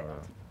to have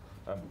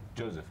failed.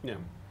 Joseph,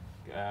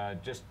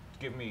 just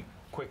give me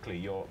quickly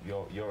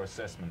your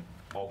assessment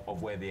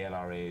of where the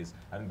LRA is,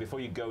 and before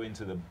you go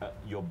into the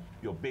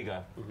your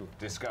bigger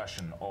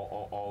discussion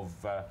of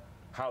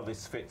how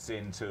this fits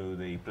into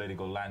the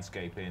political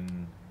landscape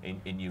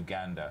in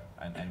Uganda,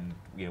 and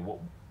you know,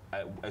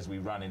 what, as we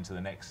run into the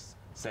next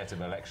set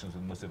of elections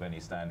with Museveni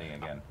standing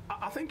again.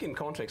 I think in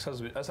context, as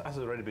has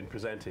already been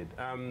presented,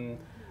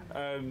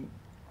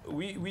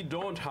 we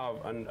don't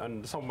have,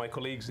 and some of my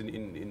colleagues,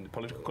 in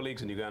political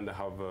colleagues in Uganda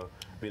have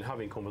been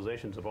having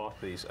conversations about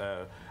this.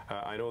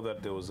 I know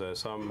that there was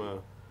some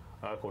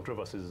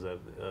controversies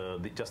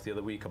just the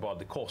other week about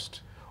the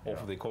cost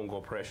of the Congo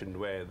operation,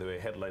 where there were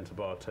headlines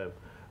about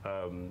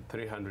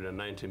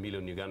 390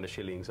 million Uganda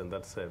shillings, and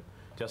that's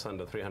just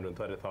under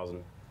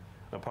 330,000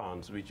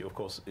 pounds, which of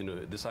course, you know,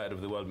 this side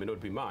of the world may not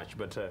be much,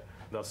 but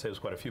that saves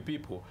quite a few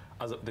people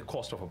as the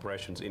cost of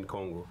operations in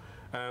Congo.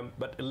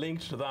 But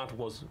linked to that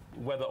was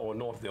whether or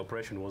not the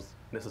operation was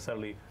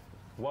necessarily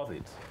worth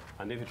it,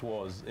 and if it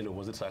was, you know,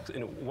 was it,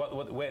 you know,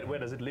 where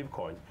does it leave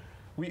Kony?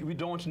 we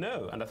don't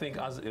know. And I think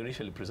as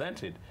initially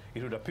presented,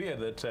 it would appear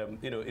that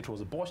it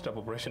was a botched up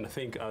operation, I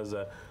think, as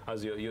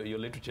your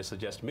literature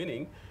suggests,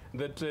 meaning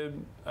that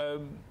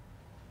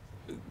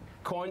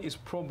Kony is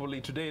probably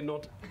today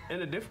not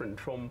any different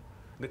from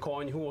the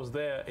Kony who was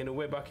there in a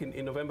way back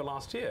in November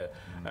last year.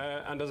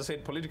 And as I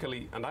said,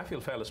 politically, and I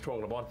feel fairly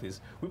strong about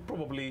this, we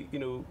probably,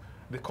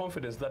 the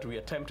confidence that we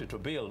attempted to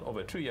build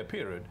over a 2-year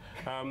period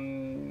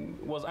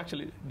was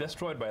actually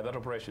destroyed by that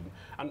operation.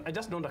 And I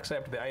just don't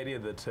accept the idea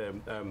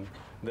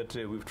that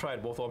we've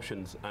tried both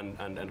options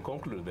and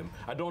concluded them.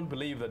 I don't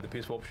believe that the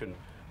peaceful option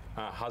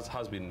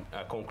has been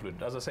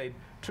concluded. As I said,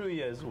 2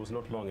 years was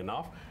not long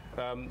enough.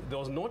 There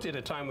was not yet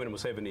a time when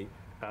Museveni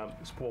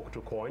spoke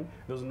to Kony.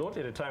 There was not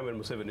yet a time when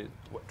Museveni,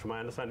 to my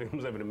understanding,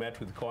 Museveni met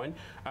with Kony.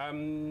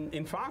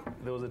 In fact,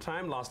 there was a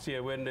time last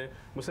year when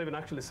Museveni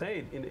actually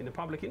said in a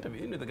public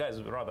interview, the guy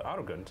is rather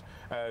arrogant.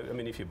 I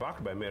mean, if you're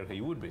backed by America,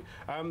 you would be.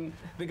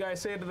 The guy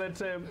said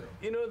that,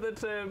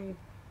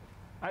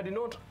 I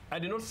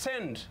did not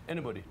send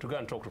anybody to go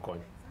and talk to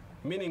Kony,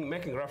 meaning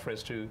making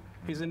reference to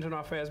his internal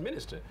affairs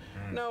minister.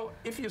 Now,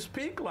 if you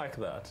speak like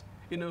that,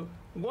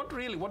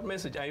 what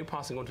message are you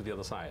passing on to the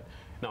other side?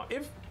 Now,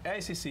 if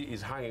ICC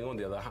is hanging on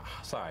the other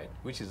side,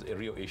 which is a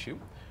real issue,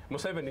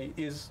 Museveni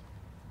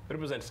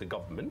represents the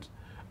government.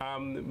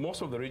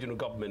 Most of the regional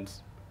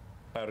governments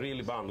are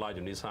really by and large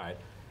on his side.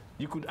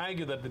 You could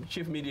argue that the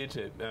chief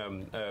mediator,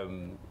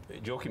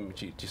 Joachim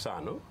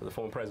Chissano, the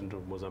former president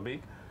of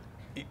Mozambique,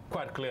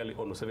 quite clearly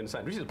on Museveni's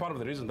side, which is part of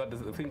the reason that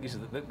the thing is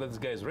that this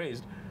guy is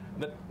raised,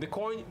 that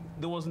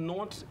there was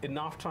not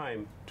enough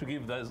time to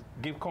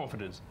give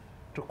confidence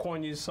to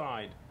Kony's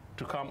side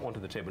to come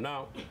onto the table.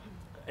 Now,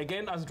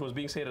 again, as it was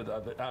being said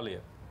earlier,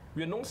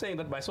 we are not saying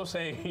that by so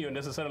saying you're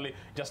necessarily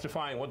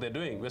justifying what they're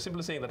doing. We're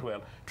simply saying that,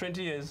 well,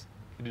 20 years,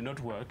 it did not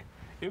work.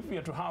 If we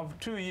are to have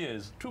 2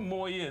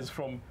 more years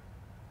from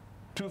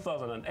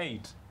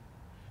 2008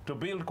 to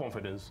build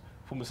confidence,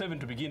 for Museveni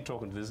to begin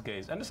talking to these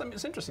guys, and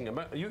it's interesting,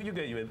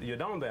 you're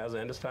down there, as I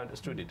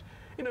understood it.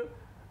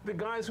 The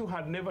guys who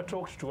had never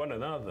talked to one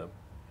another,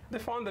 they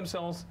found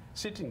themselves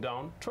sitting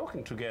down,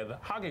 talking together,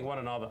 hugging one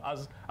another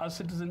as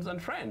citizens and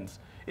friends.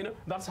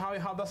 That's how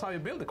you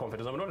build the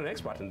confidence. I'm not an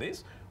expert in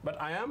this, but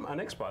I am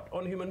an expert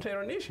on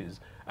humanitarian issues.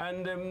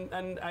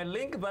 And I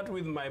link that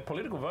with my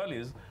political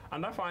values,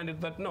 and I find it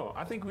that, no,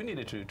 I think we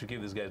needed to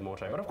give these guys more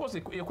time. But of course,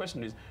 your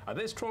question is, are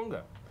they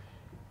stronger?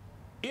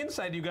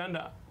 Inside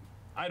Uganda,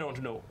 I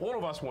don't know. All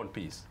of us want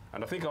peace.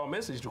 And I think our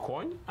message to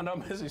Kony, and our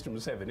message to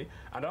Museveni,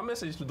 and our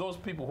message to those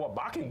people who are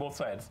backing both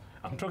sides,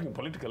 I'm talking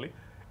politically,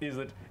 is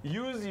that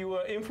use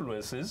your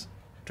influences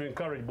to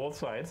encourage both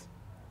sides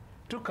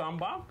to come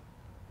back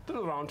to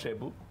the round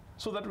table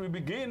so that we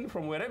begin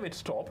from wherever it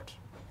stopped,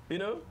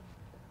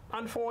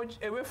 and forge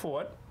a way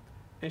forward,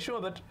 ensure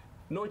that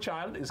no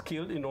child is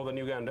killed in northern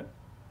Uganda,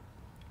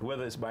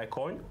 whether it's by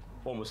Kony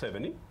or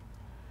Museveni.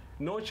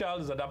 No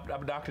child is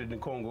abducted in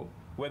Congo,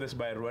 whether it's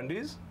by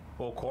Rwandese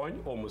or Kony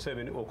or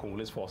Museveni or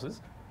Congolese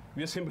forces.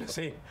 We are simply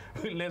saying,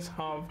 let's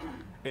have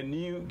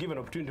give an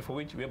opportunity for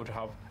which we're able to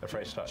have a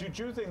fresh start.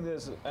 Do you think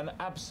there's an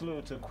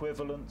absolute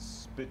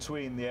equivalence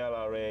between the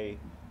LRA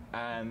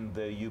and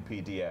the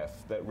UPDF,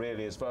 that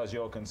really, as far as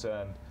you're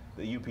concerned,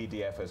 the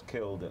UPDF has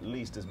killed at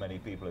least as many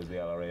people as the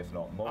LRA, if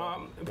not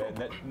more?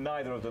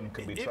 Neither of them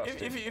can be trusted.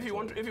 If you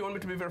want me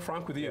to be very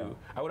frank with you,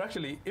 I would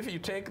actually, if you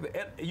take the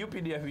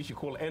UPDF, which you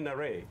call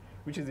NRA,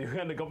 which is the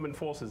Uganda government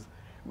forces,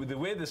 with the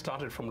way they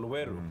started from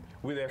Luweru,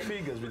 with their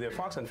figures, with their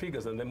facts and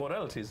figures and their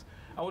moralities,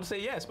 I would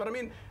say yes. But I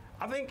mean,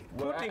 I think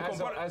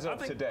as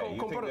of today,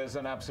 you think there's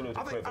an absolute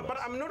equivalence? But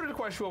I'm not really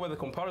quite sure whether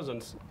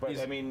comparisons. But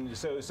I mean,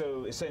 so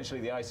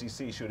essentially, the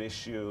ICC should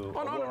issue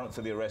a warrant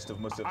for the arrest of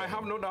Museveni. I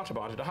have no doubt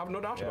about it. I have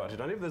no doubt about it.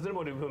 And if there's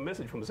anybody with a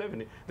message from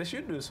Museveni, they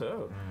should do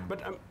so.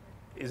 But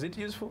is it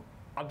useful?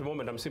 At the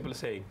moment, I'm simply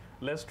saying,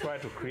 let's try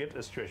to create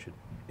a situation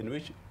in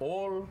which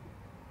all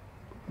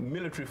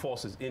military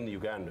forces in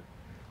Uganda,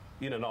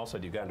 in and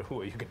outside Uganda,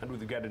 who are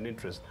with Ugandan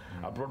interests,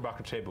 are brought back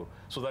to the table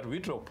so that we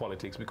talk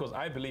politics, because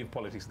I believe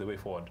politics is the way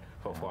forward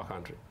for our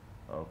country.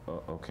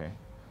 Okay.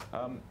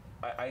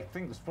 I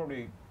think there's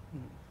probably,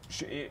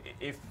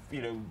 if,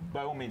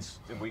 by all means,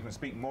 we can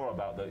speak more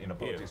about the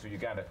politics of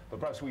Uganda, but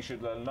perhaps we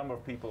should, a number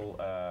of people,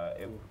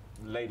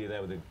 lady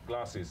there with the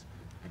glasses,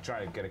 we're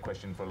trying to get a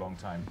question for a long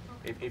time.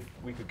 If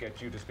we could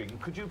get you to speak,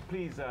 could you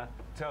please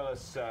tell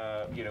us,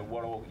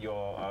 what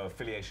your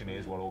affiliation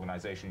is, what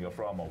organisation you're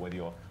from, or whether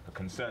you're a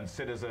concerned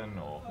citizen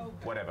or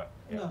whatever?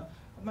 No,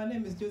 my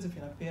name is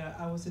Josephine Apera.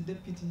 I was a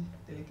deputy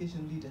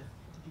delegation leader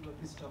to give a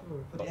peace talk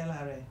for the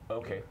LRA.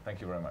 Okay, thank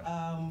you very much.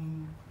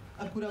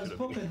 I could have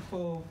spoken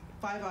for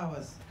 5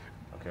 hours.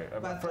 Okay,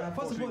 but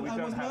first of all, I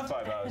was not.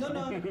 5 hours.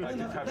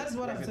 No. That's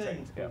what I'm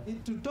saying.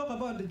 To talk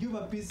about the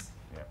Juba peace.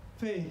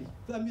 Failed.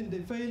 I mean, the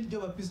failed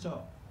Juba peace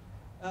talk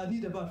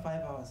need about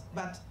 5 hours.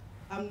 But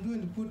I'm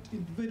going to put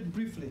it very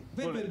briefly,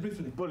 very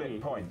briefly.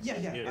 Bullet points.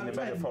 Yeah. In the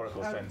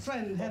metaphorical sense. I'll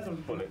try and handle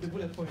the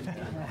bullet point.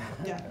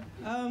 Yeah.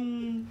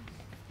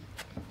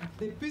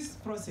 The peace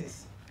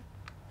process.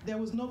 There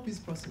was no peace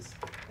process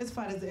as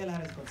far as the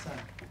LRA is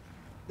concerned.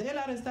 The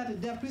LRA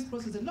started their peace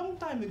process a long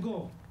time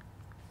ago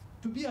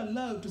to be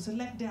allowed to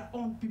select their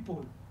own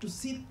people to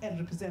sit and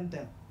represent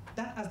them.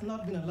 That has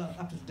not been allowed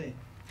up to today.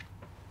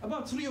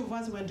 About 3 of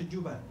us went to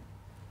Juba,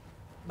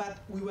 but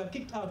we were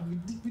kicked out.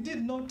 We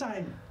did no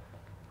time.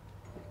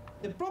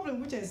 The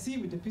problem which I see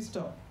with the peace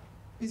talk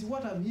is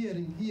what I'm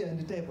hearing here in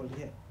the table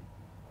here.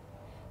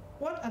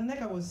 What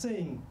Aneka was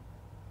saying,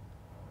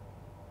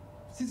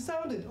 she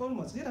sounded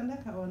almost, is it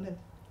Aneka or Annette?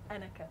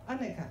 Aneka.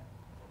 Aneka.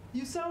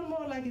 You sound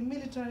more like a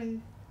military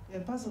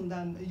person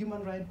than a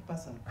human rights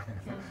person.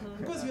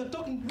 Because you're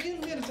talking real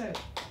military.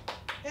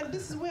 And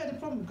this is where the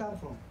problem comes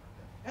from.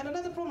 And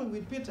another problem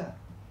with Peter,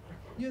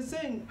 you're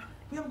saying,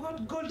 we have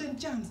got golden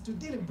chance to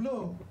deal a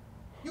blow.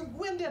 You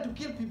went there to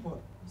kill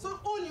people. So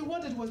all you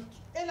wanted was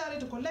LRA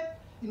to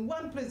collect in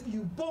one place.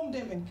 You bombed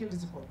them and killed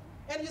these people.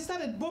 And you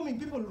started bombing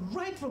people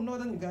right from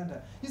northern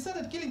Uganda. You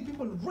started killing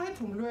people right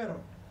from Luero.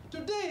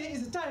 Today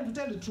is the time to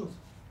tell the truth.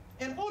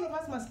 And all of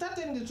us must start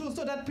telling the truth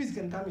so that peace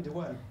can come in the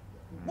world.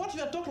 What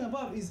we are talking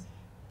about is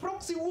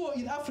proxy war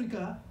in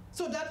Africa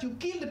so that you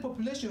kill the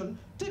population,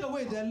 take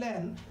away their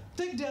land,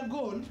 take their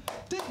gold,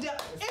 take their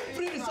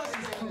every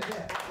resources from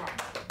there.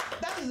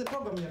 That is the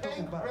problem we are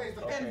talking about.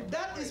 And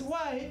that is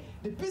why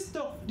the peace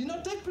talk did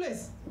not take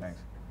place. Thanks.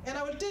 And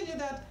I will tell you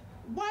that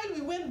while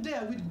we went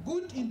there with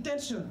good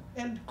intention,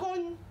 and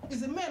Kony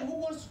is a man who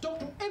wants to talk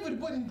to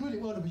everybody,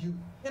 including all of you,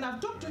 and I've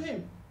talked to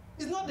him.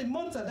 It's not the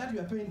monster that you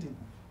are painting.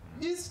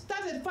 He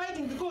started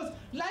fighting because,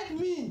 like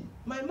me,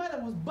 my mother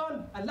was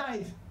burned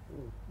alive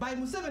by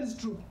Museveni's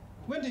troop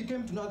when they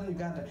came to northern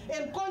Uganda.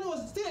 And Kony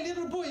was still a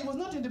little boy, he was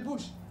not in the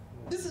bush.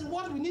 This is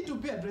what we need to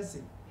be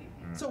addressing.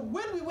 So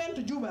when we went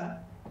to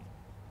Juba,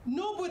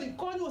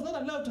 Kony was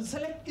not allowed to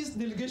select his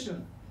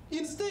delegation.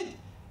 Instead,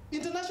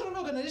 international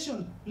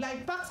organizations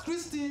like Pax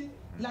Christi,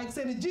 like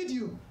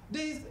Senegidio,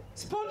 they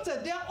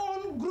sponsored their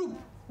own group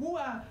who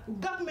are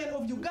government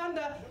of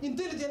Uganda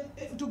intelligence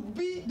to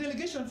be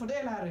delegation for the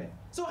LRA.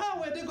 So how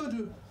were they going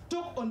to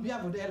talk on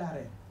behalf of the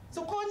LRA?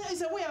 So Kony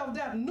is aware of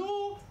that.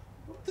 No,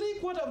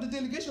 3/4 of the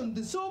delegation,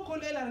 the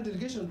so-called LRA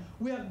delegation,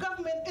 were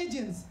government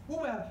agents who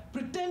were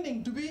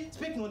pretending to be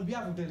speaking on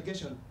behalf of the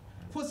delegation.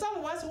 For some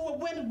of us who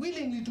went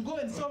willingly to go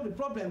and solve the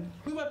problem,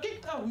 we were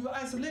kicked out, we were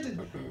isolated.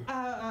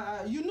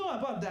 You know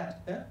about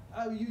that.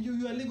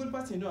 You are a legal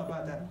person, you know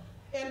about that.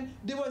 And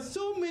there were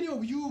so many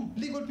of you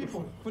legal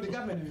people for the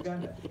government of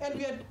Uganda. And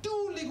we had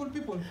 2 legal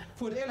people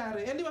for the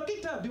LRA. And they were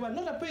kicked out. They were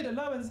not paid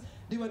allowance.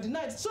 They were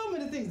denied so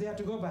many things. They had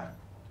to go back.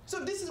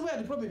 So this is where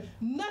the problem,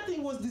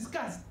 nothing was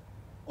discussed.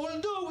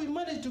 Although we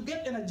managed to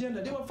get an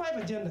agenda, there were 5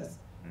 agendas.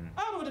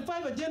 Out of the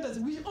 5 agendas,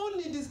 we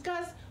only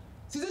discussed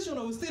cessation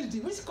of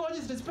hostility, which Kony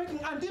is respecting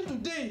until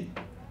today.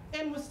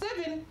 And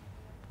Museveni,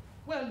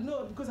 well,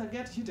 no, because I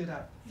get heated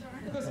up.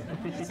 Because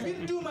it's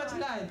been too much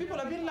lying. People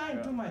have been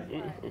lying too much.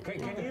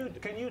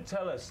 Can you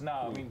tell us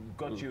now, I mean,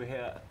 got you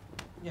here,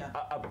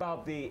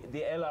 about the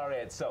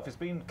LRA itself? It's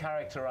been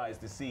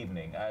characterized this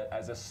evening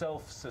as a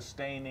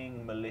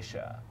self-sustaining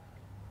militia.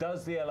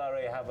 Does the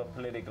LRA have a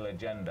political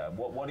agenda?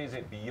 What is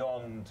it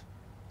beyond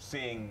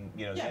seeing,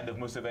 the end of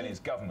Museveni's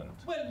government?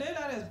 Well, the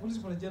LRA has a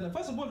political agenda.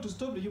 First of all, to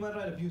stop the human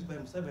rights abuse by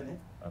Museveni,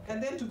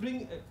 and then to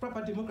bring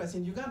proper democracy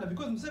in Uganda,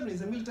 because Museveni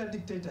is a military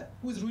dictator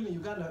who is ruling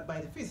Uganda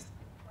by the fist.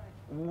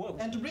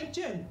 And to bring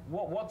change.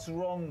 What's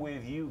wrong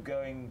with you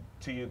going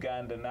to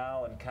Uganda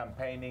now and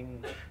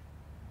campaigning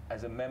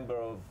as a member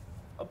of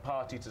a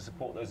party to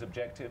support those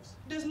objectives?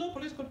 There's no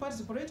political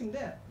party operating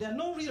there. There are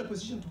no real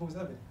opposition to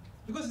Museveni,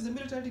 because he's a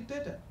military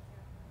dictator.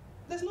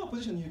 There's no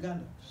opposition in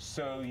Uganda.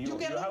 So you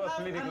have a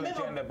political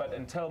agenda, but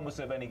until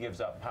Museveni gives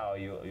up power,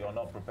 you're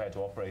not prepared to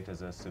operate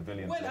as a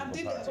civilian political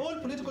until party. the whole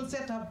political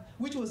setup,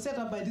 which was set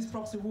up by this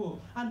proxy war,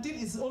 until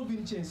it's all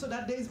been changed, so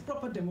that there is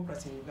proper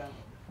democracy in Uganda.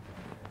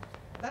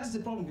 That is the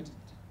problem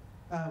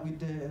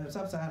with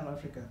sub-Saharan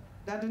Africa.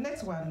 That the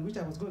next one, which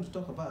I was going to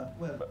talk about,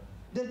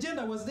 the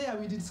agenda was there.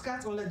 We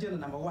discussed only agenda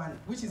number 1,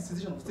 which is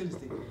cessation of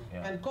hostility.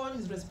 And Kony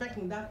is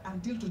respecting that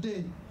until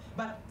today.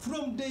 But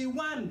from day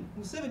 1,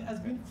 Museveni has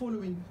been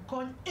following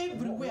Kony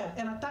everywhere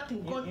and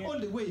attacking Kony all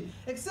the way,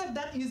 except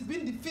that he's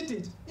been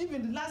defeated.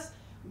 Even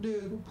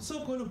the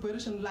so-called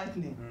Operation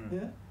Lightning.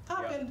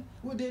 How can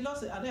they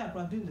lost an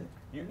aircraft, didn't they?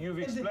 You've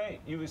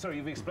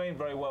explained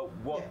very well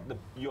what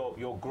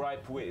your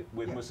gripe with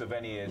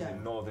Museveni is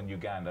in northern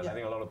Uganda. I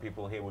think a lot of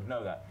people here would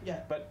know that.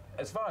 But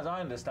as far as I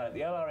understand it,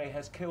 the LRA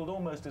has killed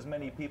almost as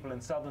many people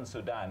in southern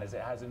Sudan as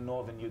it has in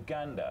northern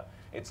Uganda.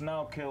 It's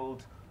now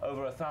killed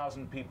over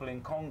 1,000 people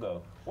in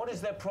Congo. What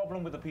is their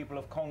problem with the people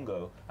of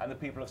Congo and the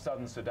people of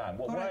southern Sudan?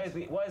 Why is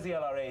the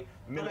LRA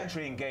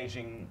military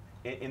engaging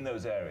in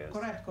those areas?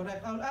 Correct.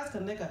 I'll ask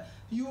Aneka.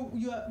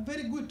 You are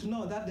very good to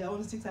know that there are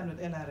only 600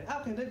 LRA. How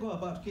can they go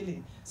about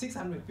killing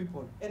 600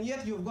 people? And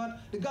yet you've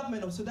got the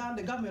government of Sudan,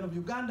 the government of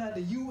Uganda,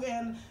 the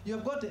UN,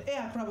 you've got the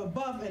aircraft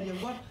above, and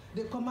you've got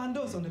the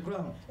commandos on the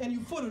ground. And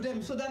you follow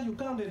them so that you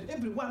counted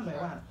every one by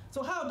one.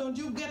 So how don't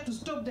you get to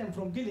stop them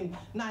from killing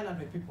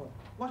 900 people?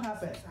 What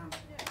happened?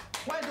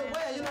 Why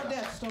are you not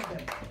there to stop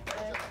them?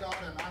 Let's just go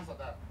and answer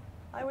that.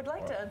 I would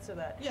like to answer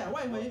that. Yeah,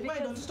 why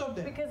don't you stop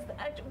there? Because,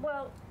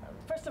 well,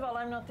 first of all,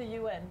 I'm not the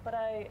UN, but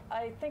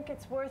I think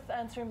it's worth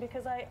answering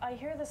because I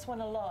hear this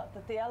one a lot,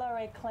 that the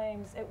LRA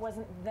claims it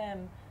wasn't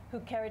them who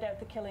carried out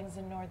the killings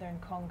in northern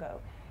Congo,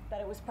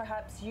 that it was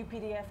perhaps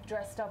UPDF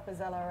dressed up as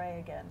LRA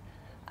again.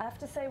 I have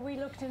to say we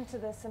looked into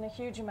this in a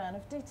huge amount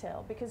of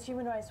detail because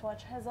Human Rights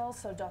Watch has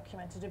also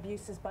documented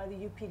abuses by the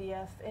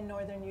UPDF in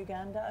northern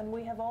Uganda, and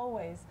we have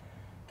always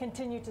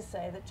continued to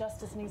say that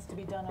justice needs to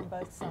be done on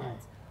both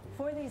sides.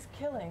 For these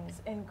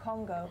killings in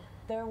Congo,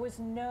 there was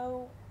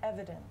no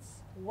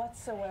evidence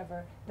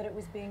whatsoever that it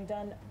was being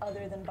done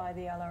other than by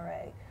the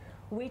LRA.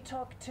 We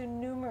talked to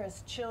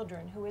numerous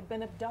children who had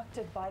been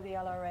abducted by the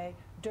LRA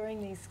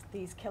during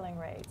these killing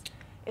raids.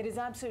 It is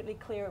absolutely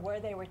clear where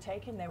they were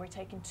taken. They were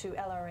taken to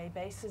LRA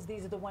bases.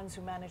 These are the ones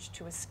who managed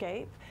to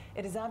escape.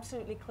 It is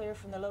absolutely clear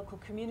from the local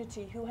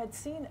community who had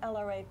seen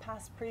LRA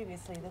pass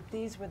previously that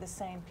these were the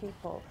same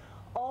people.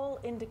 All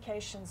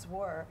indications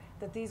were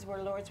that these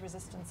were Lords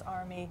Resitance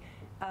Army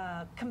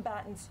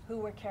combatants who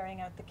were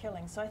carrying out the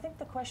killing. So I think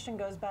the question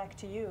goes back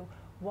to you.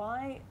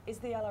 Why is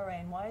the LRA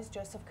and why is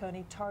Joseph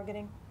Kony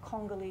targeting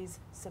Congolese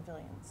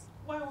civilians?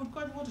 Why would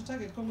Kony want to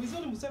target Congo? It's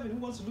only Museveni who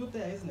wants to live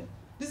there, isn't it?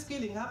 This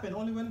killing happened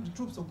only when the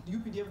troops of the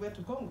UPDF went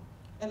to Congo.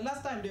 And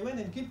last time they went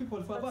and killed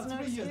people for about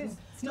 3 years.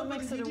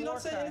 Nobody did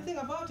not say anything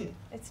about it.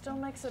 It still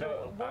makes it so,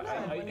 a war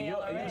crime when the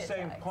LRA are you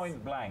saying attacks.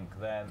 point blank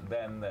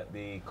then that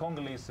the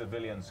Congolese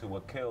civilians who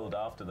were killed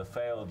after the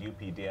failed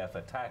UPDF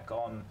attack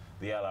on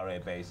the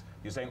LRA base,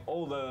 you're saying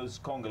all those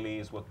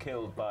Congolese were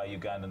killed by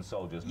Ugandan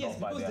soldiers, yes,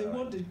 not by the LRA? Yes, because they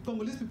want the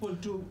Congolese people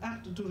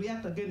to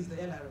react against the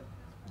LRA.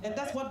 And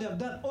that's what they have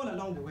done all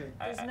along the way.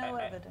 There's no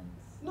evidence.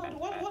 No,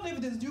 what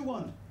evidence do you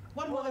want?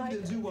 What more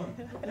evidence do you want?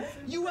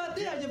 You are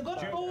there, you've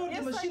got all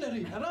the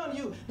machinery around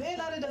you. The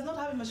LRA does not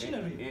have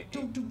machinery to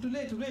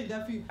lay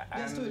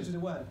their story to the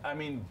world. I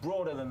mean,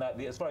 broader than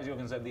that, as far as you're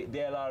concerned, the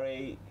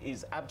LRA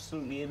is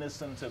absolutely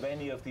innocent of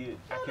any of the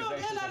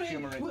accusations of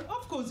human rights.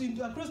 Of course,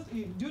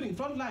 during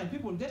frontline,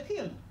 people get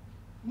killed.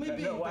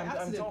 Maybe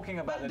I'm talking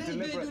about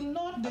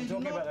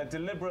the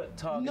deliberate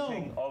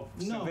targeting of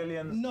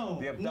civilians,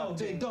 the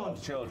abducting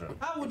of children.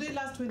 How would they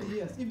last 20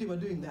 years if they were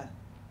doing that?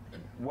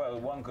 Well,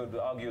 one could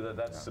argue that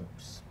that's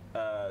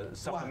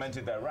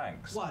supplemented their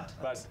ranks. What?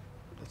 But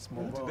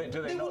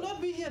they would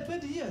not be here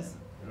 20 years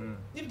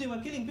if they were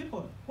killing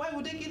people. Why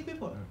would they kill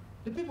people?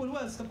 The people who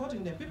are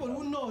supporting them, people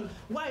who know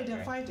why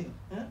they're fighting.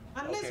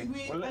 Unless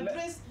we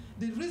address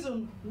the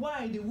reason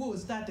why the war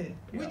started,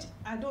 which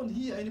I don't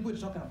hear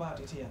anybody talking about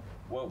it here.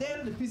 Well,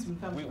 then the peace will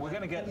come. We're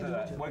going to get to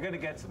that. We're going to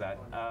get to that.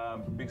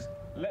 Because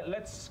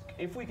let's,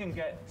 if we can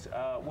get,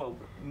 well,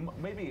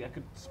 maybe I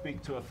could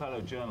speak to a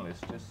fellow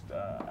journalist just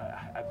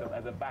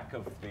at the back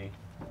of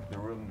the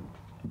room.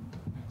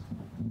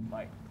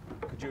 Mike,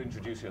 could you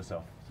introduce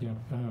yourself? Yeah,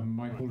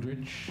 Mike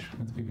Aldridge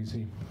with the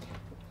BBC.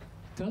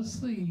 Does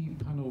the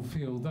panel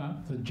feel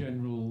that the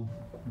general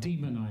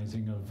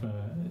demonising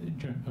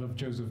of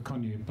Joseph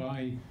Kony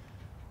by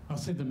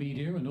us in the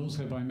media and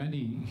also by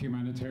many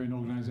humanitarian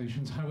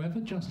organisations, however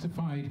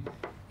justified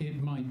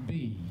it might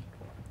be,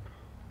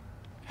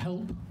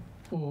 help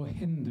or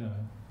hinder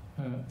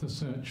the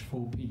search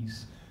for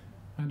peace?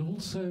 And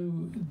also,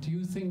 do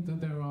you think that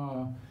there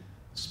are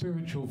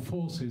spiritual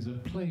forces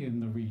at play in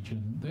the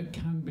region that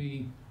can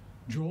be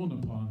drawn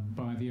upon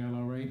by the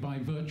LRA by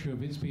virtue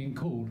of its being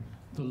called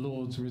the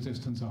Lords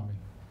Resitance Army?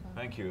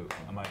 Thank you,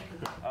 Mike.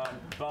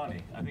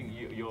 Barney, I think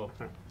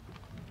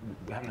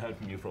we haven't heard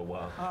from you for a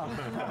while.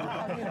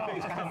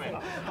 Please come in.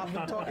 I've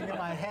been talking in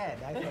my head,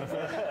 I think.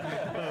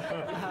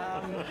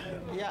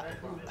 Yeah,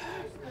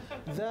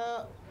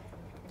 the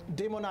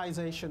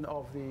demonization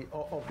of the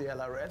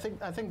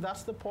LRA. I think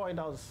that's the point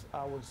I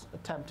was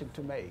attempting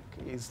to make.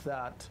 Is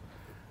that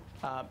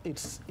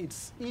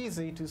it's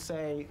easy to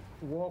say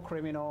war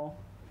criminal,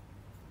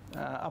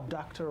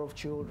 abductor of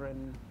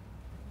children,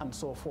 and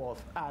so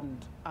forth,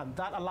 and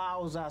that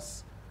allows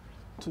us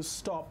to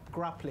stop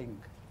grappling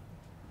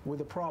with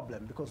the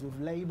problem because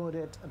we've labeled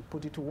it and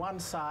put it to one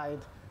side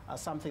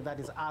as something that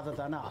is other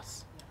than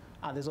us.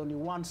 And there's only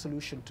one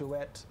solution to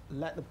it: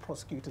 let the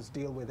prosecutors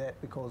deal with it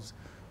because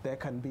there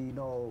can be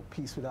no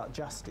peace without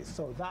justice.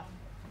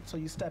 So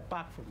you step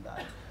back from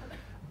that.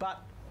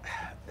 But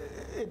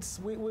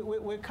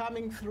we're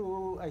coming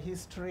through a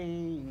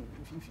history.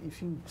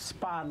 If you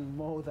span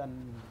more than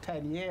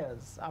 10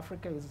 years,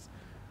 Africa is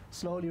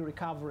slowly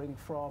recovering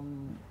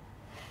from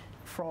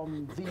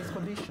these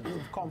conditions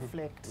of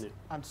conflict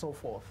and so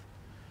forth.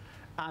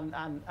 And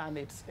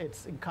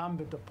it's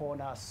incumbent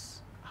upon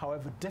us,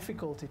 however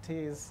difficult it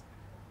is,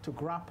 to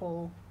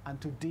grapple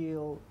and to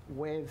deal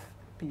with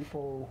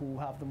people who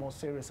have the most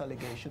serious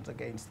allegations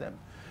against them.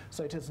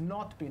 So it has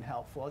not been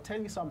helpful. I'll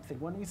tell you something.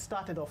 When we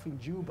started off in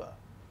Juba,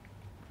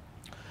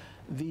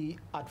 the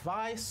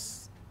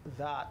advice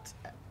that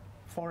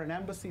foreign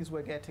embassies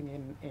were getting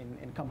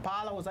in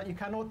Kampala was that you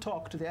cannot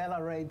talk to the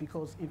LRA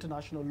because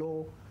international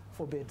law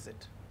forbids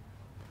it.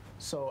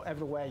 So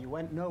everywhere you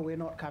went, no, we're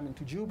not coming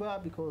to Juba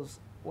because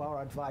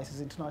our advice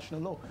is international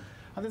law.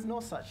 And there's no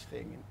such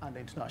thing under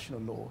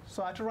international law.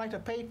 So I had to write a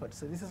paper to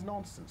say this is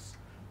nonsense.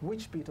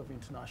 Which bit of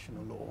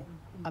international law?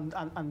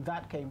 And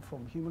that came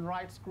from human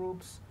rights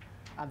groups,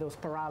 and there was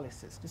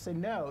paralysis to say,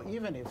 no,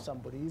 even if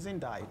somebody is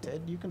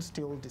indicted, you can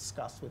still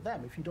discuss with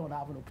them. If you don't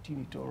have an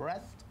opportunity to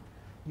arrest,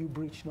 you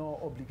breach no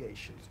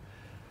obligations.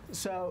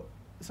 So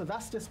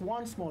that's just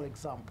one small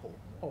example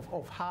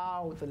of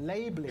how the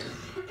labeling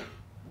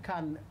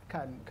can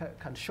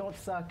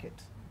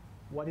short-circuit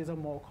what is a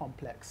more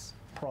complex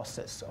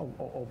process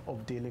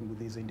of dealing with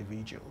these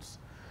individuals.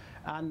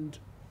 And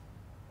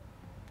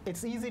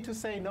it's easy to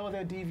say, no,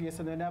 they're devious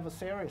and they're never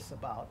serious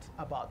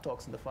about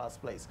talks in the first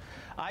place.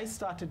 I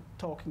started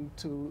talking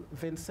to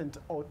Vincent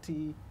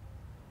Oti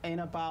in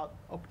about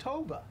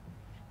October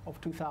of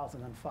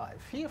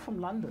 2005, here from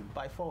London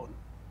by phone,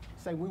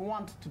 saying we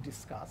want to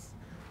discuss.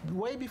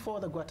 Way before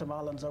the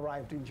Guatemalans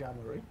arrived in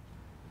January,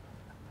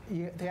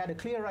 they had a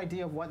clear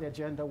idea of what the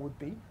agenda would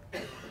be,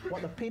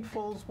 what the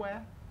pitfalls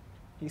were.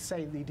 He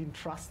said they didn't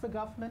trust the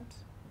government.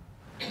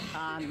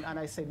 And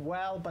I said,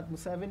 well, but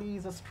Museveni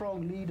is a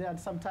strong leader, and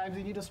sometimes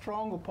you need a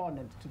strong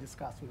opponent to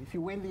discuss with. If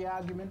you win the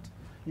argument,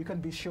 you can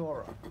be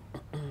surer.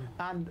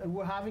 And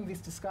we're having this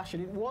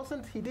discussion. It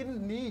wasn't, he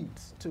didn't need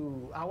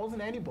to, I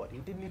wasn't anybody.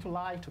 He didn't need to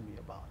lie to me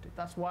about it.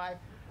 That's why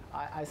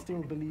I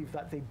still believe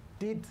that they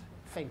did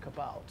think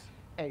about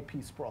a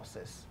peace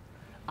process.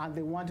 And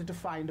they wanted to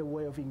find a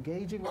way of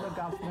engaging with the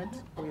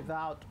government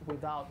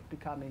without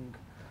becoming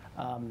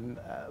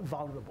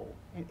vulnerable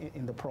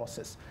in the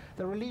process.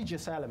 The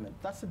religious element,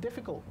 that's a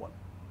difficult one.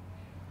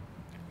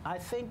 I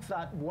think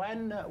that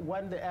when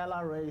the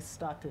LRA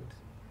started,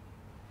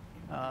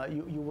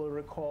 you will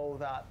recall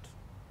that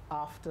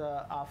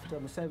after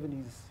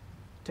Museveni's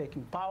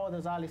taking power,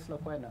 there's Alice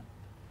Lakwena.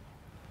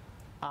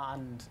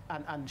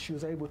 And she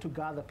was able to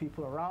gather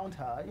people around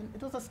her.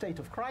 It was a state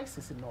of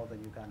crisis in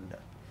northern Uganda.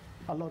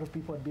 A lot of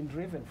people had been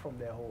driven from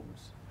their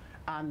homes.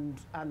 And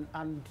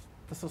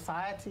the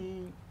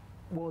society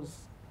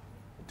was,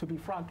 to be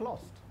frank,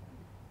 lost.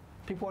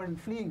 People were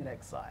fleeing in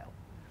exile,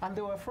 and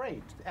they were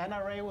afraid. The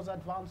NRA was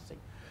advancing.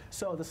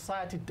 So the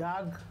society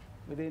dug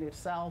within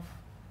itself.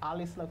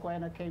 Alice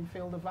Lakwena came,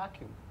 filled the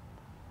vacuum,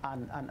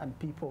 and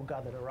people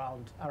gathered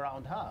around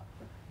her.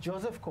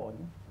 Joseph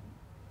Kony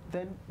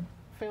then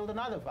filled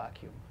another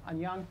vacuum, and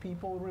young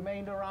people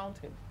remained around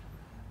him.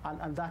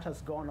 And that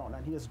has gone on,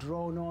 and he has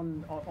drawn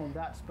on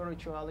that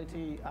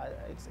spirituality.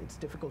 It's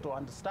difficult to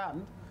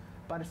understand,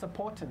 but it's a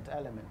potent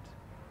element.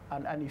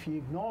 And if you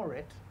ignore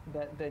it,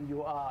 then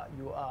you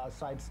are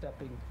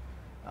sidestepping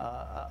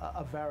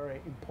a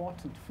very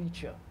important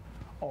feature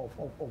of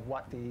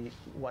what the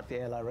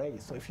LRA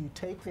is. So if you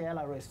take the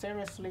LRA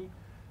seriously,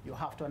 you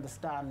have to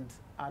understand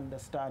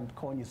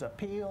Kony's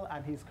appeal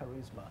and his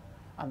charisma,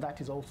 and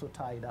that is also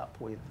tied up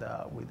with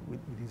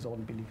his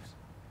own beliefs.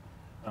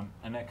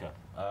 Aneka,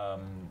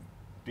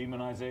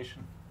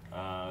 demonization,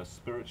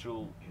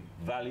 spiritual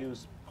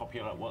values,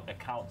 popular, what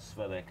accounts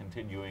for their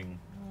continuing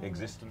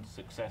existence,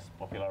 success,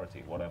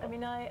 popularity, whatever? I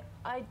mean, I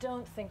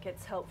don't think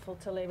it's helpful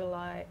to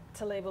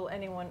label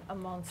anyone a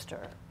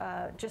monster,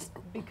 just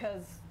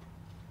because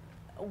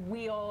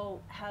we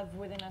all have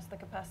within us the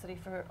capacity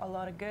for a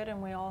lot of good,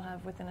 and we all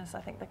have within us,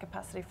 I think, the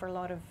capacity for a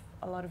lot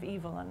of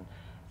evil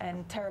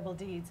and terrible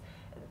deeds.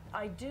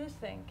 I do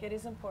think it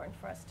is important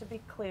for us to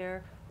be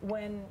clear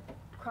when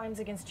crimes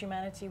against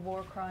humanity,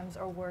 war crimes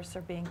or worse,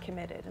 are being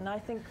committed. And I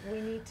think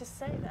we need to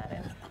say that.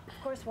 And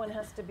of course, one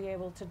has to be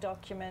able to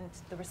document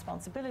the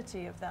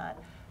responsibility of that.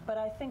 But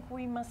I think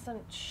we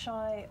mustn't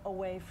shy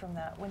away from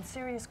that. When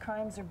serious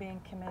crimes are being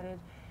committed,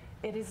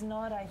 it is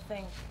not, I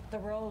think, the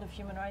role of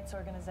human rights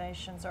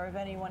organizations or of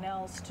anyone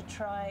else to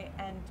try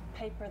and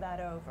paper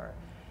that over.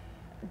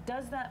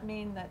 Does that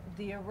mean that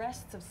the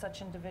arrests of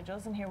such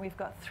individuals, and here we've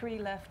got 3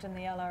 left in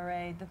the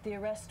LRA, that the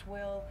arrest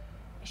will,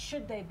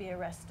 should they be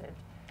arrested,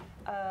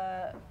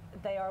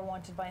 they are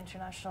wanted by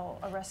international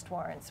arrest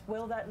warrants.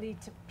 Will that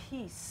lead to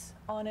peace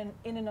in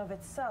and of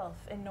itself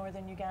in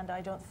northern Uganda?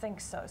 I don't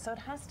think so. So it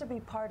has to be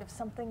part of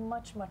something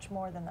much, much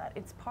more than that.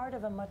 It's part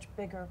of a much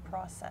bigger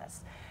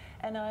process.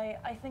 And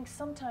I think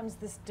sometimes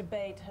this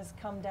debate has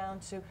come down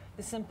to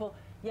the simple,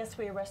 yes,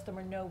 we arrest them,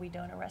 or no, we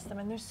don't arrest them.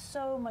 And there's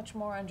so much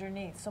more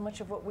underneath, so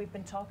much of what we've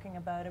been talking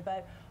about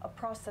a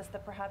process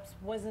that perhaps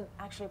wasn't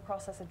actually a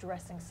process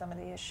addressing some of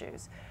the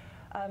issues.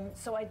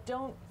 So I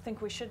don't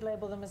think we should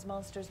label them as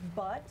monsters,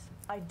 but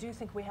I do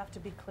think we have to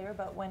be clear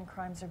about when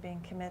crimes are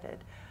being committed.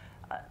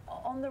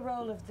 On the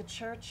role of the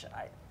church,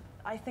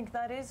 I think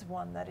that is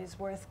one that is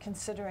worth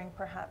considering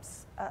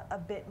perhaps a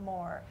bit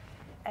more.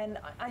 And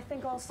I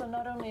think also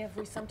not only have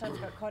we sometimes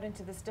got caught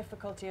into this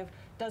difficulty of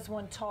does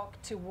one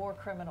talk to war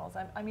criminals?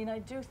 I mean, I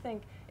do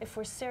think if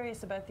we're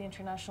serious about the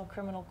International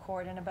Criminal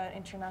Court and about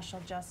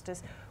international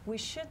justice, we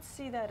should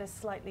see that as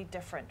slightly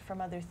different from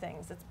other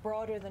things. It's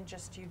broader than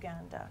just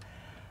Uganda.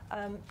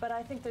 But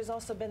I think there's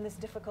also been this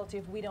difficulty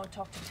of we don't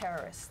talk to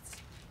terrorists,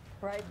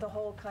 right? The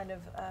whole kind of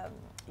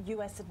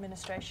US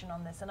administration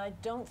on this. And I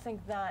don't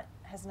think that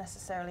has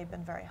necessarily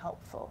been very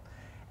helpful.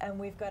 And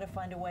we've got to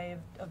find a way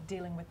of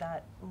dealing with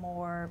that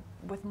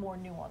with more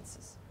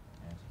nuances.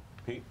 Yes.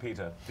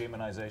 Peter,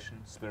 demonization,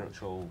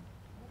 spiritual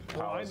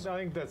powers? Well, I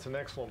think that's an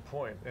excellent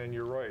point, and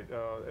you're right.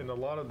 And a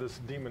lot of this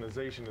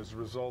demonization is a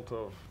result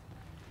of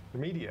the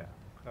media,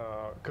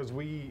 because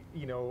we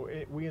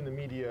in the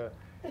media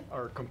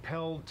are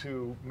compelled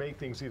to make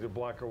things either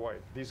black or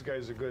white. These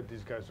guys are good,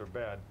 these guys are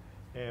bad.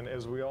 And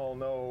as we all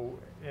know,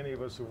 any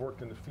of us who've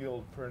worked in the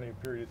field for any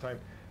period of time,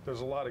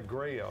 there's a lot of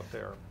gray out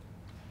there.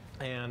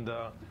 And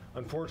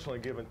unfortunately,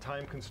 given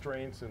time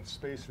constraints and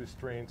space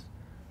restraints,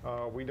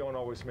 we don't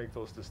always make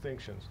those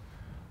distinctions.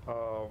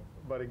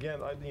 But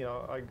again,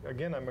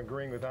 I'm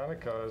agreeing with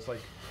Annika. It's like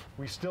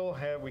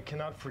we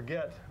cannot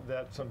forget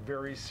that some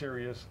very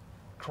serious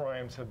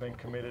crimes have been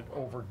committed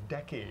over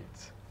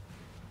decades.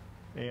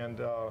 And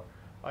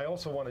I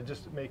also want to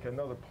just make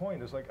another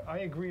point. It's like, I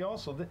agree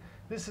also that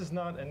this is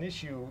not an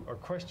issue or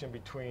question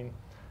between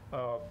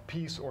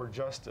peace or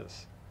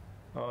justice.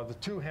 The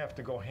two have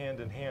to go hand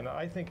in hand.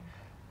 I think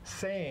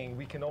saying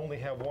we can only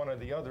have one or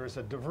the other is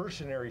a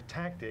diversionary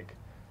tactic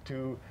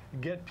to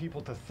get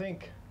people to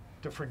think,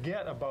 to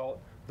forget about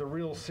the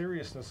real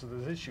seriousness of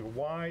this issue.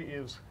 Why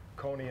is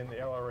Kony and the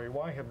LRA,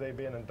 why have they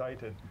been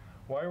indicted?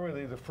 Why were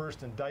they the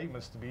first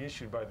indictments to be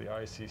issued by the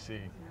ICC?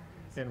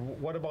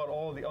 And what about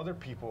all the other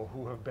people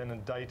who have been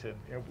indicted?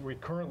 And we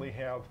currently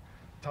have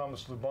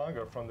Thomas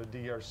Lubanga from the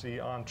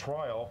DRC on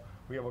trial.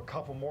 We have a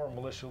couple more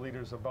militia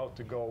leaders about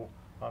to go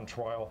on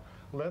trial.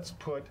 Let's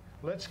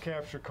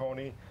capture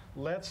Kony.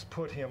 Let's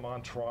put him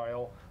on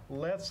trial.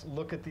 Let's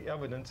look at the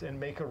evidence and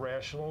make a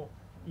rational,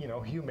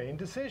 humane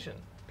decision,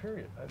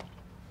 period.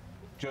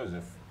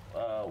 Joseph,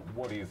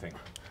 what do you think?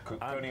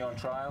 Kony on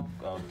trial?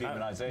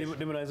 Demonization?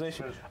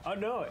 Demonization?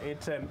 No,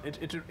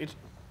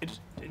 it's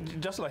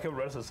just like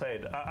everyone else has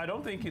said. I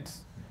don't think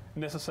it's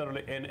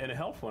necessarily any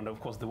helpful. And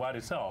of course, the word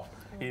itself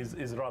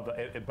is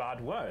rather a bad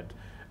word.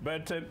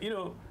 But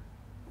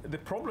the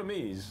problem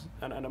is,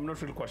 and I'm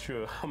not really quite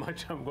sure how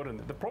much I'm going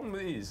to. The problem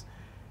is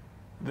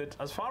that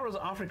as far as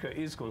Africa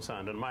is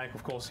concerned, and Mike,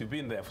 of course, you've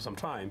been there for some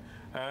time,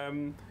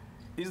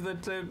 is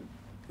that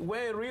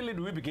where really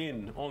do we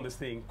begin on this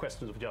thing,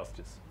 questions of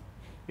justice?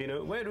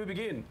 Where do we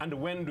begin, and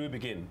when do we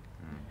begin?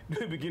 Do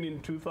we begin in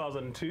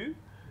 2002?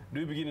 Do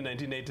we begin in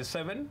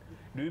 1987?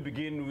 Do we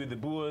begin with the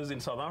Boers in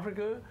South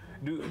Africa?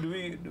 Do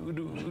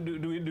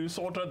we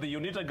sort out the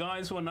UNITA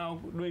guys who are now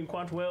doing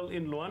quite well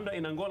in Luanda,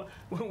 in Angola?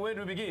 Where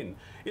do we begin?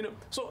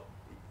 So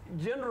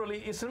generally,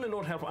 it's really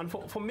not helpful. And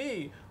for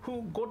me,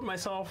 who got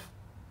myself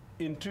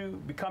into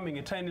becoming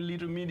a tiny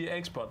little media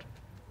expert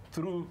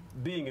through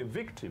being a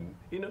victim,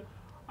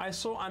 I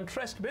saw and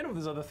traced many of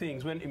these other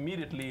things when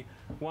immediately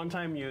one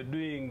time you're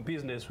doing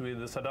business with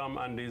Saddam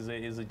and is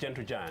a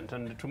gentle giant,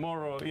 and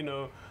tomorrow,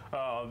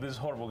 these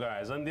horrible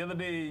guys, and the other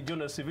day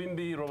Jonas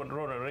Savimbi, Ronald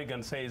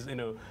Reagan says,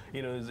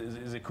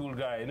 is a cool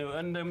guy,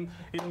 and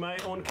in my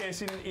own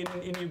case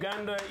in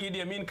Uganda,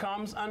 Idi Amin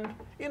comes and,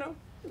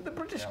 the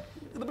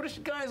British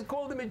guys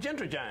called him a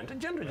gentle giant,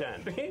 and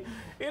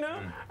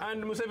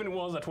Museveni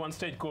was at one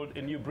stage called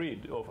a new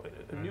breed,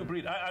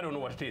 I don't know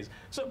what it is.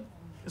 So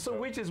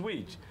which is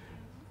which?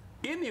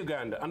 In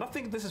Uganda, and I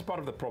think this is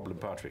part of the problem,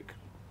 Patrick,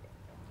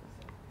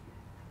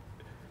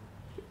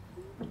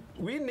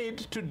 we need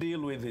to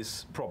deal with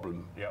this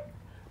problem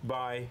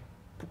by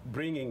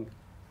bringing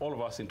all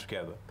of us in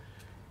together.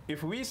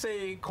 If we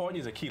say Kony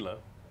is a killer,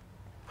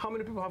 how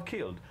many people have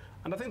killed?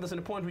 And I think that's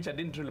a point which I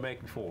didn't really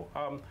make before.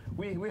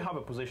 We have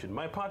a position.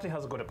 My party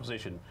has got a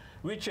position,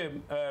 which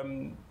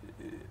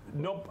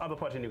no other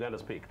party in Uganda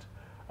has picked.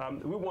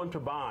 We want to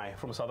buy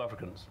from South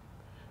Africans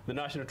the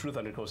National Truth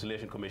and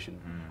Reconciliation Commission.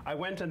 I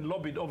went and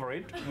lobbied over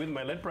it with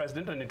my late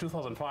president, and in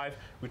 2005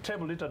 we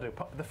tabled it at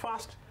the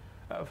first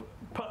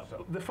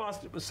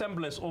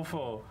semblance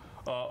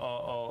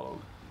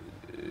of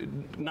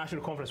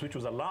national conference which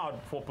was allowed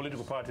for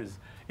political parties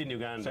in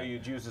Uganda. So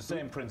you'd use the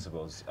same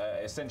principles.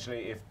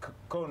 Essentially, if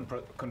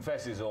Kony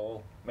confesses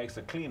all, makes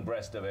a clean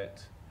breast of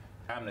it,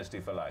 amnesty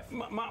for life.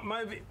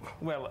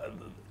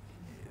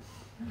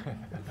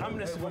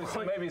 Amnesty for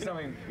Kony, maybe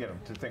something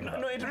to think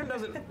about. No, it really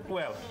doesn't.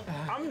 Well,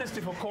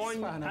 amnesty for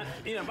Kony,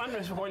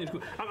 amnesty for Kony is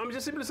good. I'm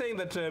just simply saying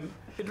that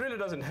it really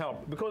doesn't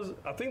help, because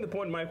I think the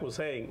point Mike was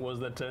saying was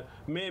that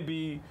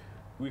maybe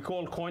we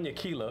call Kony a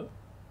killer,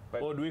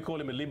 or do we call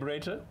him a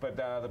liberator? But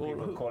there are the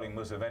people calling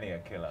Museveni a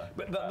killer.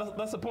 But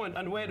that's the point.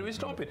 And where do we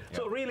stop it? Yeah.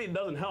 So really, it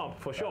doesn't help,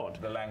 for short.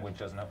 The language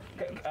doesn't help.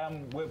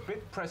 We're a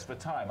bit pressed for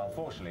time,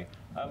 unfortunately.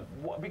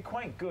 What would be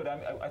quite good?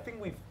 I think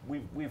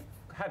we've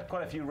had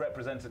quite a few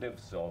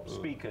representatives or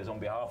speakers on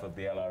behalf of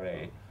the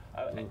LRA.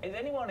 Is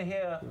anyone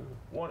here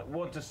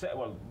want to say?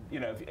 Well,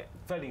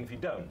 failing if you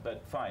don't,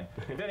 but fine.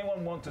 If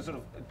anyone want to sort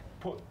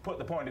of put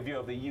the point of view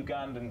of the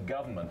Ugandan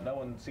government, no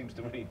one seems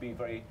to really be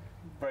very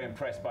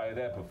impressed by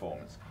their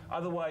performance.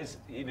 Otherwise,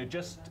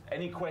 just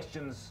any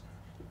questions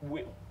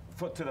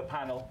to the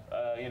panel,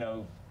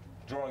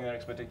 drawing their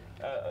expertise.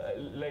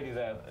 Lady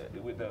there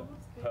with the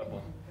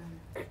purple.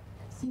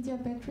 Cynthia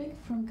Patrick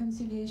from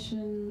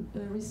Conciliation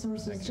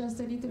Resources. Just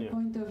a little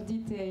point of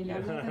detail.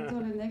 I'm not at all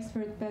an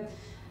expert, but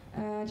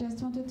I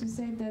just wanted to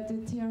say that the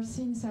TRC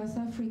in South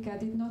Africa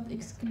did not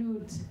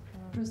exclude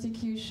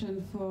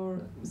prosecution for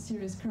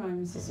serious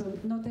crimes, so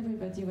not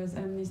everybody was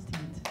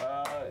amnestied.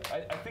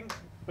 I think,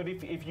 but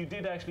if you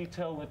did actually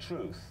tell the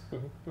truth,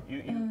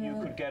 you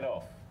could get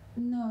off.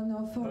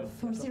 No,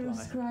 for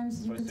serious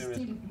crimes, you could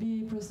still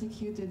be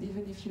prosecuted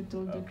even if you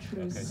told the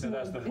truth. Okay, so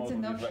that's the model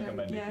you'd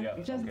recommend. Yeah,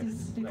 just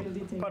this little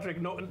detail. Patrick,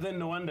 then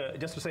no wonder,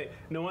 just to say,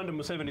 no wonder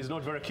Museveni is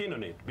not very keen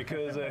on it,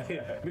 because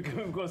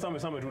because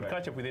someone would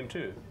catch up with him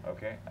too.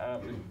 Okay,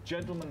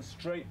 gentleman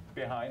straight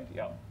behind,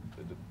 yeah.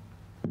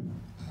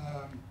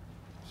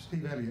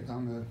 Steve Elliott,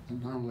 I'm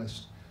an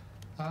analyst.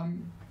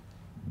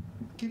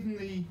 Given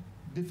the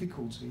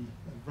difficulty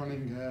of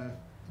running an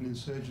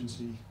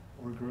insurgency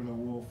or a guerrilla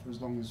war for as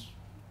long as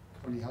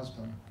Kony has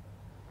done,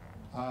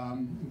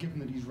 and given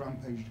that he's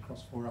rampaged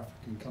across 4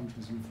 African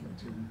countries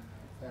inflicting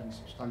fairly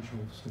substantial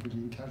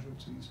civilian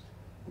casualties,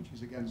 which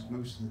is against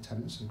most of the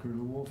tenets of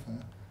guerrilla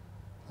warfare,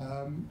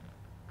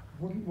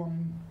 would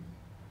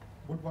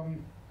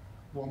one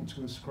want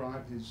to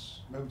ascribe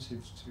his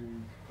motives to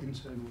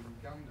internal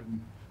Ugandan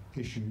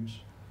issues,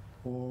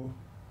 or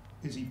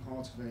is he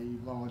part of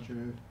a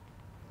larger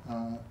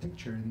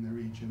picture in the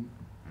region?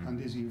 And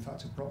is he in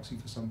fact a proxy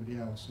for somebody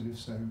else? And if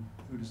so,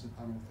 who does the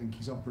panel think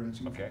he's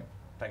operating for? Okay,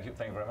 thank you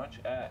very much.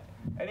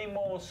 Any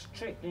more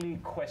strictly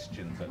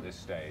questions at this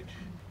stage?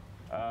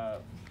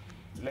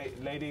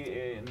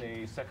 Lady in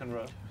the second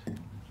row.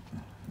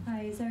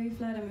 Hi, Zoe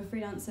Flood. I'm a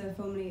freelancer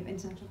formerly of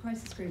International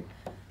Crisis Group.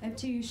 I have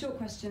 2 short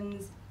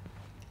questions.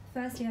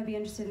 Firstly, I'd be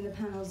interested in the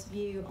panel's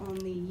view on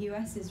the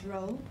US's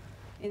role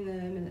in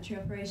the military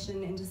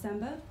operation in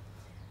December.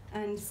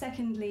 And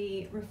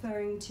secondly,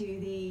 referring to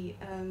the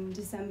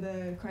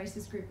December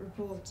Crisis Group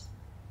report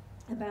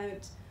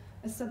about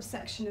a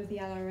subsection of the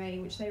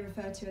LRA, which they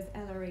refer to as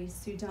LRA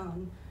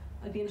Sudan,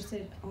 I'd be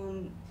interested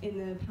in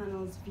the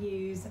panel's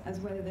views as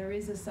whether there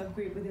is a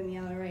subgroup within the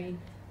LRA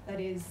that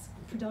is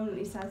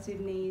predominantly South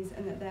Sudanese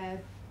and that their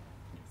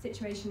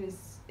situation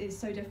is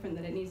so different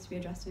that it needs to be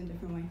addressed in a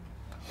different way.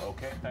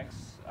 Okay,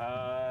 thanks.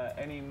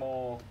 Any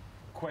more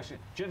questions?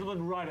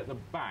 Gentleman right at the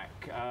back,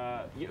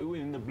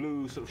 in the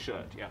blue sort of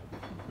shirt, yeah.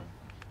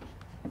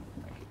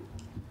 Thank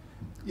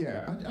you.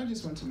 Yeah, I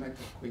just want to make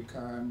a quick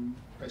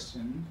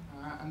question,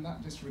 and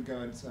that just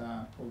regards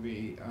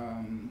probably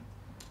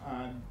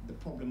the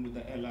problem with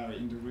the LRA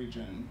in the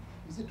region.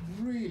 Is it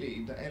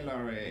really the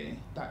LRA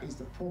that is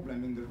the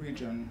problem in the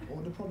region,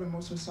 or the problem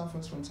also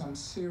suffers from some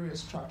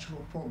serious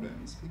structural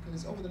problems?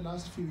 Because over the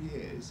last few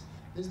years,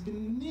 there's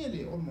been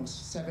nearly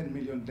almost 7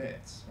 million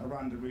deaths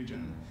around the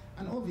region.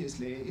 And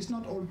obviously, it's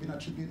not all been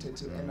attributed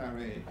to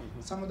LRA.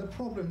 Some of the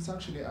problems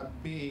actually are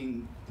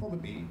being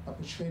probably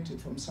perpetrated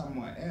from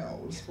somewhere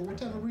else for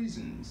whatever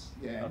reasons.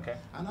 Yeah. Okay.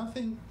 And I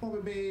think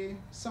probably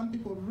some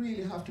people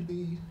really have to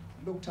be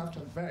looked after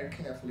very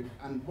carefully,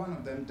 and one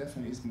of them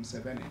definitely is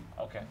Museveni.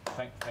 Okay,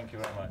 thank you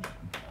very much.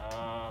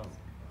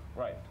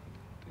 Right,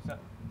 is that,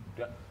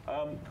 yeah.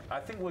 I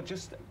think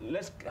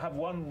let's have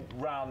one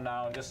round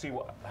now and just see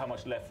how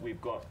much left we've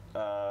got,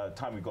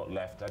 time we've got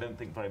left. I don't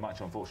think very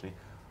much, unfortunately.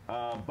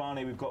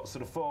 Barney, we've got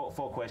sort of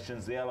four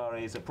questions. The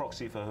LRA is a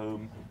proxy for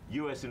whom?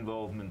 US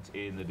involvement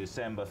in the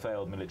December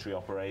failed military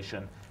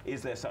operation.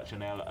 Is there such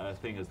a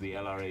thing as the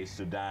LRA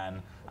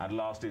Sudan? And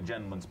lastly, the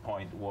gentleman's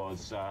point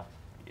was,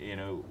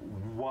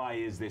 why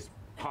is this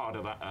part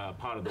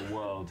of the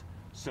world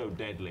so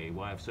deadly?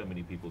 Why have so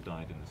many people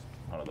died in this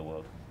part of the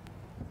world?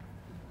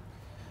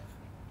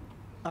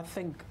 I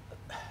think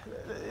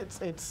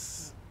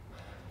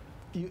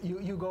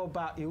you go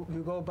back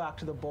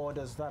to the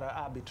borders that are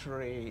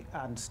arbitrary,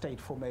 and state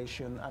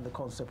formation and the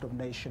concept of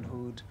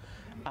nationhood,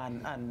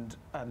 and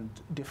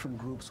different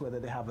groups, whether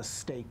they have a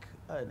stake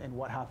in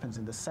what happens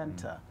in the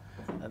center.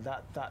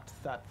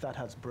 That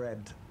has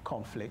bred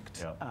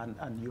conflict,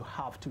 and you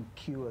have to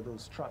cure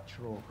those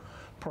structural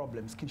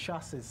problems.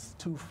 Kinshasa is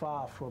too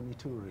far from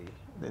Ituri.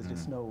 There's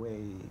just no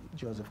way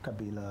Joseph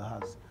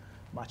Kabila has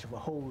much of a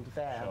hold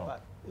there. Sure.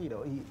 But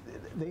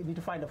they need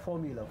to find a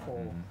formula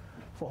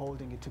for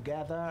holding it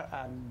together,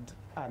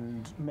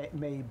 and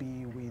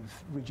maybe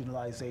with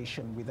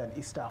regionalization within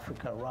East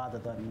Africa, rather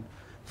than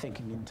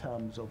thinking in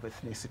terms of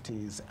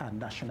ethnicities and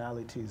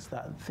nationalities,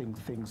 that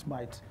things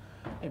might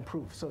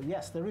improve. So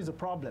yes, there is a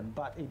problem,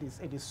 but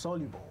it is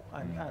soluble,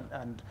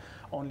 and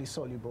only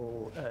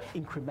soluble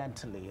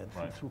incrementally,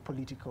 and through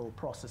political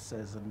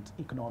processes and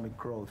economic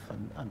growth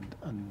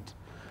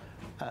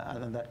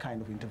and that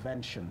kind of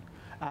intervention.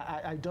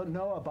 I don't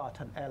know about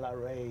an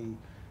LRA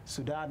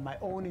Sudan. My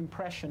own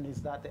impression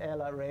is that the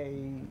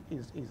LRA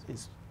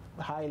is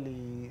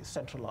highly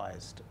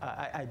centralized.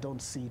 I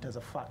don't see it as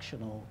a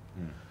factional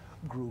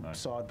group,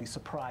 so I'd be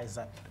surprised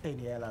that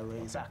any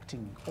LRA is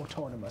acting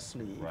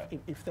autonomously.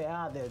 If they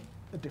are, they're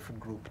a different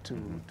group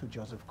to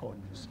Joseph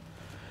Kony's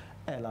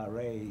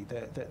LRA.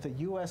 The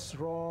US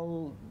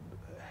role,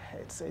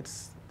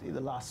 it's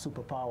the last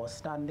superpower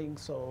standing,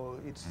 so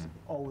it's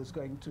always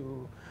going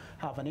to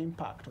have an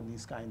impact on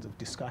these kinds of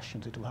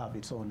discussions. It will have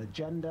its own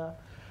agenda.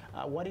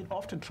 What it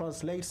often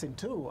translates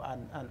into,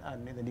 and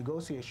in the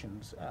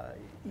negotiations,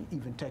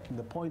 even taking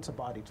the points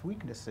about its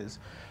weaknesses,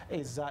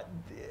 is that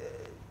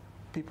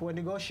people were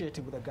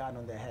negotiating with a gun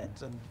on their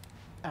heads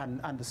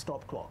and the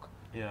stop clock.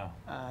 Yeah.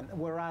 And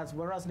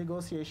whereas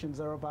negotiations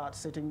are about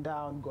sitting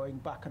down, going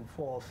back and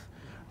forth,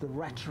 the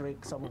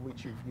rhetoric, some of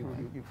which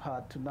you've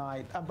heard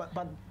tonight.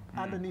 But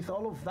underneath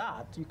all of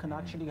that, you can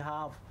actually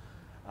have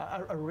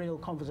a real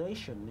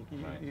conversation.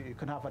 You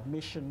can have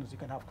admissions, you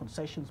can have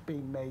concessions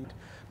being made.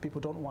 People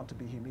don't want to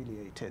be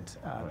humiliated.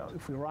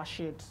 If we rush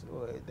it,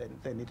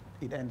 then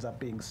it ends up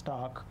being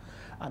stark,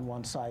 and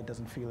one side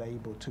doesn't feel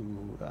able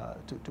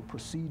to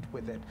proceed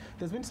with it.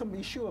 There's been some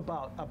issue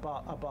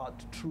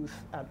about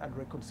truth and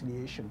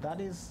reconciliation.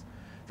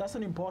 That's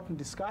an important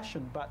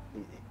discussion, but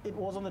it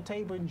was on the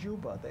table in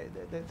Juba.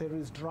 There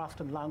is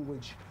draft and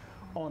language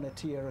on a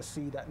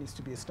TRC that needs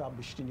to be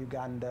established in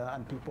Uganda,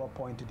 and people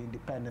appointed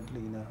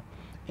independently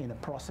in a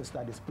process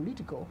that is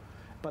political.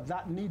 But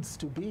that needs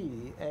to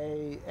be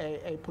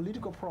a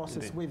political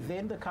process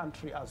within the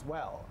country as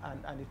well,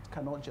 and it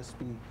cannot just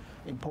be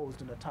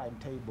imposed in a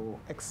timetable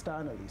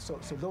externally. So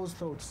those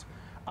thoughts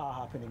are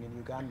happening in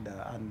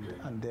Uganda,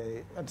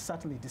 and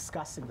certainly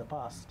discussing the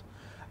past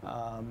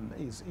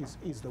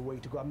is the way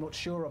to go. I'm not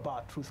sure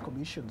about truth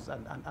commissions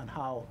and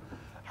how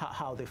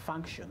they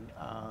function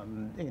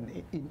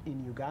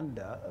in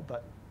Uganda,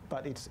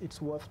 but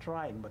it's worth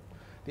trying. But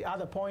the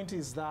other point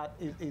is that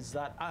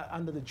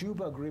under the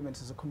Juba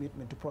agreements is a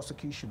commitment to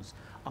prosecutions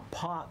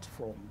apart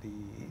from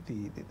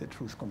the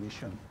Truth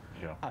Commission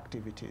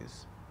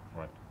activities.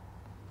 Right.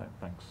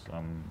 Thanks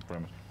very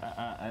much.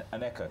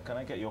 Aneka, can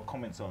I get your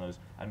comments on those?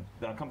 And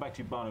then I'll come back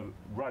to you, Banu,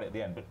 right at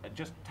the end, but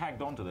just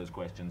tagged onto those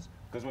questions,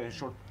 because we're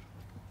short.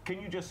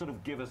 Can you just sort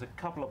of give us a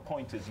couple of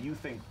pointers, you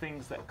think,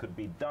 things that could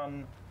be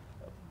done,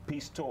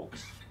 peace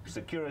talks,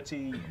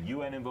 security,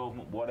 UN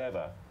involvement,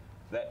 whatever,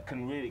 that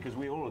can really, because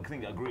we all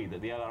agree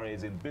that the LRA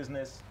is in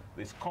business,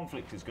 this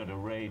conflict is going to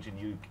rage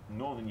in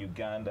northern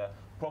Uganda,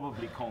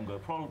 probably Congo,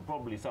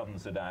 probably southern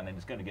Sudan, and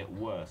it's going to get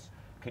worse.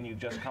 Can you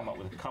just come up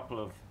with a couple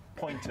of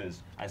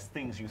pointers as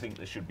things you think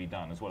that should be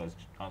done, as well as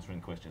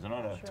answering questions? And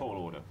not a tall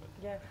order. But.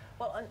 Yeah,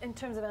 well, in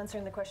terms of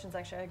answering the questions,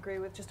 actually, I agree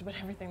with just about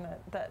everything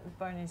that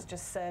Barney's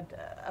just said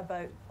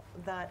about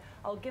that.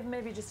 I'll give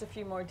maybe just a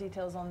few more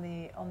details on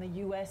the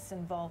U.S.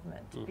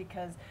 involvement,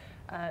 because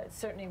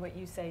certainly what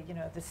you say, you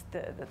know,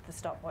 the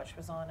stopwatch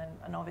was on,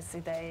 and obviously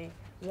they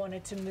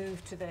wanted to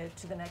move to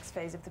the next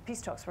phase if the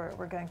peace talks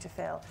were going to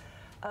fail.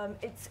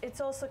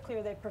 It's also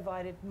clear they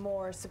provided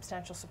more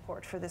substantial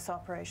support for this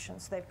operation.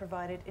 So they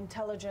provided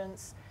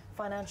intelligence,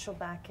 financial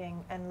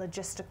backing, and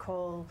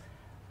logistical,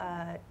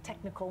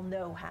 technical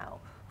know-how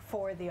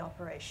for the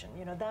operation.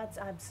 You know, that's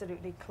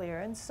absolutely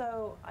clear. And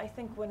so I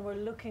think when we're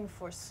looking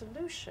for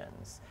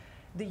solutions,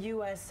 the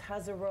US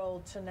has a role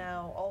to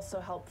now also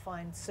help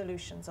find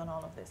solutions on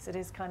all of this. It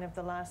is kind of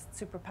the last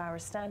superpower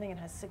standing and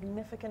has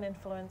significant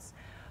influence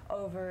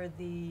over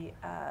the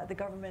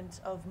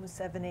government of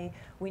Museveni.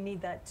 We need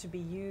that to be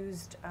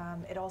used.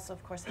 It also,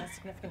 of course, has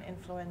significant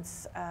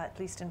influence, at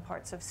least in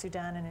parts of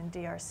Sudan and in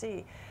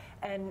DRC.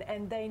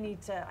 And they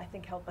need to, I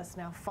think, help us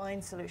now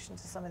find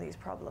solutions to some of these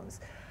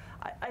problems.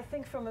 I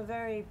think from a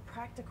very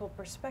practical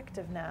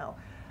perspective now,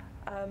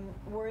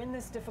 we're in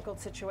this difficult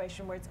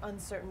situation where it's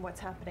uncertain what's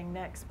happening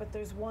next, but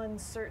there's one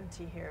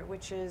certainty here,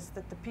 which is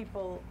that the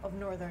people of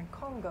northern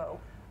Congo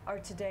are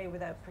today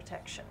without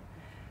protection.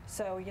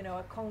 So, you know,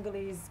 a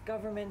Congolese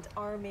government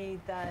army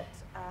that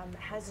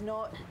has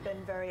not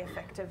been very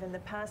effective in the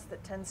past,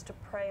 that tends to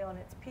prey on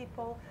its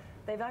people.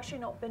 They've actually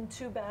not been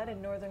too bad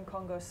in northern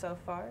Congo so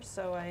far,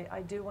 so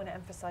I do want to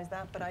emphasize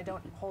that, but I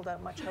don't hold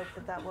out much hope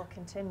that that will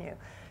continue.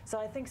 So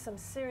I think some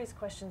serious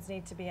questions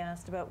need to be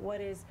asked about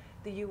what is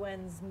the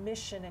UN's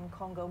mission in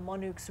Congo,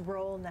 MONUC's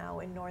role now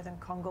in northern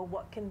Congo,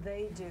 what can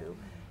they do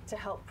to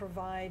help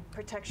provide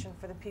protection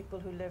for the people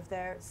who live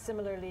there,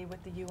 similarly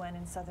with the UN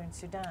in southern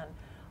Sudan.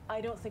 I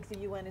don't think the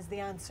UN is the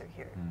answer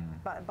here,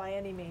 by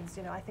any means.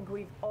 You know, I think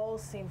we've all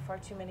seen far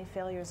too many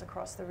failures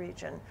across the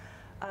region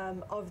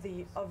of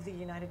the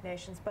United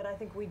Nations, but I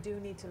think we do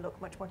need to look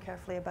much more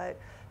carefully about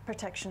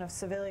protection of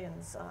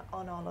civilians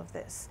on all of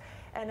this.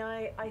 And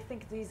I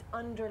think these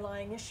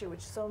underlying issues,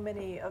 which so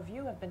many of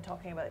you have been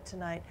talking about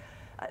tonight,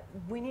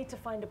 we need to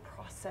find a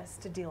process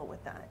to deal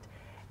with that.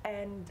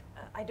 And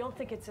I don't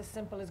think it's as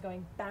simple as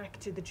going back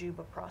to the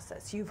Juba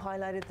process. You've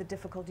highlighted the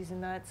difficulties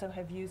in that, so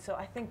have you. So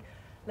I think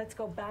let's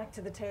go back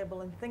to the table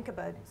and think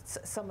about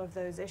some of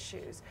those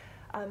issues.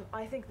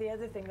 I think the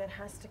other thing that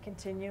has to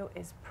continue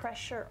is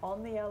pressure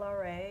on the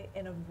LRA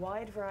in a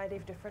wide variety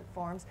of different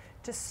forms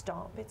to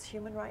stop its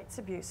human rights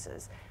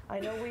abuses. I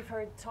know we've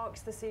heard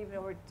talks this evening,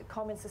 or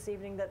comments this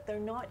evening, that they're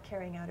not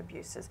carrying out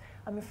abuses.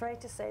 I'm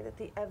afraid to say that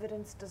the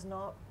evidence does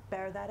not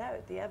bear that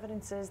out. The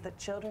evidence is that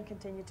children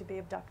continue to be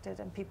abducted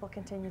and people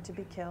continue to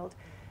be killed,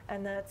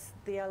 and that's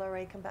the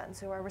LRA combatants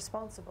who are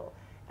responsible.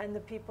 And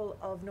the people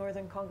of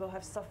northern Congo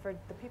have suffered,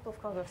 the people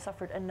of Congo have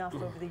suffered enough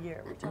over the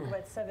year. We talk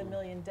about 7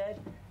 million dead,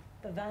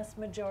 the vast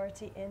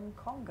majority in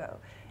Congo.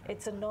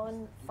 It's a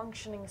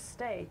non-functioning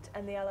state,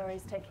 and the LRA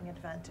is taking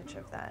advantage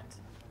of that.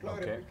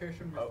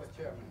 Clarification, Mr.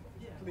 Chairman,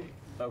 please.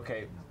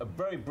 Okay, a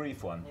very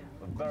brief one.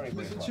 A very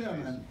brief one. Mr.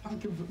 Chairman,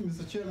 thank you,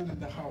 Mr. Chairman in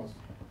the House.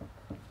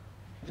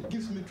 It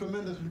gives me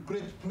tremendously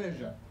great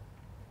pleasure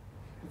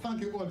to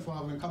thank you all for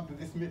having come to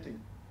this meeting.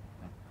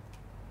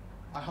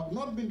 I have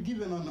not been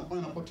given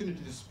an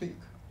opportunity to speak.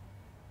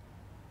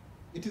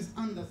 It is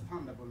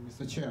understandable,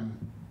 Mr. Chairman.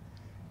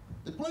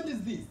 The point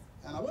is this,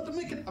 and I want to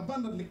make it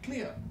abundantly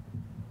clear.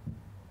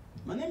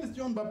 My name is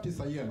John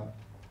Baptist Ayala,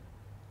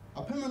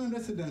 a permanent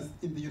resident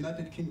in the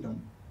United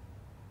Kingdom.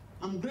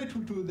 I'm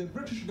grateful to the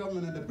British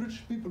government and the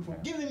British people for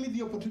giving me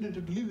the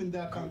opportunity to live in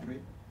their country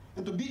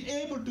and to be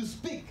able to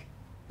speak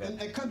in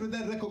a country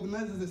that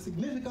recognizes the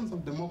significance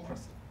of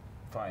democracy.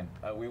 Fine.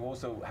 We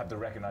also have to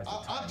recognize the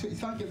time. Actually,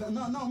 thank you.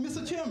 Now,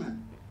 Mr.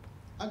 Chairman,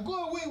 I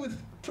go away with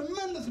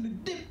tremendously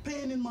deep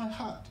pain in my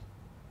heart.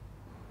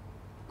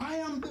 I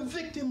am the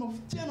victim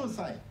of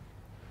genocide.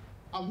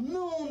 I've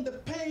known the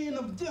pain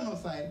of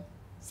genocide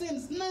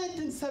since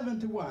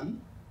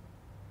 1971,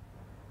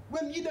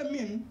 when Idi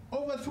Amin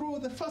overthrew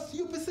the first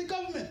UPC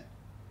government.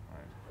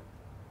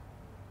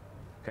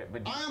 Okay,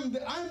 but I'm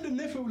the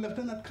nephew of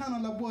Lieutenant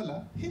Colonel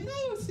Abola. He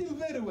knows him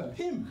very well.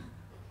 Him,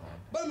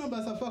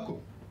 Barnabas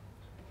Afako.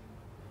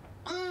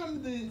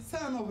 I'm the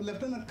son of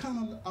Lieutenant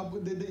Colonel,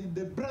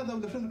 the brother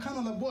of Lieutenant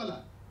Colonel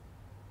Abola.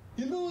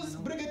 He knows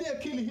Brigadier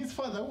Kili, his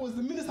father, who was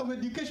the Minister of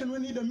Education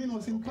when Idi Amin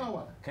was in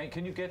power.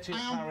 Can you get to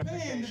your I am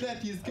pained that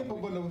he is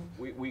capable of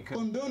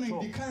condoning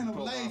the kind of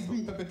lies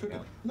being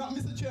perpetrated. Yeah. Now,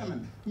 Mr.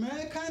 Chairman, may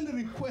I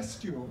kindly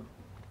request you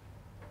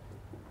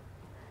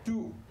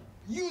to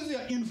use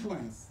your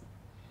influence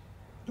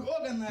to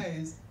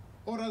organize,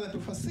 or rather to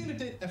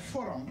facilitate a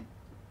forum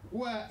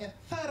where a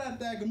thorough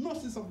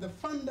diagnosis of the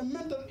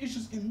fundamental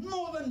issues in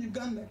northern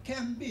Uganda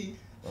can be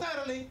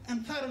thoroughly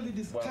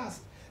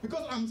discussed.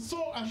 Because I'm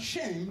so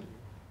ashamed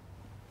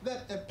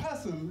that a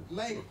person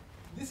like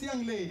this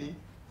young lady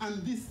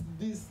and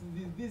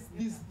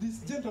this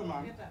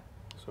gentleman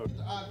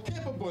are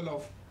capable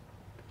of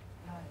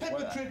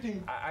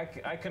perpetrating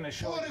I can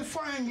assure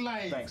horrifying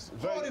lies. Thanks.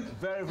 Very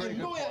good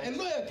point. A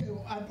lawyer,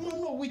 I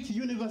don't know which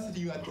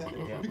university you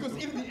attend, because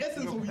if the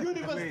essence of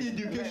university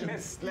education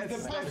is the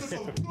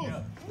pursuit of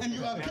truth, and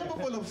you are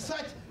capable of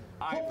such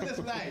hopeless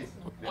lies,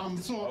 I'm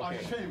so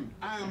ashamed.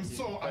 I am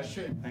so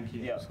ashamed. Thank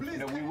you. Yeah. Please,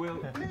 no, we will.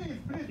 Please,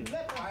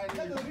 let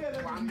us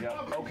realize.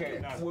 Yeah.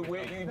 Okay. We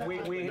hear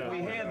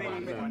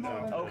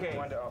the. Okay.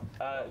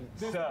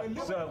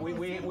 Sir, we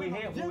hear.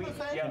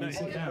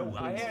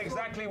 I hear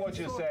exactly what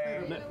you're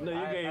saying. No,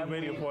 you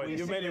made your point.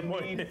 You made your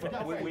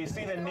point. We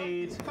see the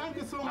need. Thank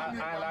you so much.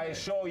 And I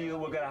assure you,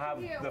 we're going to have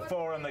the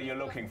forum that you're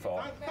looking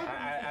for,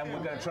 and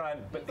we're going to try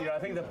and. But I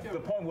think the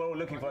point we're all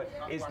looking for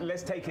is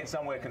let's take it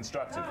somewhere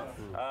constructive.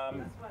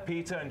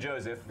 Peter and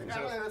Joseph.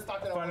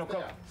 Final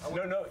comment.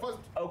 No.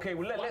 Okay,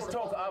 well, let's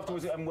talk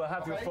afterwards, and we'll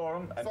have your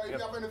forum. So if you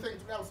have anything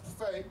else to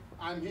say,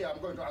 I'm here. I'm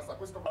going to answer.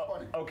 Christopher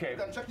Kony. Okay. You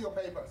can check your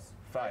papers.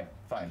 Fine.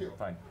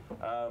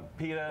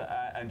 Peter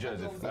and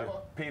Joseph.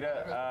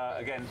 Peter,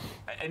 again,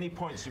 any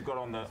points you've got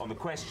on the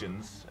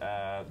questions,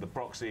 the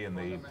proxy and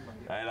the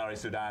LRA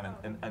Sudan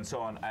and so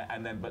on,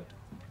 and then, but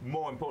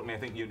more importantly, I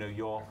think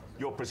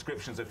your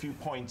prescriptions, a few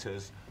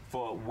pointers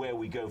for where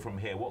we go from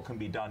here. What can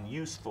be done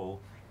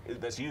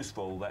that's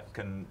useful that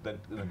can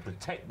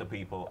protect the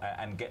people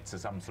and get to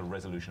some sort of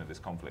resolution of this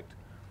conflict.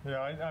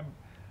 Yeah,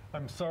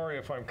 I'm sorry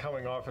if I'm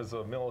coming off as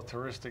a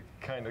militaristic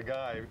kind of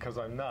guy, because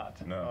I'm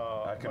not.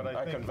 No, I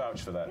can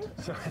vouch for that.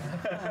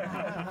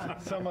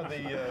 Some of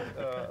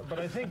the, but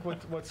I think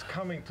what's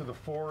coming to the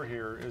fore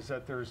here is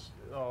that there's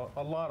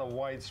a lot of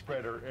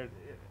widespread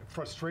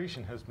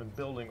frustration has been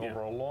building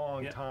over a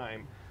long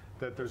time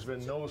that there's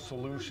been no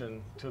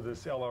solution to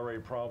this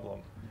LRA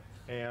problem.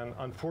 And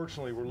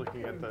unfortunately, we're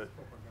looking at the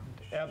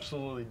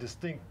absolutely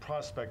distinct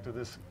prospect of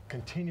this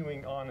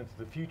continuing on into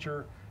the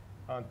future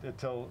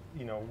until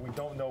we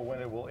don't know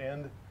when it will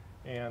end,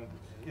 and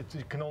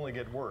it can only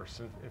get worse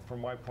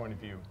from my point of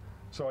view.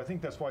 So I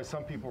think that's why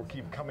some people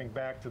keep coming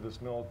back to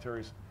this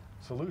military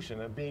solution.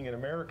 And being an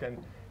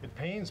American, it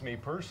pains me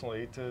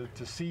personally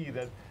to see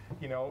that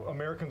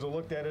Americans are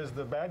looked at as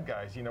the bad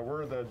guys.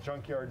 We're the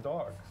junkyard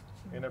dog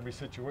in every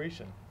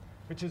situation,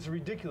 which is a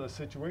ridiculous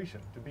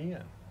situation to be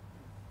in.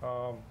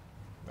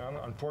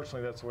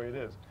 Unfortunately, that's the way it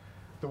is.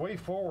 The way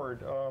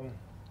forward,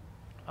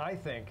 I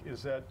think,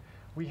 is that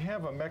we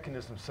have a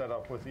mechanism set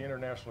up with the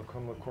International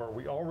Criminal Court.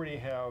 We already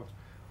have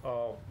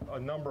a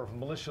number of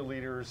militia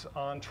leaders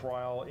on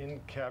trial,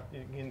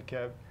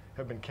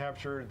 have been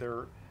captured.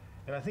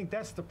 And I think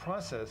that's the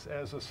process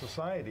as a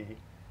society,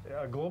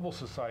 a global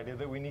society,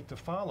 that we need to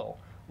follow.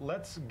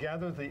 Let's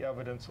gather the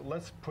evidence.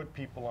 Let's put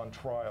people on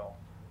trial.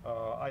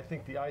 I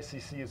think the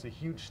ICC is a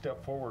huge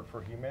step forward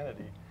for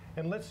humanity.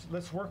 And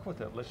let's work with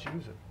it. Let's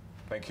use it.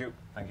 Thank you.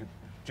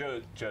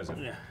 Joseph.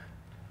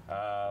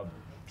 Yeah.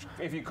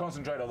 If you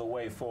concentrate on the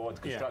way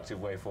forward, constructive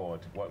way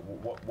forward,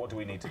 what do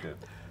we need to do?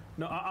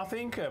 No, I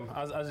think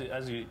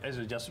as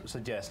you just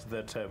suggest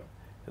that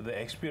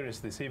the experience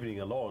this evening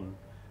alone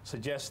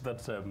suggests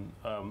that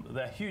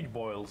there are huge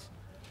boils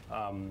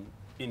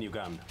in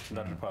Uganda,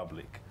 that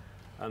republic,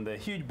 and there are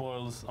huge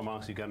boils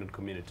amongst Ugandan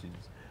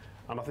communities.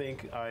 And I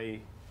think I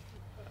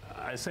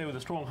say with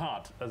a strong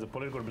heart, as a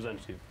political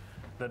representative,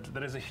 that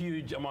there is a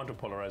huge amount of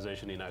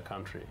polarization in our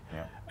country.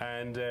 Yeah.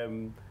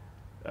 And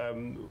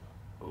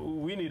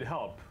we need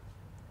help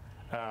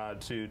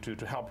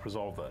to help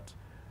resolve that.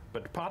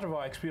 But part of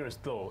our experience,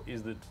 though,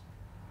 is that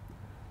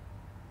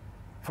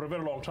for a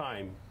very long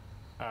time,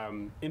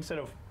 instead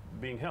of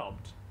being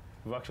helped,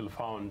 we've actually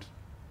found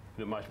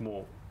much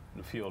more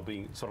fuel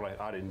being sort of like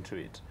added into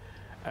it.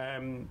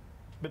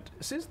 But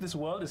since this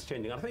world is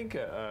changing, I think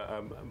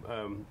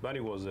Bunny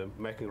was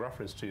making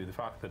reference to the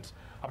fact that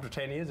up to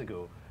 10 years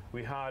ago,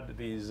 we had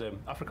these,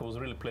 Africa was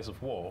really a place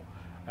of war.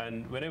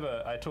 And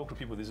whenever I talk to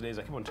people these days,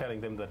 I keep on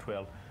telling them that,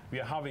 well, we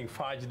are having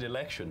fudged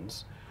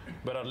elections,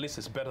 but at least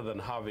it's better than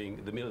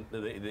having the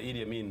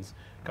Idi Amin's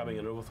coming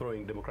and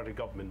overthrowing democratic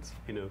governments,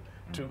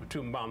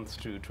 2 months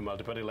to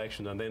multi-party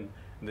elections, and then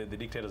the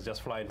dictators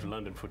just fly into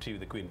London for tea with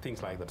the Queen,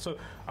 things like that. So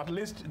at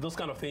least those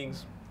kind of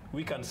things,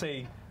 we can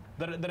say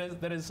that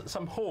there is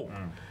some hope.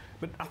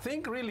 But I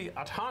think really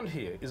at hand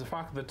here is the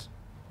fact that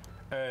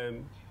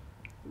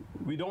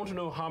we don't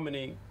know how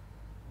many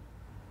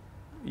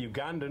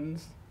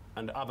Ugandans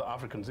and other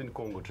Africans in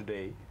Congo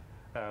today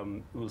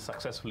will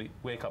successfully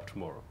wake up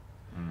tomorrow.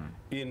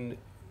 In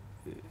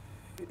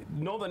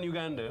northern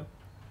Uganda,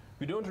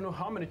 we don't know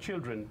how many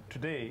children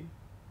today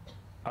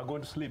are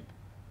going to sleep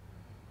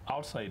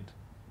outside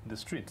the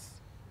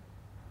streets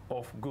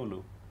of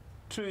Gulu.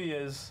 2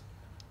 years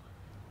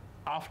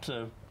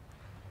after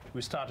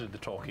we started the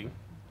talking,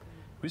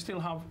 we still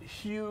have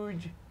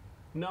huge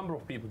number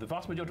of people. The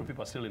vast majority of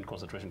people are still in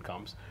concentration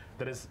camps.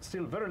 There is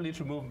still very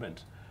little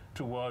movement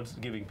towards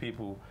giving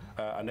people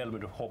an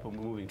element of hope and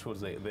moving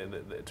towards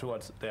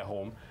towards their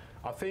home.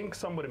 I think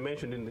somebody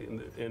mentioned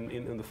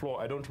in the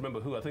floor, I don't remember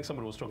who, I think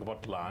somebody was talking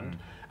about land.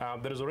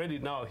 There is already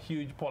now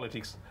huge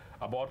politics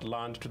about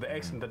land to the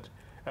extent that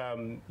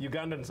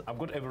Ugandans have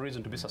got every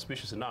reason to be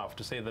suspicious enough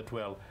to say that,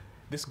 well,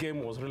 this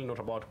game was really not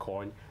about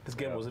coin, this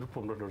game was not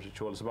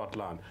ritual, it's about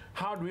land.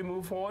 How do we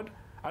move forward?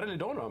 I really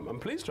don't know. I'm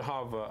pleased to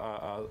have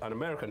an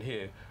American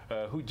here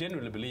who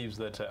genuinely believes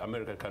that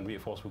America can be a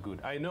force for good.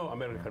 I know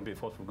America can be a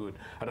force for good,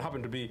 and I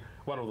happen to be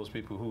one of those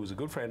people who is a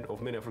good friend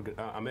of many African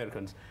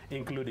Americans,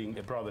 including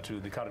a brother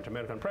to the current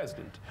American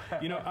president.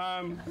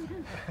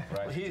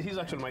 He's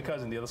actually my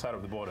cousin, the other side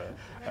of the border.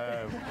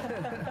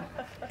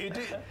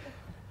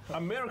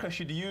 America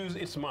should use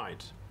its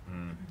might,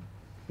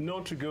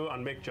 not to go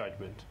and make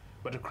judgment,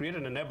 but to create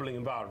an enabling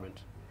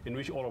environment in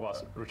which all of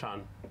us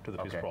return to the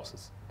peace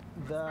process.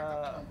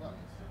 The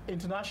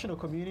international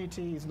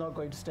community is not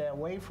going to stay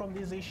away from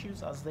these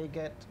issues as they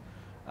get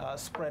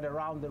spread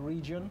around the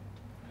region.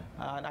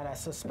 And I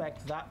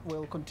suspect that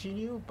will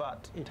continue,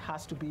 but it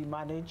has to be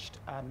managed,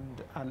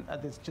 and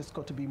there's just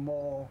got to be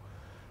more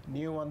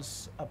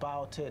nuance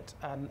about it.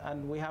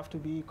 And we have to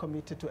be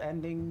committed to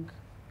ending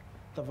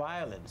the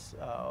violence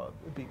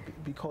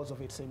because of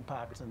its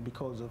impact and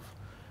because of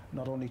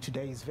not only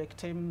today's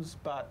victims,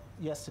 but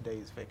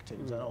yesterday's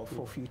victims, and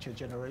for future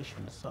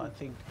generations. So I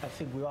think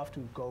we have to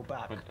go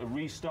back. But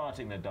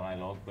restarting the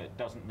dialogue, but it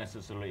doesn't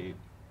necessarily.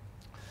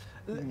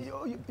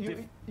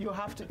 You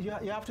have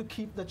to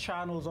keep the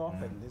channels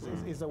open.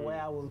 Is the way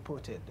I will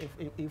put it.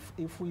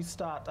 If we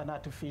start an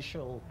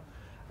artificial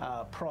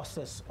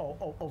process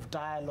of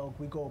dialogue,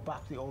 we go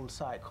back the old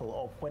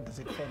cycle of when does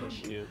it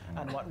finish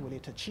and what will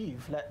it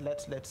achieve.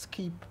 Let's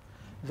keep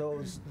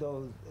those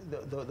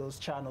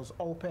channels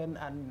open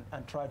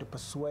and try to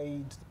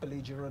persuade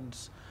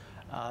belligerents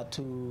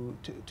to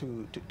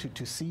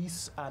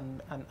cease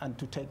and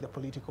to take the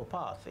political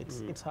path.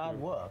 It's hard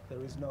work.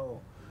 There is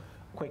no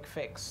quick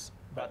fix.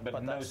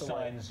 But no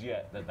signs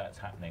yet that that's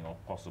happening or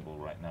possible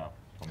right now,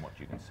 from what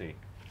you can see.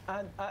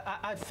 And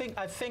I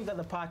think that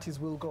the parties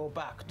will go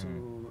back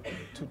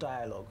to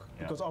dialogue,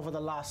 because over the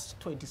last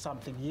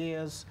 20-something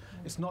years,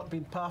 it's not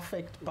been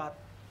perfect, but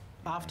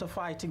after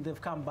fighting,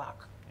 they've come back.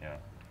 Yeah.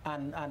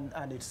 And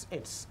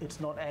it's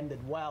not ended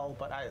well,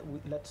 but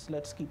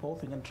let's keep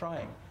hoping and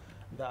trying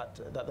that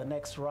the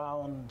next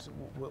round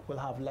will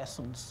have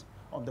lessons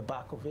on the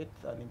back of it,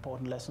 and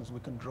important lessons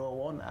we can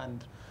draw on,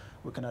 and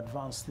we can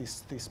advance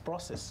this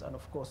process. And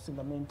of course, in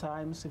the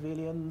meantime,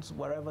 civilians,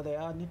 wherever they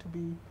are, need to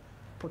be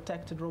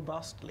protected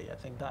robustly. I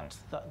think that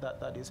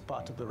is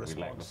part of the response.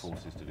 We lack the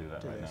forces to do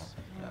that right now.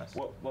 Yes.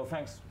 Well,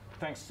 thanks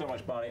so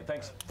much, Barney.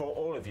 Thanks for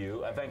all of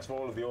you, and thanks for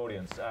all of the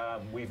audience.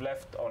 We've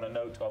left on a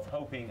note of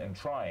hoping and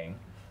trying,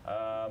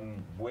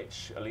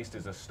 which at least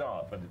is a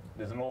start, but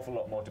there's an awful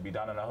lot more to be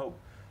done, and I hope,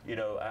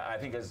 I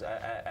think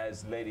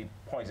as Lady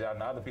pointed out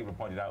and other people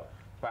pointed out,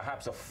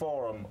 perhaps a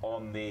forum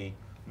on the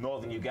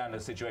northern Uganda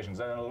situation, because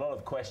there are a lot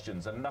of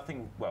questions, and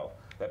nothing, well,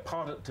 they're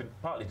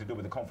partly to do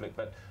with the conflict,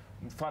 but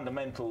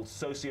fundamental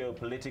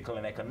socio-political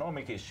and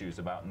economic issues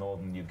about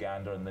northern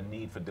Uganda and the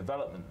need for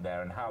development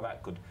there and how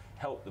that could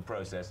help the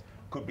process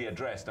could be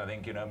addressed. I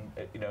think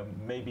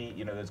maybe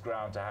there's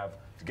ground to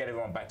get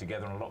everyone back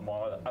together and a lot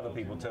more other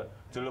people to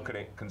look at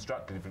it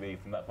constructively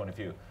from that point of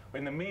view. But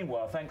in the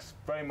meanwhile, thanks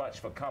very much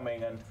for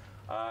coming, and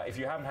if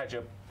you haven't had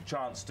your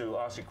chance to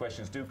ask your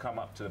questions, do come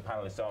up to the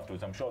panelists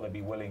afterwards. I'm sure they'll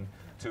be willing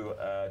to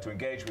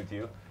engage with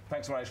you.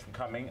 Thanks very much for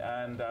coming,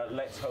 and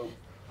let's hope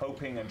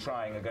hoping and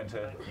trying are going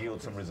to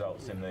yield some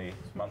results in the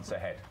months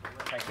ahead.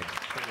 Thank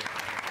you.